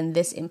 actually, then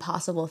this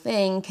impossible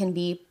thing can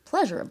be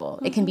pleasurable.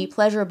 It can be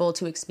pleasurable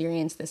to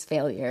experience this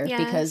failure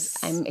because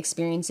I'm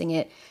experiencing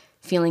it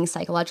feeling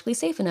psychologically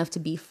safe enough to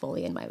be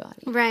fully in my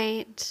body.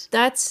 Right.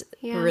 That's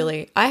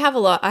really, I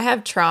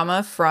have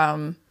trauma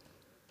from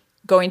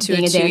going to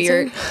Being a a dancer?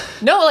 2-year,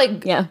 no,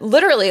 like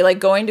literally like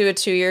going to a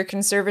 2-year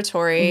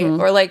conservatory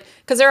or like,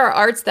 cause there are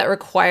arts that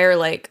require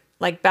like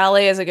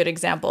ballet is a good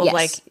example of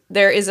like,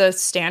 there is a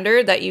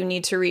standard that you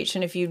need to reach.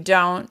 And if you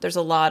don't, there's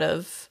a lot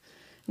of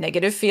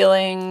negative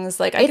feelings.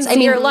 Like I can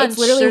see your lunch. It's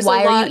literally, There's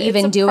why are you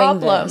even doing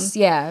problem. this?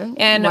 Yeah.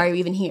 And why are you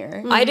even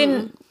here? I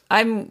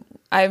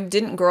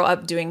didn't grow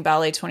up doing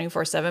ballet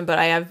 24/7, but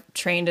I have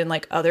trained in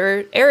like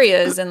other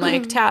areas and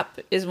like tap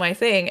is my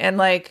thing. And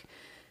like,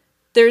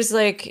 there's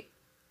like,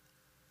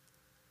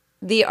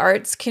 the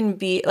arts can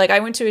be like,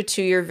 I went to a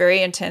 2-year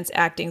very intense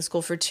acting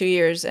school for 2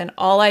 years. And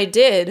all I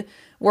did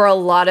were a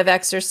lot of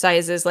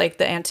exercises, like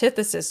the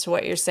antithesis to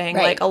what you're saying,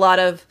 like a lot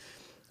of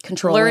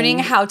Controlling. learning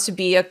how to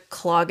be a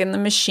clog in the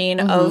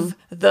machine of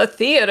the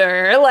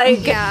theater,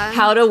 like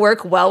how to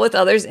work well with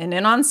others in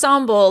an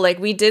ensemble. Like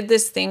we did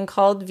this thing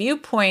called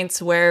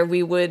viewpoints where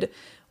we would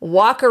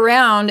walk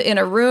around in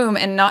a room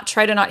and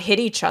try to not hit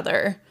each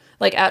other,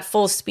 like at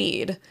full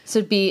speed.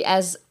 So be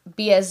as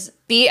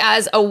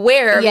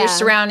aware of your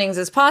surroundings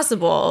as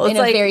possible. In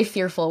a very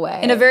fearful way.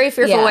 In a very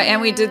fearful way.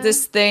 And we did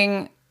this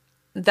thing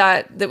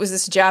that was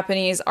this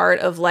Japanese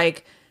art of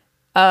like,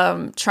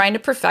 trying to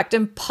perfect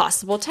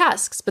impossible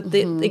tasks, but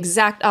the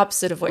exact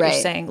opposite of what you're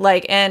saying.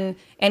 Like, and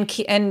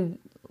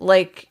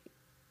like,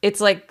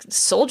 it's like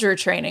soldier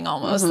training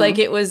almost. Like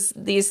it was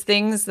these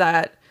things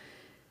that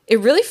it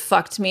really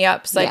fucked me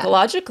up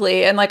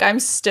psychologically. And like, I'm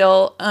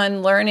still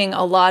unlearning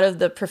a lot of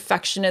the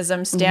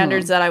perfectionism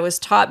standards that I was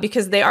taught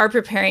because they are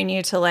preparing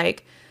you to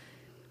like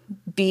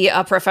be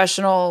a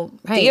professional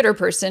theater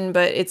person.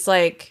 But it's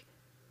like,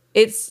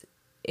 it's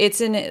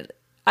in it.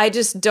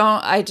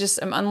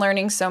 I'm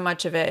unlearning so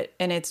much of it,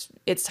 and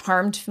it's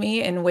harmed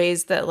me in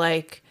ways that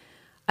like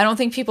I don't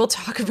think people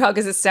talk about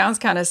because it sounds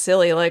kind of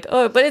silly, like,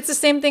 oh, but it's the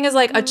same thing as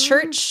like a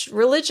church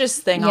religious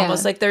thing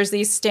almost. Like there's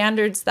these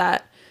standards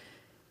that,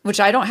 which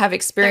I don't have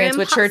experience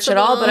with church at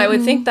all, but I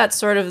would think that's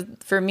sort of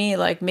for me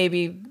like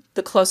maybe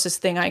the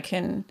closest thing I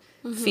can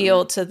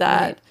feel to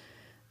that.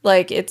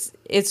 Like it's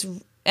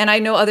and I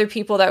know other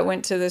people that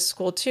went to this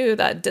school too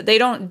that they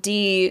don't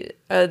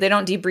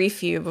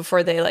debrief you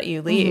before they let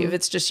you leave.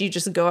 It's just you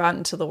just go out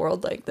into the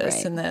world like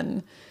this, and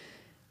then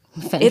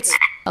it's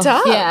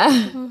tough.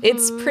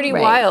 It's pretty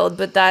wild.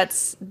 But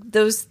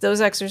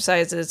those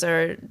exercises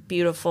are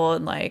beautiful,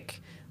 and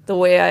like the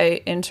way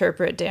I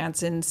interpret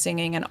dance and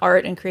singing and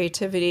art and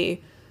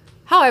creativity,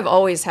 how I've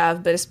always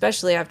have, but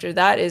especially after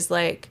that is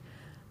like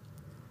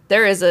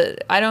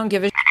I don't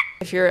give a shit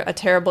if you're a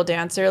terrible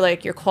dancer,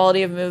 like your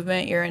quality of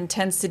movement, your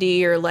intensity,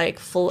 your like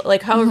full,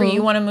 like however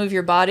you want to move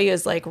your body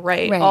is like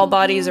right. All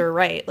bodies are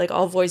right. Like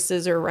all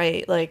voices are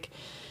right. Like,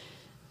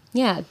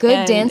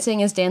 good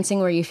dancing is dancing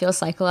where you feel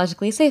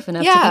psychologically safe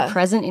enough to be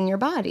present in your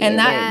body. And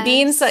that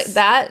being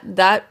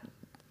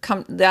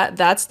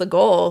that's the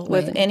goal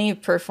with any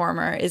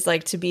performer is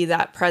like to be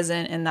that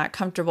present and that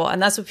comfortable.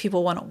 And that's what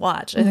people want to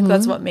watch. I think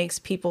that's what makes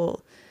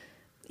people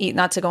eat,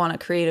 not to go on a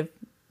creative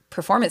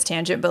performance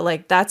tangent, but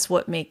like that's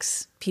what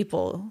makes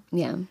people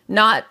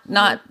not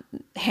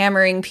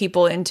hammering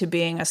people into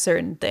being a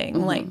certain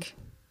thing. Like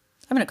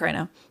I'm gonna cry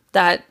now.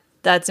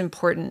 That's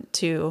important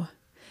too,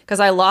 because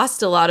I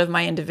lost a lot of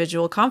my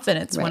individual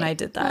confidence when I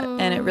did that,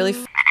 and it really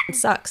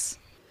sucks.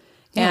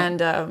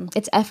 And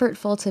it's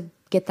effortful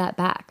get that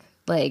back.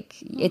 Like,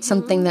 it's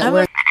something that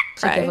we're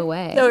to give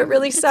away. No, it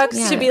really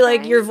sucks to be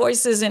like, your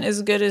voice isn't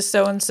as good as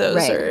so-and-so's.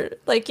 Right. Or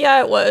like,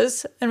 yeah, it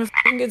was. I'm a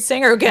fucking good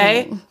singer,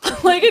 okay?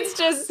 Like, it's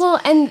just... Well,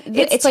 and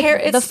it's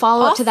like the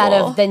follow-up to that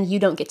awful. of then you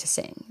don't get to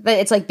sing. But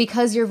it's like,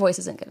 because your voice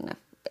isn't good enough,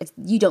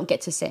 you don't get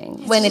to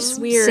sing. When it's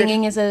weird.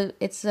 Singing is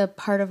a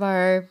part of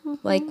our,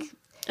 like...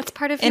 It's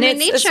part of And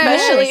human it nature.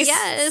 especially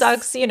Yes.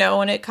 sucks, you know,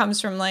 when it comes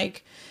from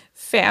like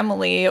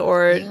family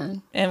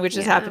and which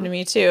has happened to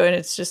me too. And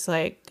it's just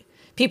like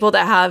people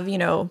that have, you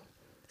know,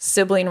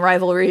 sibling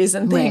rivalries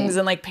and things,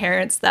 and like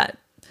parents that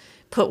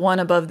put one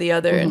above the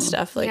other and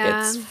stuff. Like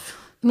it's...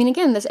 I mean,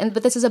 again,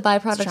 but this is a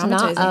byproduct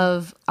not traumatizing.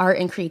 of art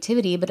and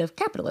creativity, but of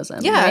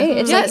capitalism. Yeah. Right?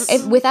 It's Yes.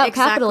 like without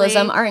Exactly.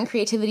 capitalism, art and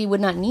creativity would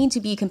not need to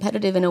be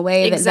competitive in a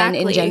way that then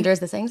Exactly. engenders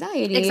this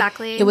anxiety.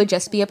 Exactly. It would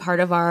just be a part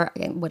of our,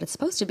 again, what it's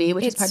supposed to be,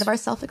 which is part of our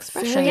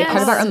self-expression, Yes.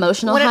 part of our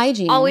emotional what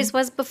hygiene. It always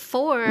was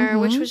before,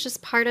 which was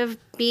just part of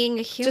being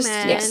a human.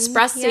 just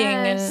expressing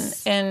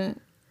Yes. and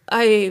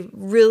I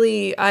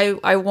really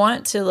I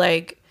want to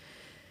like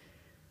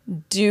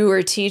do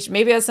or teach,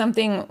 maybe that's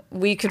something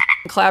we could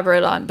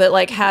collaborate on, but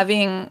like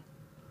having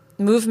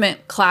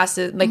movement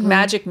classes, like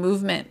magic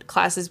movement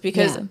classes,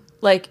 because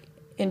like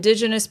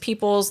indigenous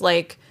peoples,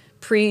 like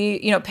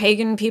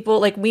pagan people,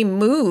 like we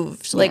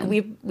moved, like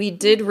we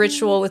did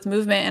ritual with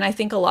movement, and I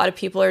think a lot of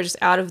people are just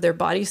out of their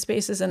body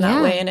spaces in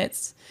that way, and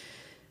it's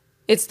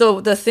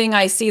the thing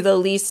I see the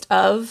least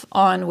of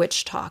on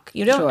Witch Talk.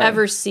 You don't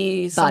ever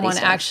see someone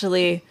stuff.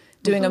 actually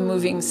doing a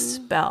moving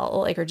spell,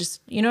 like, or just,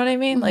 you know what I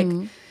mean? Like,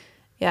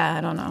 yeah,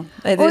 I don't know.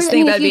 I Or, just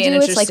think that'd be an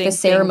it's interesting like the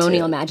thing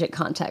ceremonial to- magic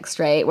context,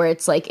 right? Where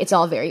it's like, it's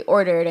all very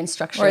ordered and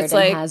structured Or it's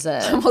and like, has I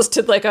a... almost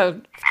did like a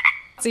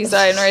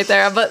sign right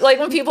there. But like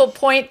when people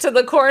point to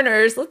the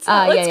corners, let's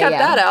cut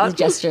that out. The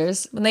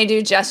gestures. When they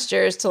do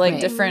gestures to like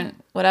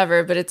different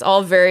whatever, but it's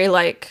all very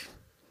like,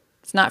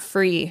 it's not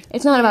free.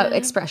 It's not about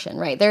expression,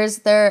 right? There is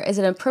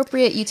an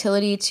appropriate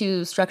utility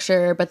to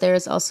structure, but there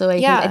is also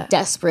a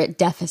desperate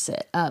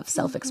deficit of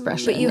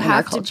self-expression. But you in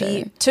have our to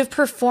culture. to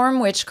perform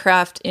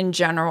witchcraft in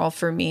general.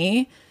 For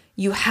me,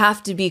 you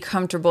have to be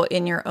comfortable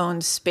in your own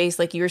space,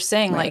 like you were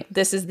saying. Like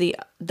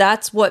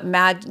that's what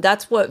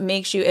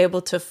makes you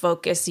able to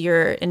focus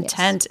your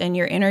intent and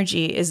your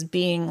energy, is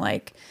being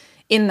like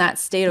in that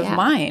state of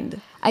mind.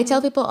 I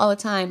tell people all the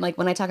time, like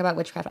when I talk about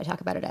witchcraft, I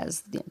talk about it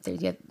as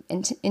you have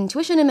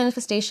intuition and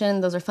manifestation.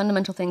 Those are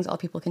fundamental things all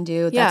people can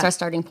do. That's our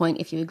starting point.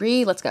 If you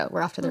agree, let's go.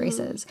 We're off to the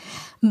races.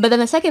 But then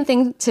the second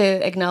thing to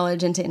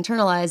acknowledge and to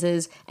internalize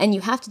is, and you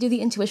have to do the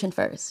intuition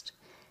first.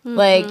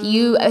 Like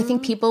I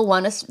think people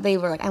want to, they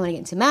were like, I want to get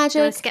into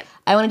magic.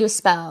 I want to do a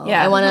spell.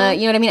 Yeah. I want to,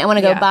 you know what I mean? I want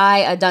to go buy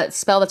a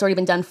spell that's already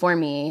been done for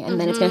me, and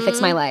then it's going to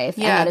fix my life.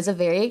 Yeah. And that is a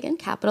very, again,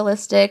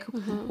 capitalistic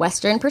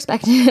Western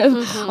perspective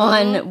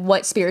on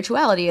what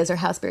spirituality is or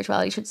how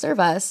spirituality should serve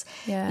us.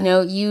 Yeah. You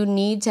know, you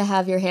need to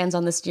have your hands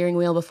on the steering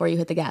wheel before you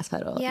hit the gas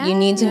pedal. You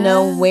need to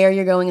know where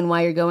you're going and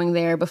why you're going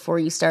there before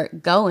you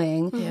start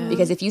going.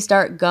 Because if you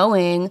start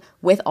going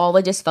with all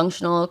the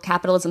dysfunctional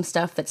capitalism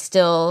stuff that's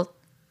still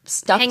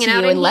stuck Hanging to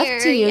out you in and left here,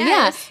 to you,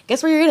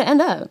 guess where you're going to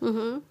end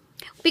up?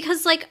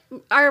 Because like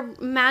our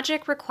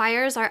magic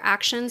requires our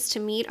actions to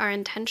meet our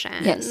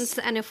intentions. Yes.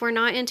 And if we're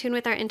not in tune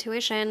with our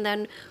intuition,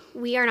 then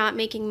we are not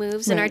making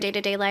moves in our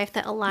day-to-day life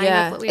that align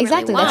with what we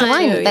Exactly, really that's want.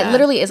 alignment. That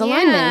literally is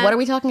alignment. Yeah. What are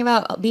we talking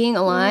about being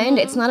aligned?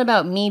 It's not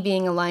about me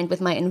being aligned with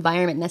my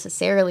environment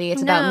necessarily.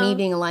 It's about me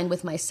being aligned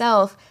with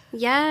myself.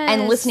 Yes.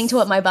 And listening to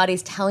what my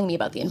body's telling me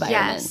about the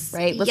environment, Yes.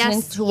 right? Listening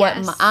Yes, to what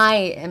yes. I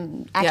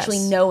am actually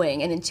Yes.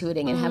 knowing and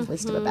intuiting and have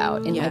wisdom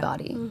about in my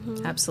body.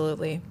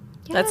 Absolutely.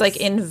 That's like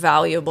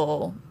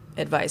invaluable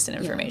advice and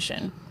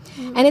information.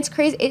 And it's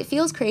crazy. It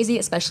feels crazy,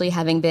 especially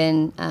having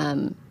been,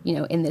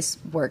 in this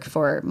work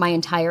for my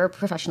entire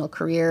professional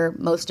career,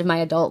 most of my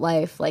adult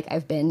life. Like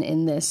I've been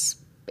in this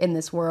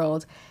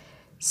world.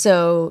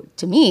 So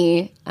to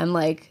me, I'm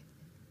like,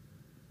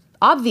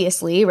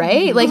 obviously,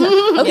 right? Like,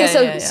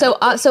 okay, so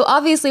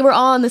obviously we're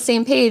all on the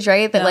same page,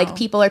 right? That like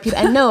people are people,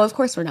 and no, of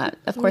course we're not.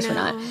 Of course we're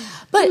not.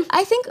 But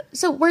I think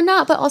so. We're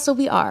not, but also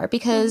we are,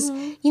 because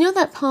you know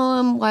that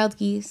poem "Wild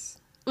Geese,"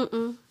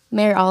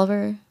 Mary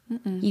Oliver.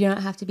 You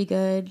don't have to be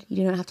good.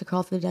 You don't have to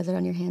crawl through the desert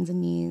on your hands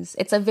and knees.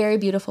 It's a very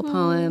beautiful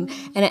poem,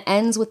 and it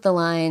ends with the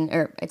line,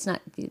 or it's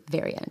not the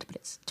very end, but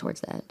it's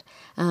towards the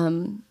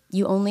end.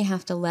 You only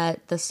have to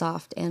let the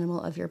soft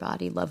animal of your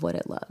body love what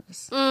it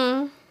loves.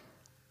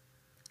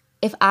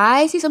 If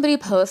I see somebody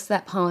post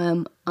that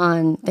poem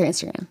on their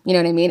Instagram, you know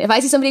what I mean? If I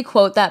see somebody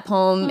quote that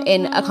poem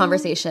in a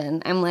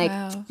conversation, I'm like,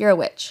 you're a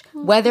witch.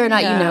 Whether or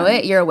not you know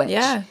it, you're a witch.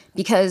 Yeah.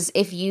 Because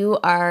if you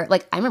are,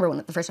 like, I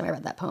remember the first time I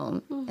read that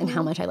poem and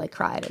how much I, like,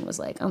 cried and was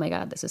like, oh my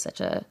God, this is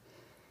such a...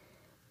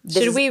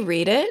 Should we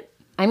read it?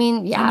 I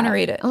mean, yeah. I'm going to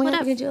read it. Oh my God,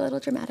 we're going to do a little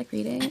dramatic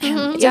reading.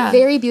 It's Yeah. a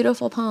very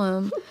beautiful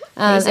poem.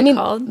 What is it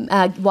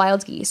called?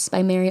 Wild Geese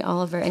by Mary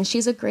Oliver. And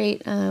she's a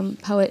great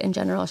poet in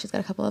general. She's got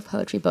a couple of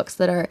poetry books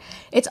that are,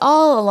 it's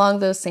all along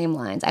those same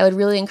lines. I would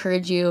really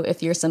encourage you,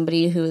 if you're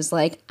somebody who's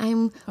like,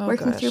 I'm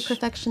working through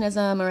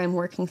perfectionism, or I'm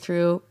working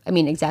through,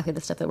 exactly the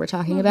stuff that we're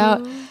talking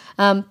about,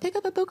 pick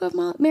up a book of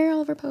Mary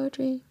Oliver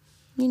poetry,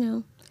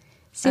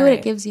 see what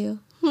it gives you.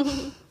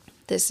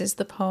 This is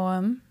the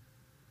poem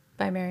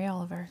by Mary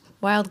Oliver.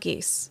 Wild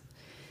Geese.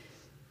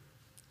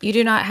 You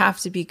do not have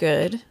to be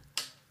good.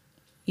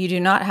 You do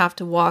not have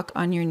to walk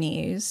on your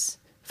knees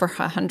for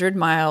 100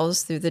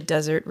 miles through the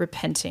desert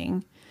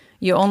repenting.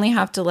 You only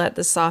have to let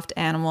the soft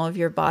animal of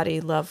your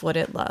body love what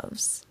it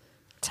loves.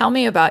 Tell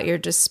me about your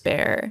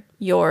despair,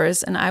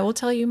 yours, and I will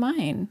tell you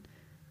mine.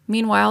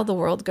 Meanwhile, the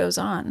world goes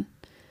on.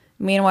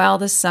 Meanwhile,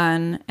 the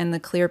sun and the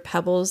clear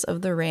pebbles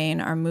of the rain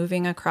are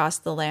moving across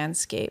the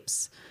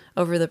landscapes,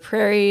 over the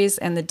prairies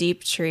and the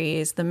deep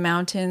trees, the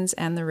mountains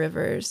and the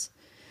rivers.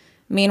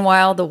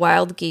 Meanwhile, the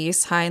wild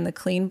geese high in the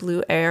clean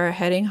blue air are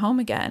heading home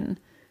again.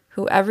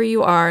 Whoever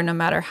you are, no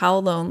matter how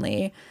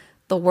lonely,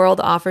 the world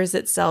offers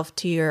itself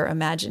to your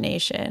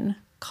imagination,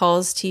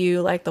 calls to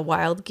you like the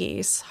wild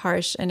geese,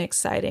 harsh and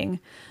exciting,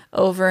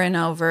 over and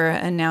over,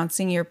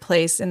 announcing your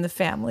place in the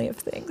family of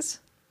things.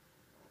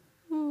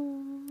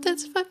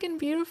 That's fucking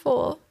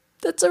beautiful.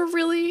 That's a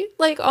really,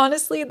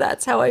 honestly,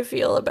 that's how I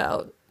feel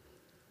about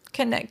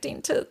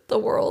connecting to the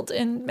world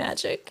in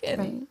Magick.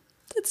 And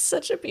it's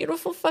such a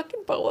beautiful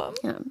fucking poem.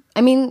 Yeah.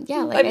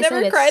 Like I've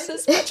never cried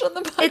this much on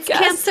the podcast. It's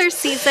Cancer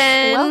season.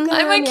 Welcome,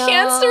 I'm a y'all.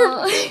 Cancer.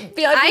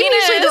 I'm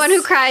usually the one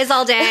who cries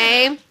all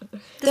day.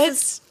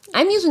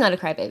 I'm usually not a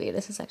crybaby.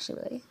 This is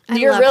actually really...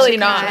 You're really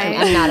not. Cry.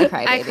 I'm not a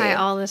crybaby. I cry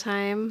all the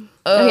time.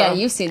 Oh, yeah,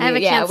 you've seen I have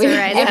me. a Cancer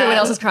rising. Everyone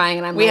else is crying,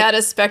 and We had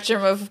a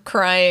spectrum of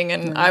crying,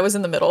 and I was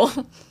in the middle.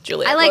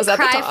 Juliet I was at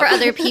the cry top. for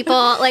other people.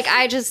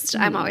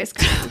 I'm always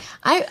crying.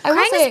 I will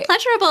Crying say, is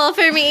pleasurable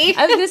for me.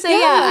 I was gonna say,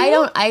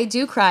 I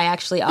do cry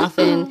actually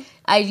often.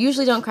 I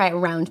usually don't cry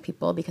around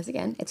people because,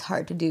 again, it's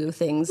hard to do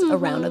things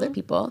around other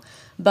people.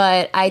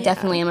 But I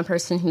definitely am a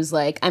person who's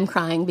like, I'm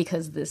crying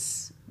because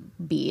this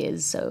bee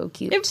is so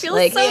cute. It feels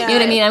like, so you know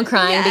what I mean? I'm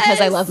crying because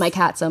I Yes. love my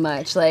cat so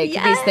much. Like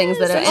these things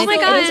that are. Oh my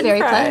God. It is very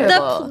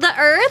pleasurable. The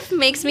earth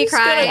makes me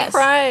cry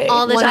cry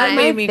all the One time. of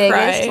my Made me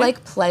biggest cry.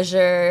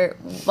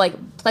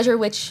 pleasure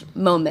witch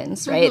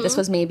moments, right? This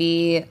was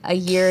maybe a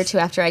year or two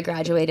after I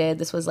graduated.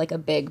 This was like a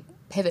big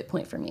pivot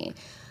point for me.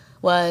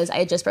 Was I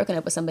had just broken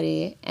up with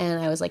somebody, and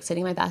I was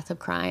sitting in my bathtub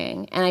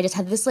crying, and I just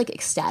had this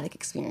ecstatic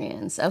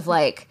experience of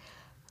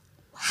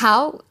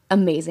how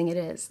amazing it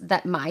is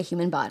that my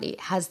human body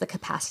has the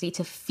capacity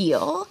to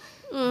feel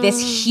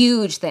this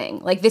huge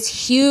thing,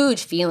 this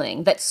huge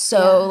feeling that's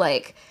so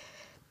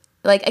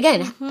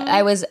again,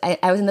 I was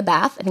in the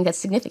bath. I think that's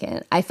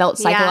significant. I felt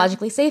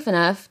psychologically safe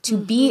enough to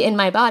be in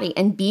my body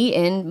and be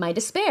in my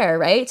despair,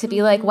 right? To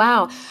be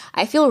wow,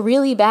 I feel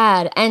really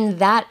bad, and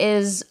that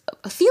is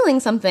feeling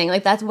something.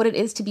 That's what it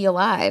is to be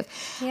alive.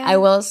 Yeah. I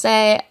will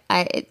say,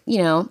 I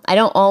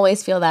don't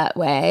always feel that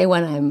way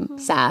when I'm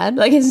sad.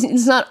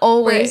 It's not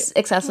always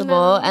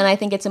accessible, and I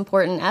think it's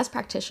important as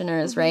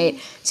practitioners, right,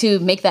 to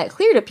make that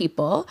clear to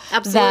people.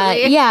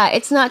 Absolutely. That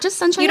it's not just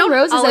sunshine and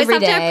roses every day. You don't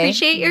always have to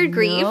appreciate your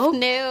grief.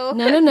 No.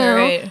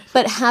 Right.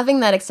 But having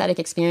that ecstatic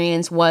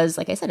experience was,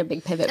 like I said, a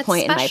big pivot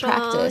point in my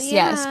practice.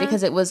 Yeah. Yes,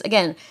 because it was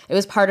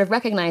part of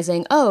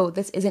recognizing,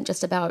 this isn't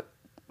just about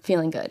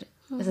feeling good.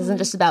 This isn't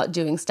just about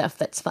doing stuff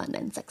that's fun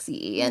and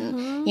sexy,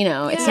 and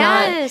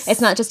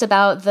it's not just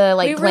about the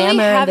we glamour really and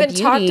the haven't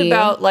beauty. talked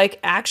about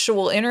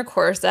actual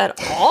intercourse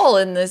at all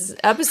in this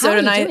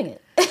episode. How are you doing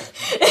it?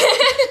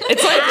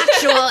 It's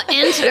Actual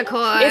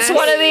intercourse. It's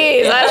one of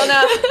these. I don't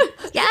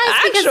know.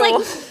 Yes, Actual.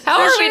 because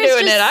How are we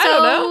doing it? I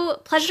don't know.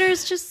 Pleasure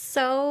is just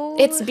so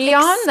It's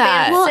beyond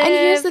that. Well, and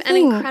here's the and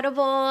thing.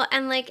 incredible,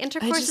 and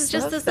intercourse is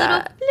just love this that.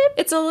 little blip.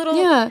 It's a little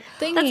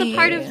thingy. That's a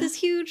part of this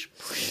huge.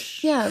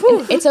 Yeah,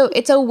 and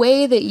it's a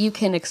way that you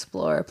can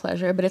explore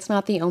pleasure, but it's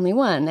not the only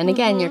one. And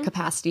again, your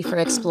capacity for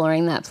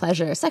exploring that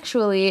pleasure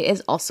sexually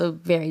is also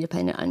very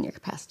dependent on your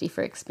capacity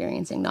for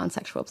experiencing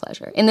non-sexual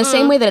pleasure. In the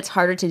same way that it's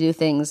harder to do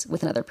things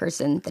with another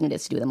person than it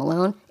is to do them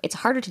alone, it's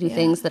harder to do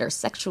things that are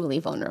sexually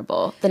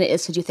vulnerable than it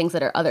is to do things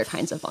that are other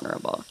kinds of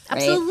vulnerable. Right?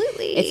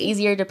 Absolutely. It's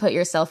easier to put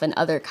yourself in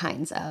other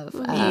kinds of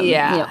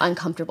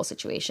uncomfortable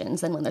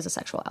situations than when there's a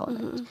sexual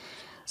element.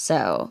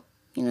 So,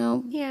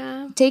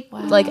 take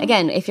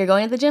again, if you're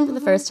going to the gym for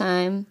the first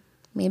time,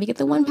 maybe get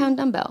the 1 pound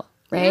dumbbell,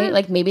 right?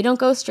 Yeah. Maybe don't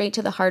go straight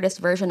to the hardest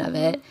version of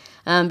it,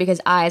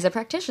 because I, as a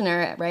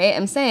practitioner, right,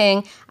 am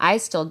saying I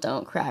still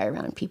don't cry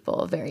around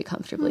people very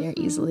comfortably or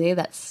easily.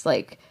 That's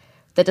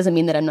that doesn't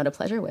mean that I'm not a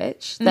pleasure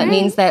witch. That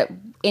means that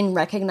in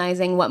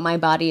recognizing what my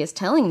body is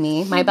telling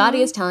me, my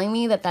body is telling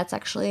me that that's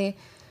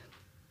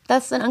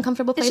an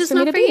uncomfortable place for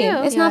me to be.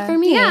 It's not for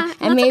me. Yeah,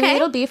 and maybe okay.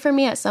 it'll be for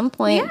me at some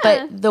point,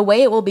 but the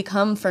way it will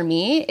become for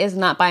me is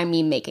not by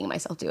me making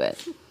myself do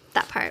it.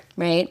 That part.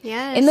 Right?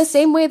 Yes. In the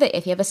same way that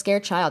if you have a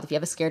scared child, if you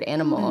have a scared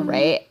animal,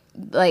 right?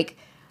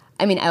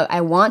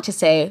 I want to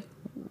say,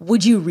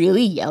 would you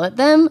really yell at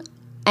them?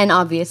 And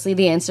obviously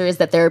the answer is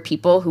that there are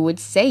people who would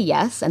say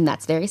yes, and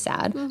that's very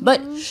sad.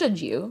 But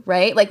should you,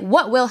 right? Like,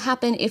 what will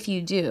happen if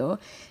you do?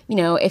 You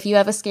know, if you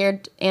have a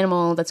scared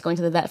animal that's going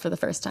to the vet for the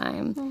first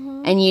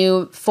time and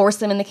you force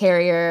them in the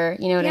carrier,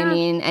 you know what I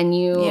mean? And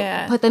you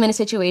put them in a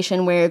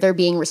situation where they're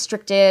being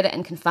restricted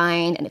and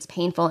confined and it's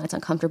painful and it's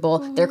uncomfortable.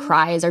 Their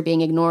cries are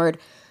being ignored.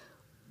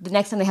 The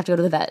next time they have to go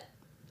to the vet,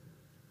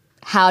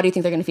 how do you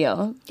think they're going to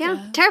feel?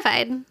 Yeah,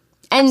 terrified.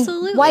 And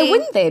Absolutely. why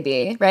wouldn't they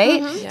be,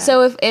 right? Yeah.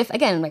 So if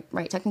again, like,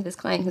 right, talking to this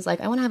client who's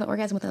like, I want to have an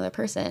orgasm with another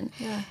person.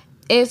 Yeah.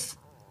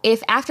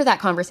 If after that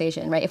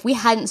conversation, right, if we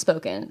hadn't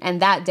spoken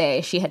and that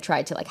day she had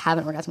tried to like have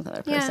an orgasm with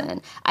another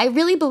person, I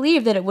really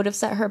believe that it would have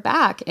set her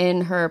back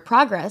in her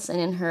progress and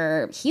in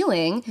her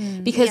healing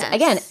because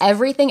again,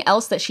 everything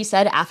else that she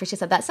said after she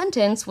said that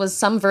sentence was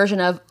some version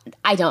of,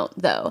 I don't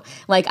though.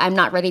 Like, I'm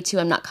not ready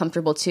to, I'm not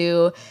comfortable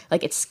to,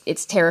 like,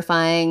 it's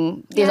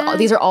terrifying.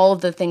 These are all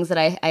of the things that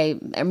I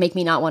make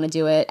me not want to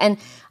do it. And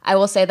I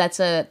will say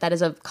that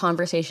is a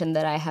conversation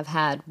that I have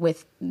had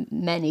with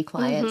many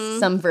clients,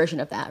 some version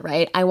of that,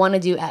 right? I want to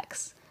do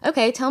X.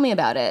 Okay, tell me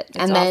about it.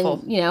 And awful.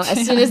 then, you know,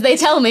 as soon as they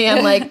tell me,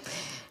 I'm like,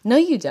 no,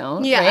 you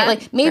don't, right?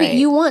 Like, maybe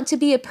you want to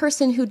be a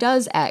person who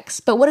does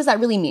X, but what does that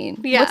really mean?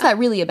 Yeah. What's that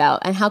really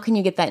about? And how can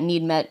you get that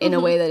need met in a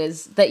way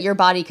that your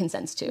body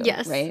consents to,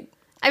 Yes. right?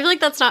 I feel like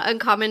that's not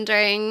uncommon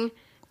during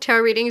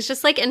tarot readings,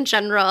 just like in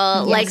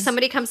general. Like,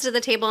 somebody comes to the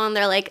table and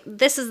they're like,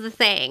 this is the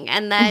thing.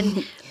 And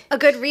then a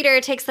good reader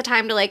takes the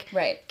time to like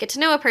get to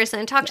know a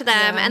person, talk to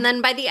them. And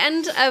then by the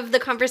end of the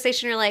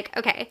conversation, you're like,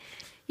 okay,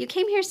 you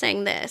came here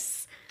saying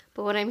this,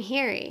 but what I'm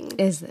hearing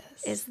Is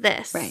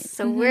this. Right.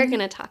 So we're going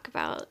to talk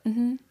about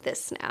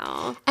this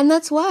now. And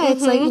that's why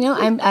it's like, you know,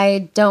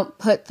 I don't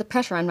put the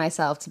pressure on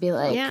myself to be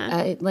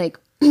like, like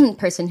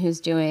person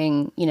who's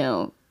doing, you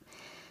know,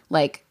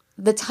 like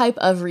the type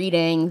of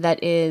reading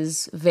that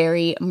is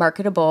very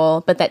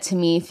marketable, but that to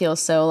me feels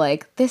so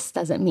like, this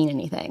doesn't mean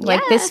anything.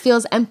 Like, this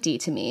feels empty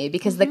to me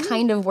because the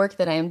kind of work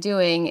that I am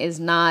doing is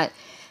not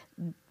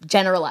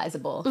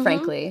generalizable,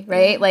 frankly,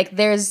 right? Like,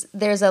 there's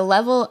a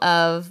level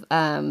of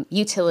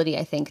utility,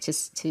 I think,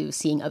 to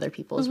seeing other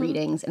people's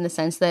readings in the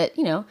sense that,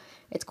 you know,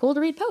 it's cool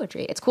to read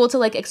poetry. It's cool to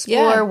like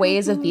explore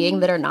ways of being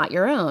that are not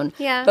your own.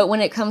 Yeah. But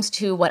when it comes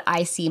to what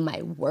I see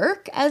my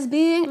work as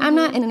being, I'm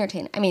not an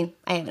entertainer. I mean,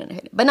 I am an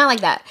entertainer, but not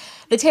like that.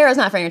 The tarot's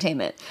not for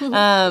entertainment. You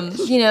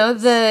know,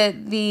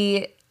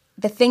 the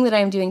thing that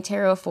I'm doing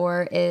tarot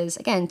for is,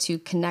 again, to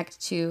connect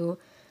to,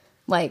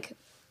 like,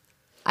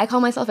 I call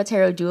myself a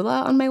tarot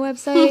doula on my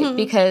website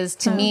because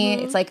to me,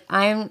 it's like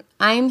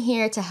I'm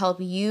here to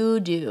help you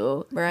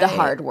do the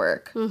hard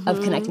work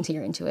of connecting to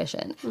your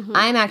intuition.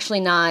 I'm actually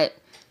not.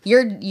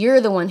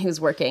 You're the one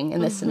who's working in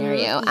this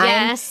scenario. Yes.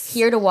 I'm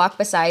here to walk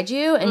beside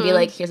you and be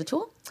like, here's a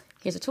tool.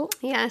 Here's a tool.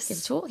 Yes.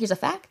 Here's a tool. Here's a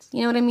fact.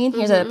 You know what I mean?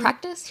 Here's a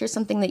practice. Here's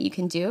something that you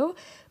can do.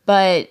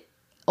 But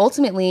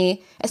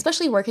ultimately,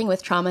 especially working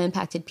with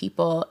trauma-impacted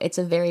people, it's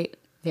a very,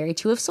 very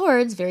Two of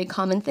Swords, very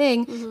common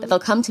thing that they'll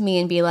come to me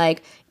and be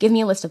like, give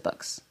me a list of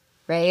books,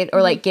 right?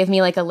 Or like, give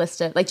me like a list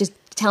of, like, just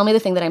tell me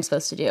the thing that I'm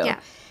supposed to do. Yeah.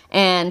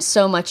 And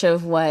so much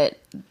of what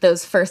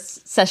those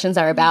first sessions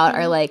are about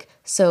are like,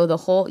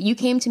 so you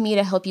came to me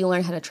to help you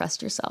learn how to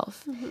trust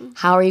yourself.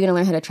 How are you going to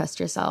learn how to trust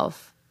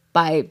yourself?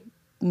 By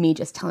me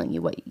just telling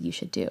you what you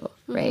should do,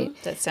 right?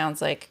 That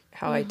sounds like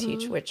how I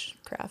teach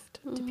witchcraft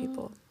to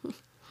people.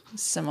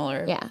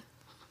 Similar. Yeah.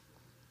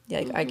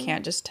 Like, I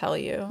can't just tell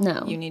you.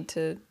 No. You need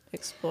to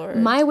explore.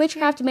 My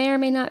witchcraft may or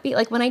may not be,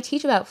 like, when I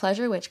teach about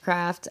pleasure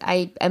witchcraft,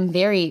 I am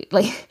very,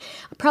 like,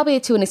 probably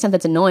to an extent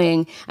that's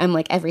annoying, I'm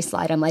like, every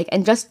slide, I'm like,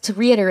 and just to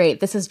reiterate,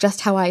 this is just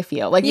how I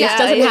feel. Like, this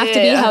doesn't have to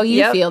be how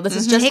you feel. This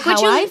is just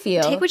how I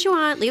feel. Take what you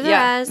want, leave the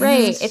rest.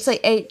 Right. It's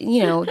like,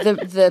 you know,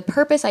 the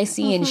purpose I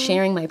see in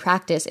sharing my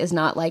practice is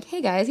not like,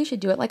 hey, guys, you should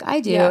do it like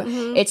I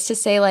do. It's to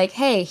say, like,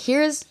 hey,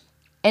 here's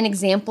an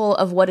example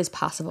of what is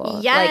possible.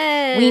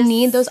 Yes. Like, we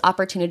need those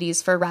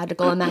opportunities for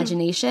radical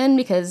imagination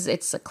because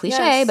it's a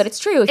cliche, but it's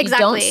true. If you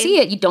don't see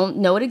it, you don't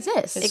know it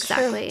exists.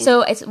 Exactly.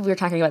 So we were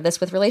talking about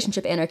this with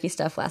relationship anarchy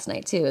stuff last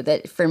night too,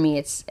 that for me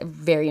it's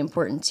very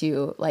important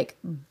to like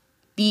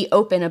be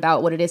open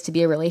about what it is to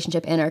be a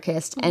relationship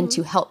anarchist and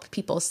to help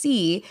people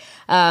see.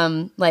 We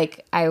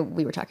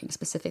were talking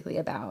specifically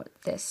about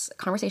this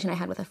conversation I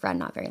had with a friend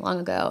not very long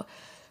ago,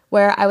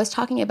 where I was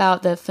talking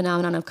about the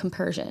phenomenon of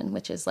compersion,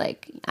 which is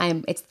like,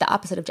 it's the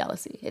opposite of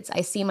jealousy. It's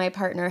I see my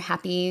partner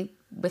happy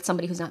with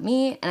somebody who's not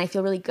me, and I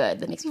feel really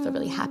good. That makes me feel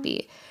really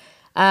happy.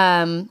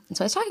 And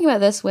so I was talking about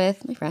this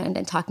with my friend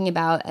and talking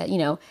about,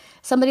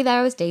 somebody that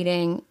I was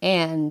dating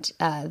and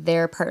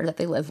their partner that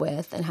they live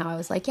with, and how I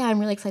was like, yeah, I'm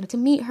really excited to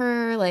meet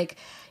her. Like,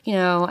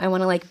 I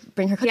want to like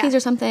bring her cookies or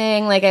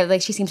something.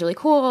 Like she seems really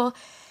cool.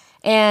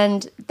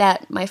 And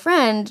that my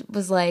friend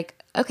was like,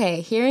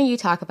 okay, hearing you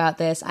talk about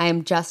this,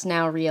 I'm just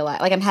now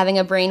I'm having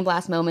a brain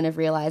blast moment of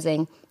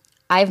realizing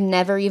I've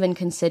never even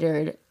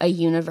considered a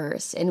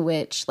universe in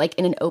which, like,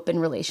 in an open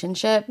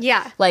relationship,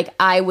 like,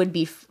 I would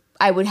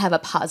I would have a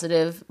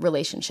positive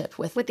relationship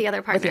with the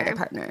other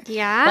partner.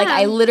 Yeah. Like,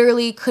 I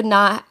literally could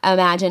not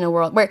imagine a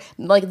world where,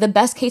 like, the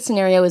best case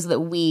scenario is that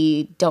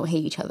we don't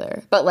hate each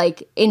other. But,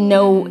 like, in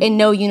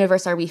no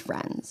universe are we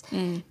friends.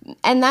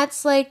 And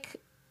that's, like,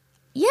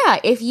 yeah,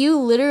 if you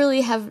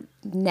literally have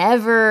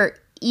never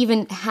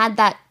even had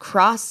that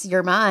cross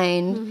your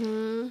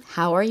mind,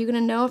 how are you going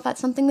to know if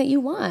that's something that you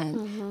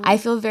want? I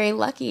feel very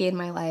lucky in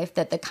my life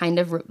that the kind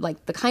of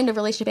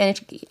relationship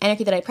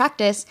anarchy that I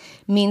practice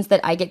means that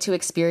I get to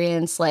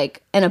experience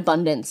like an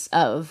abundance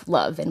of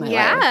love in my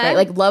life, right?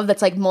 Like love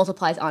that's like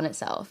multiplies on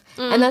itself.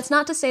 And that's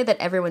not to say that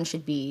everyone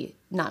should be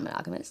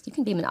non-monogamous. You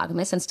can be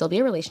monogamous and still be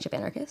a relationship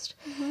anarchist.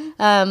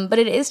 But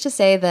it is to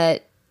say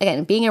that,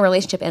 again, being a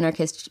relationship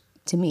anarchist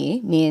to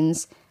me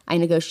means I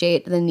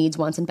negotiate the needs,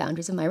 wants, and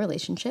boundaries of my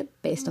relationship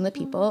based on the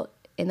people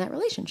in that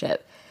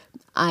relationship.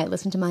 I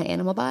listen to my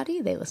animal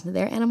body. They listen to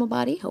their animal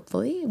body,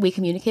 hopefully. We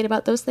communicate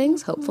about those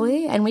things,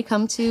 hopefully. And we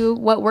come to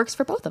what works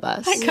for both of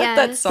us. I got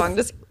that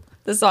song.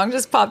 The song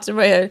just popped in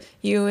my head.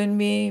 You and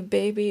me,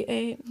 baby,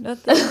 ain't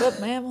nothing but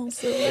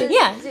mammals.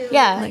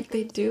 Yeah. Like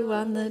they do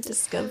on the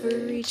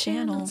Discovery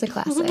Channel. It's a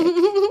classic.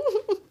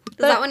 Is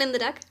that one in the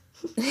deck?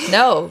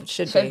 No, it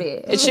should be.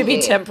 It should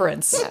be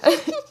Temperance. Yeah.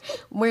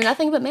 We're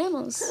nothing but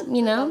mammals,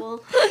 you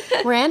know?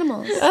 We're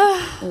animals.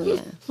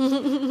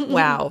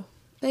 Wow.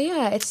 But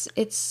yeah,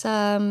 it's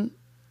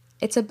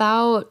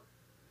about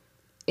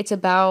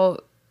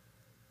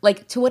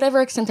like, to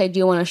whatever extent I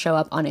do want to show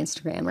up on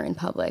Instagram or in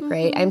public,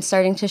 right? I'm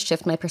starting to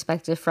shift my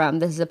perspective from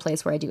this is a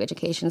place where I do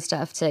education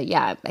stuff to,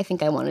 I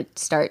think I want to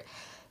start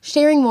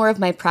sharing more of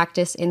my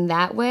practice in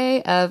that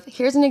way of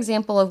here's an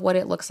example of what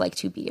it looks like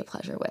to be a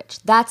pleasure witch.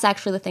 That's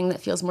actually the thing that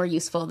feels more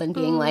useful than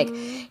being like,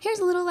 here's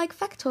a little like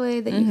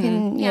factoid that you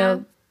can, you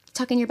know,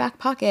 tuck in your back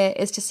pocket,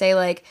 is to say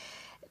like,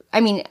 I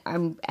mean,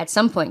 I'm at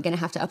some point going to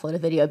have to upload a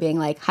video being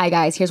like, hi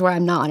guys, here's where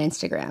I'm not on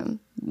Instagram,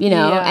 you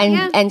know,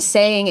 and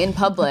saying in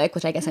public,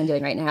 which I guess I'm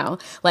doing right now,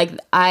 like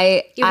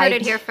You heard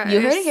it here first. You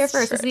heard it here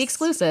first. It's the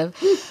exclusive.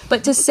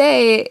 But to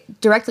say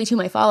directly to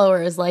my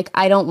followers, like,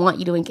 I don't want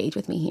you to engage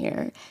with me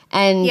here.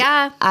 And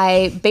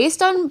I,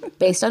 based on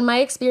my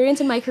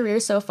experience in my career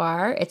so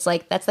far, it's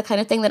like, that's the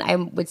kind of thing that I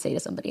would say to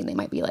somebody and they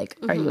might be like,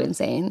 are you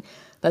insane?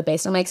 But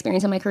based on my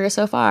experience in my career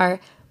so far,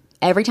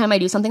 every time I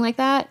do something like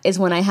that is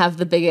when I have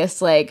the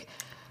biggest, like...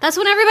 That's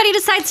when everybody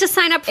decides to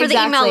sign up for the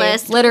email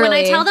list. Literally.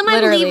 When I tell them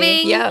I'm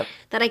leaving,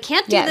 that I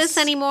can't do this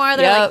anymore,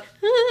 they're like...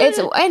 It's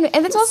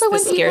and it's also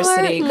when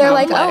people they're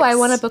like, oh, I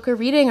want to book a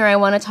reading or I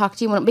want to talk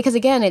to you. Because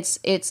again,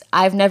 it's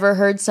I've never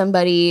heard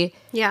somebody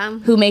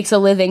who makes a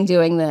living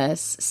doing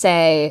this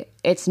say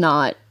it's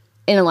not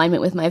in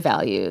alignment with my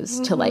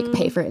values to like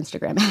pay for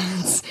Instagram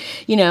ads,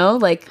 you know,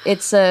 like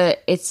it's a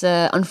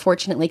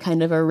unfortunately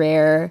kind of a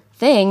rare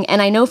thing.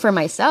 And I know for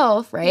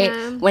myself,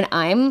 right, when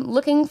I'm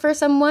looking for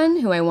someone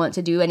who I want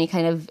to do any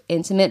kind of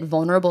intimate,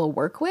 vulnerable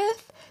work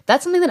with,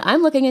 that's something that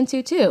I'm looking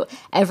into too.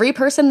 Every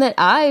person that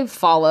I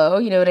follow,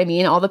 you know what I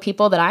mean? All the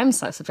people that I'm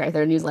subscribed to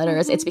their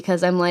newsletters, it's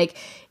because I'm like,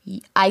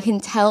 I can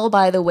tell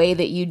by the way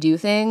that you do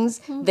things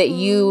that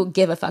you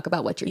give a fuck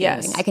about what you're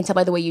doing. I can tell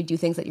by the way you do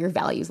things that you're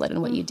values led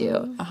in what you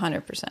do.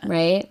 100%.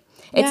 Right?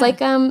 It's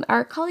like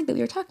our colleague that we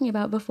were talking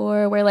about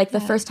before, where like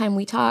the first time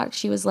we talked,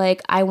 she was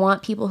like, I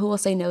want people who will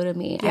say no to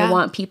me. I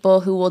want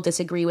people who will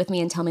disagree with me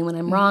and tell me when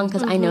I'm wrong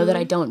because I know that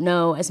I don't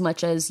know as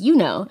much as you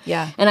know.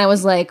 And I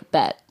was like,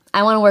 bet.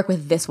 I want to work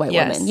with this white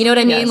woman. You know what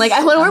I mean? Like,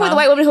 I want to work with a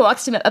white woman who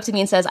walks up to me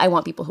and says, I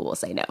want people who will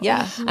say no.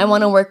 I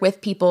want to work with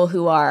people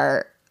who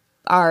are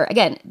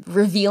again,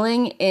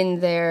 revealing in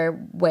their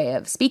way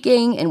of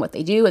speaking and what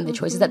they do and the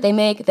choices that they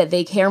make, that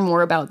they care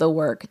more about the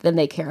work than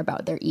they care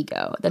about their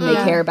ego, than they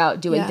care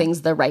about doing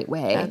things the right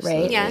way,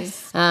 right?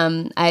 Yes.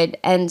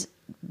 And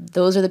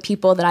those are the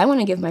people that I want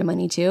to give my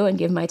money to and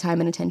give my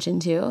time and attention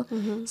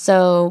to.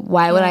 So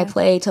why would I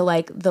play to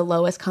like the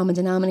lowest common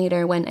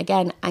denominator when,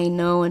 again, I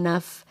know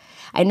enough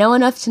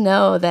to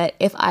know that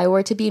if I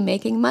were to be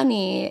making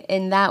money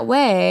in that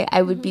way,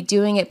 I would be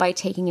doing it by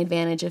taking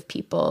advantage of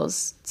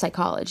people's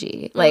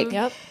psychology. Like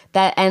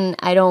that, and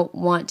I don't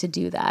want to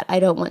do that. I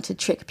don't want to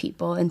trick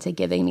people into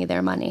giving me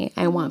their money.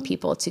 I want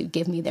people to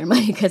give me their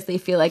money because they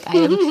feel like I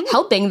am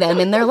helping them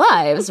in their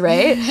lives,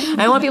 right?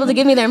 I want people to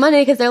give me their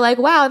money because they're like,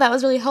 wow, that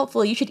was really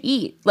helpful. You should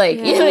eat. Like,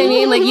 you know what I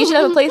mean? Like, you should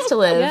have a place to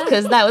live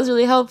because that was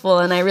really helpful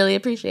and I really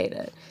appreciate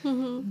it.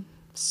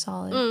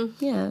 Solid.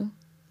 Yeah.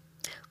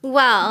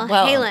 Well,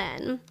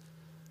 Haylin,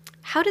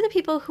 how do the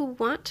people who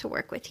want to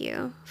work with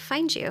you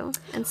find you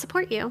and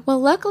support you? Well,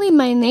 luckily,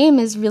 my name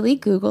is really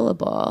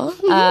Googleable.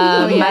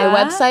 My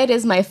website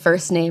is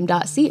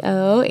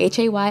myfirstname.co,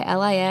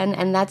 Haylin,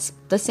 and that's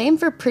the same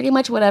for pretty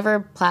much whatever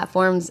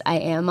platforms I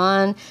am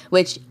on,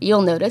 which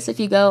you'll notice if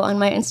you go on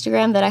my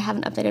Instagram that I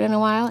haven't updated in a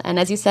while. And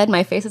as you said,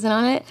 my face isn't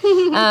on it.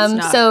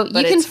 So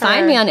you can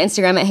find me on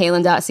Instagram at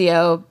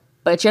Haylin.co.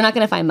 But you're not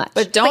going to find much.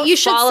 But you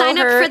should sign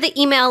up for the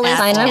email list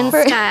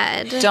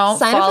instead.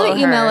 Sign up for the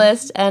email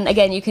list. And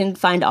again, you can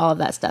find all of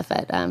that stuff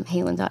at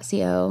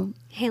Haylin.co.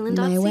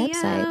 Haylin.co. My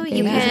website.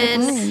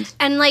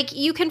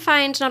 You can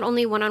find not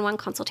only one-on-one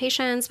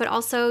consultations, but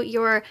also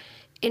your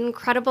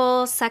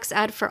incredible sex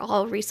ed for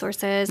all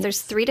resources.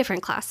 There's 3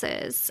 different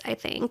classes, I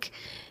think.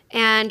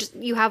 And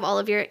you have all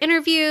of your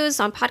interviews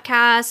on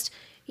podcast,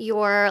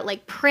 your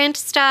like print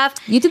stuff.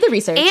 You did the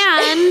research.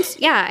 And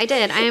yeah, I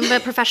did. I am a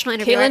professional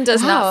interviewer. Haylin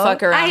does not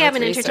fuck around. I am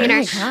with an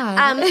research.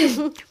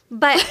 entertainer.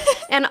 But,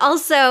 and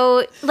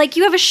also, like,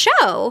 you have a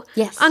show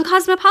on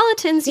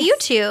Cosmopolitan's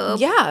YouTube.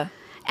 Yeah.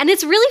 And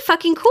it's really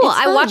fucking cool. It's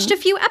I fun. watched a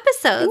few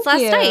episodes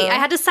last you. night. I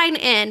had to sign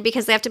in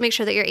because they have to make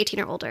sure that you're 18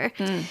 or older.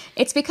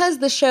 It's because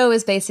the show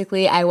is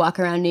basically I walk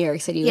around New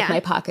York City with my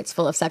pockets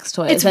full of sex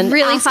toys. It's and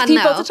really ask fun,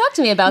 people though. to talk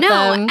to me about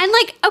them. And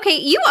like, okay,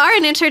 you are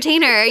an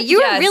entertainer.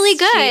 You're Yes, really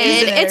she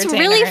is good. an It's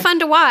really entertainer. fun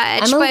to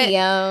watch. I'm a but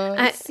Leo.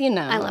 It's,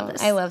 I love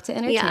this. I love to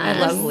entertain. Yes.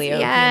 I love Leo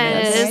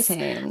Yes.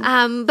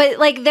 Entertain. But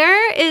like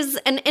there is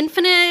an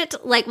infinite,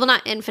 like, well,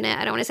 not infinite.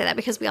 I don't want to say that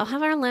because we all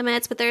have our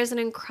limits, but there is an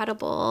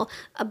incredible,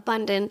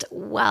 abundant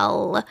well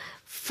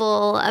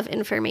full of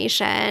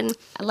information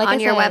Like on I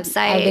your said,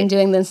 website. I've been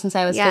doing this since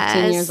I was 15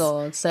 Yes. years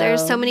old. So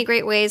there's so many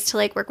great ways to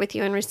like work with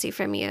you and receive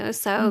from you.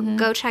 So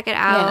go check it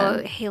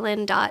out.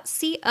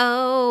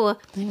 Haylin.co.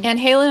 And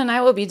Haylin and I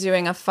will be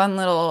doing a fun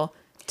little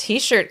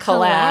t-shirt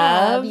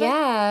collab.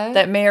 Yeah.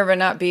 That may or may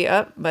not be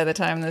up by the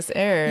time this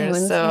airs.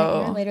 When's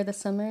So that? Later this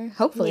summer,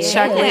 hopefully.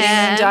 check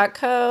Yeah.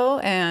 ladymoon.co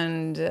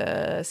and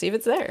see if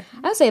it's there.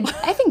 I would say,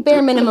 I think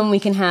bare minimum we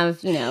can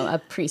have,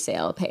 a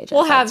pre-sale page.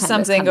 We'll at the have time this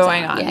something comes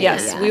going out. on. Yeah,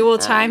 Yes, yeah. we will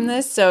time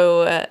this.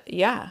 So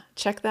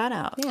check that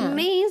out. Yeah.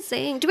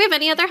 Amazing. Do we have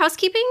any other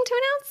housekeeping to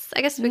announce?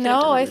 I guess we could have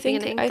No, done I at the think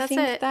beginning. I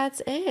think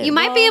that's it. You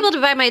might be able to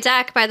buy my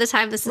deck by the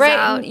time this is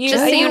out. You,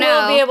 just so you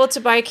know. will be able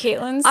to buy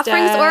Caitlin's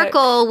Offerings deck.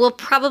 Oracle will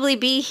probably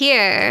be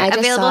here, I just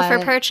available saw for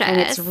it, purchase. and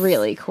it's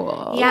really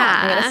cool.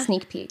 Yeah. I got a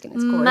sneak peek, and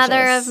it's gorgeous.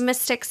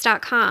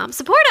 Motherofmystics.com.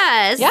 Support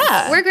us.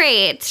 Yeah. We're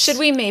great. Should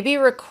we maybe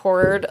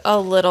record a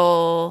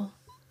little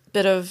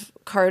bit of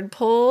card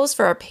pulls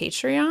for our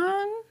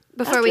Patreon?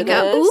 Before we after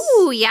go? this?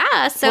 Ooh,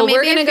 yeah. So Well, maybe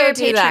we're gonna if you're go a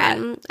do that.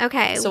 patron.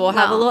 Okay. So we'll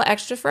have a well, little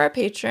extra for our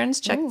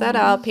patrons. Check that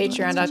out.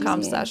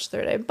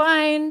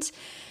 Patreon.com/thirdeye-bind.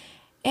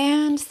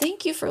 And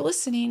thank you for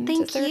listening to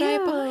Thank Third Eye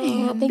you.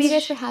 Bind. Thank you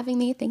guys for having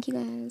me. Thank you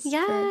guys.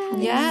 Yes. for having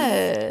me.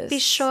 Yes. Be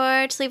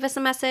sure to leave us a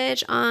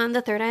message on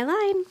the Third Eye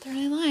line. Third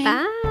Eye Line.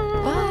 Bye.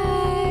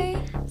 Bye.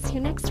 See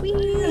you next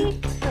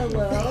week.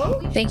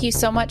 Thank you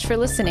so much for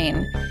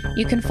listening.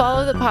 You can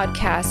follow the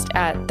podcast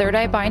at Third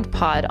Eye Bind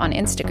Pod on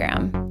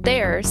Instagram.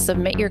 There,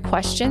 submit your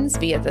questions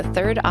via the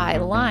Third Eye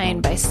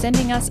line by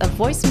sending us a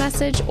voice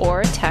message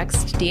or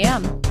text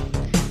DM.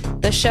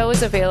 The show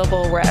is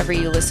available wherever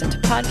you listen to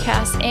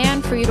podcasts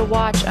and for you to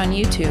watch on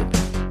YouTube.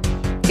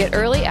 Get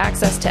early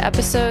access to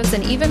episodes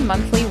and even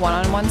monthly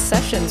one-on-one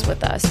sessions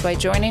with us by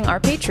joining our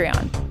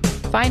Patreon.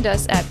 Find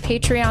us at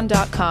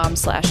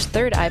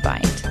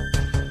patreon.com/thirdeyebind.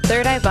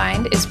 Third Eye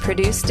Bind is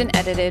produced and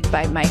edited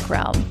by Mike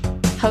Realm.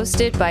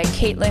 Hosted by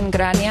Caitlin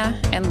Grania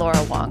and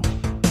Laura Wong.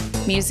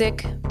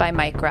 Music by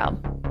Mike Realm.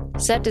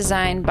 Set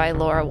design by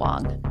Laura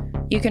Wong.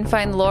 You can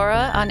find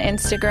Laura on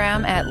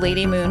Instagram at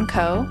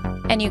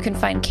LadyMoonCo, and you can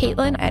find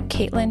Caitlin at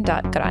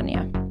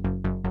caitlin.grania.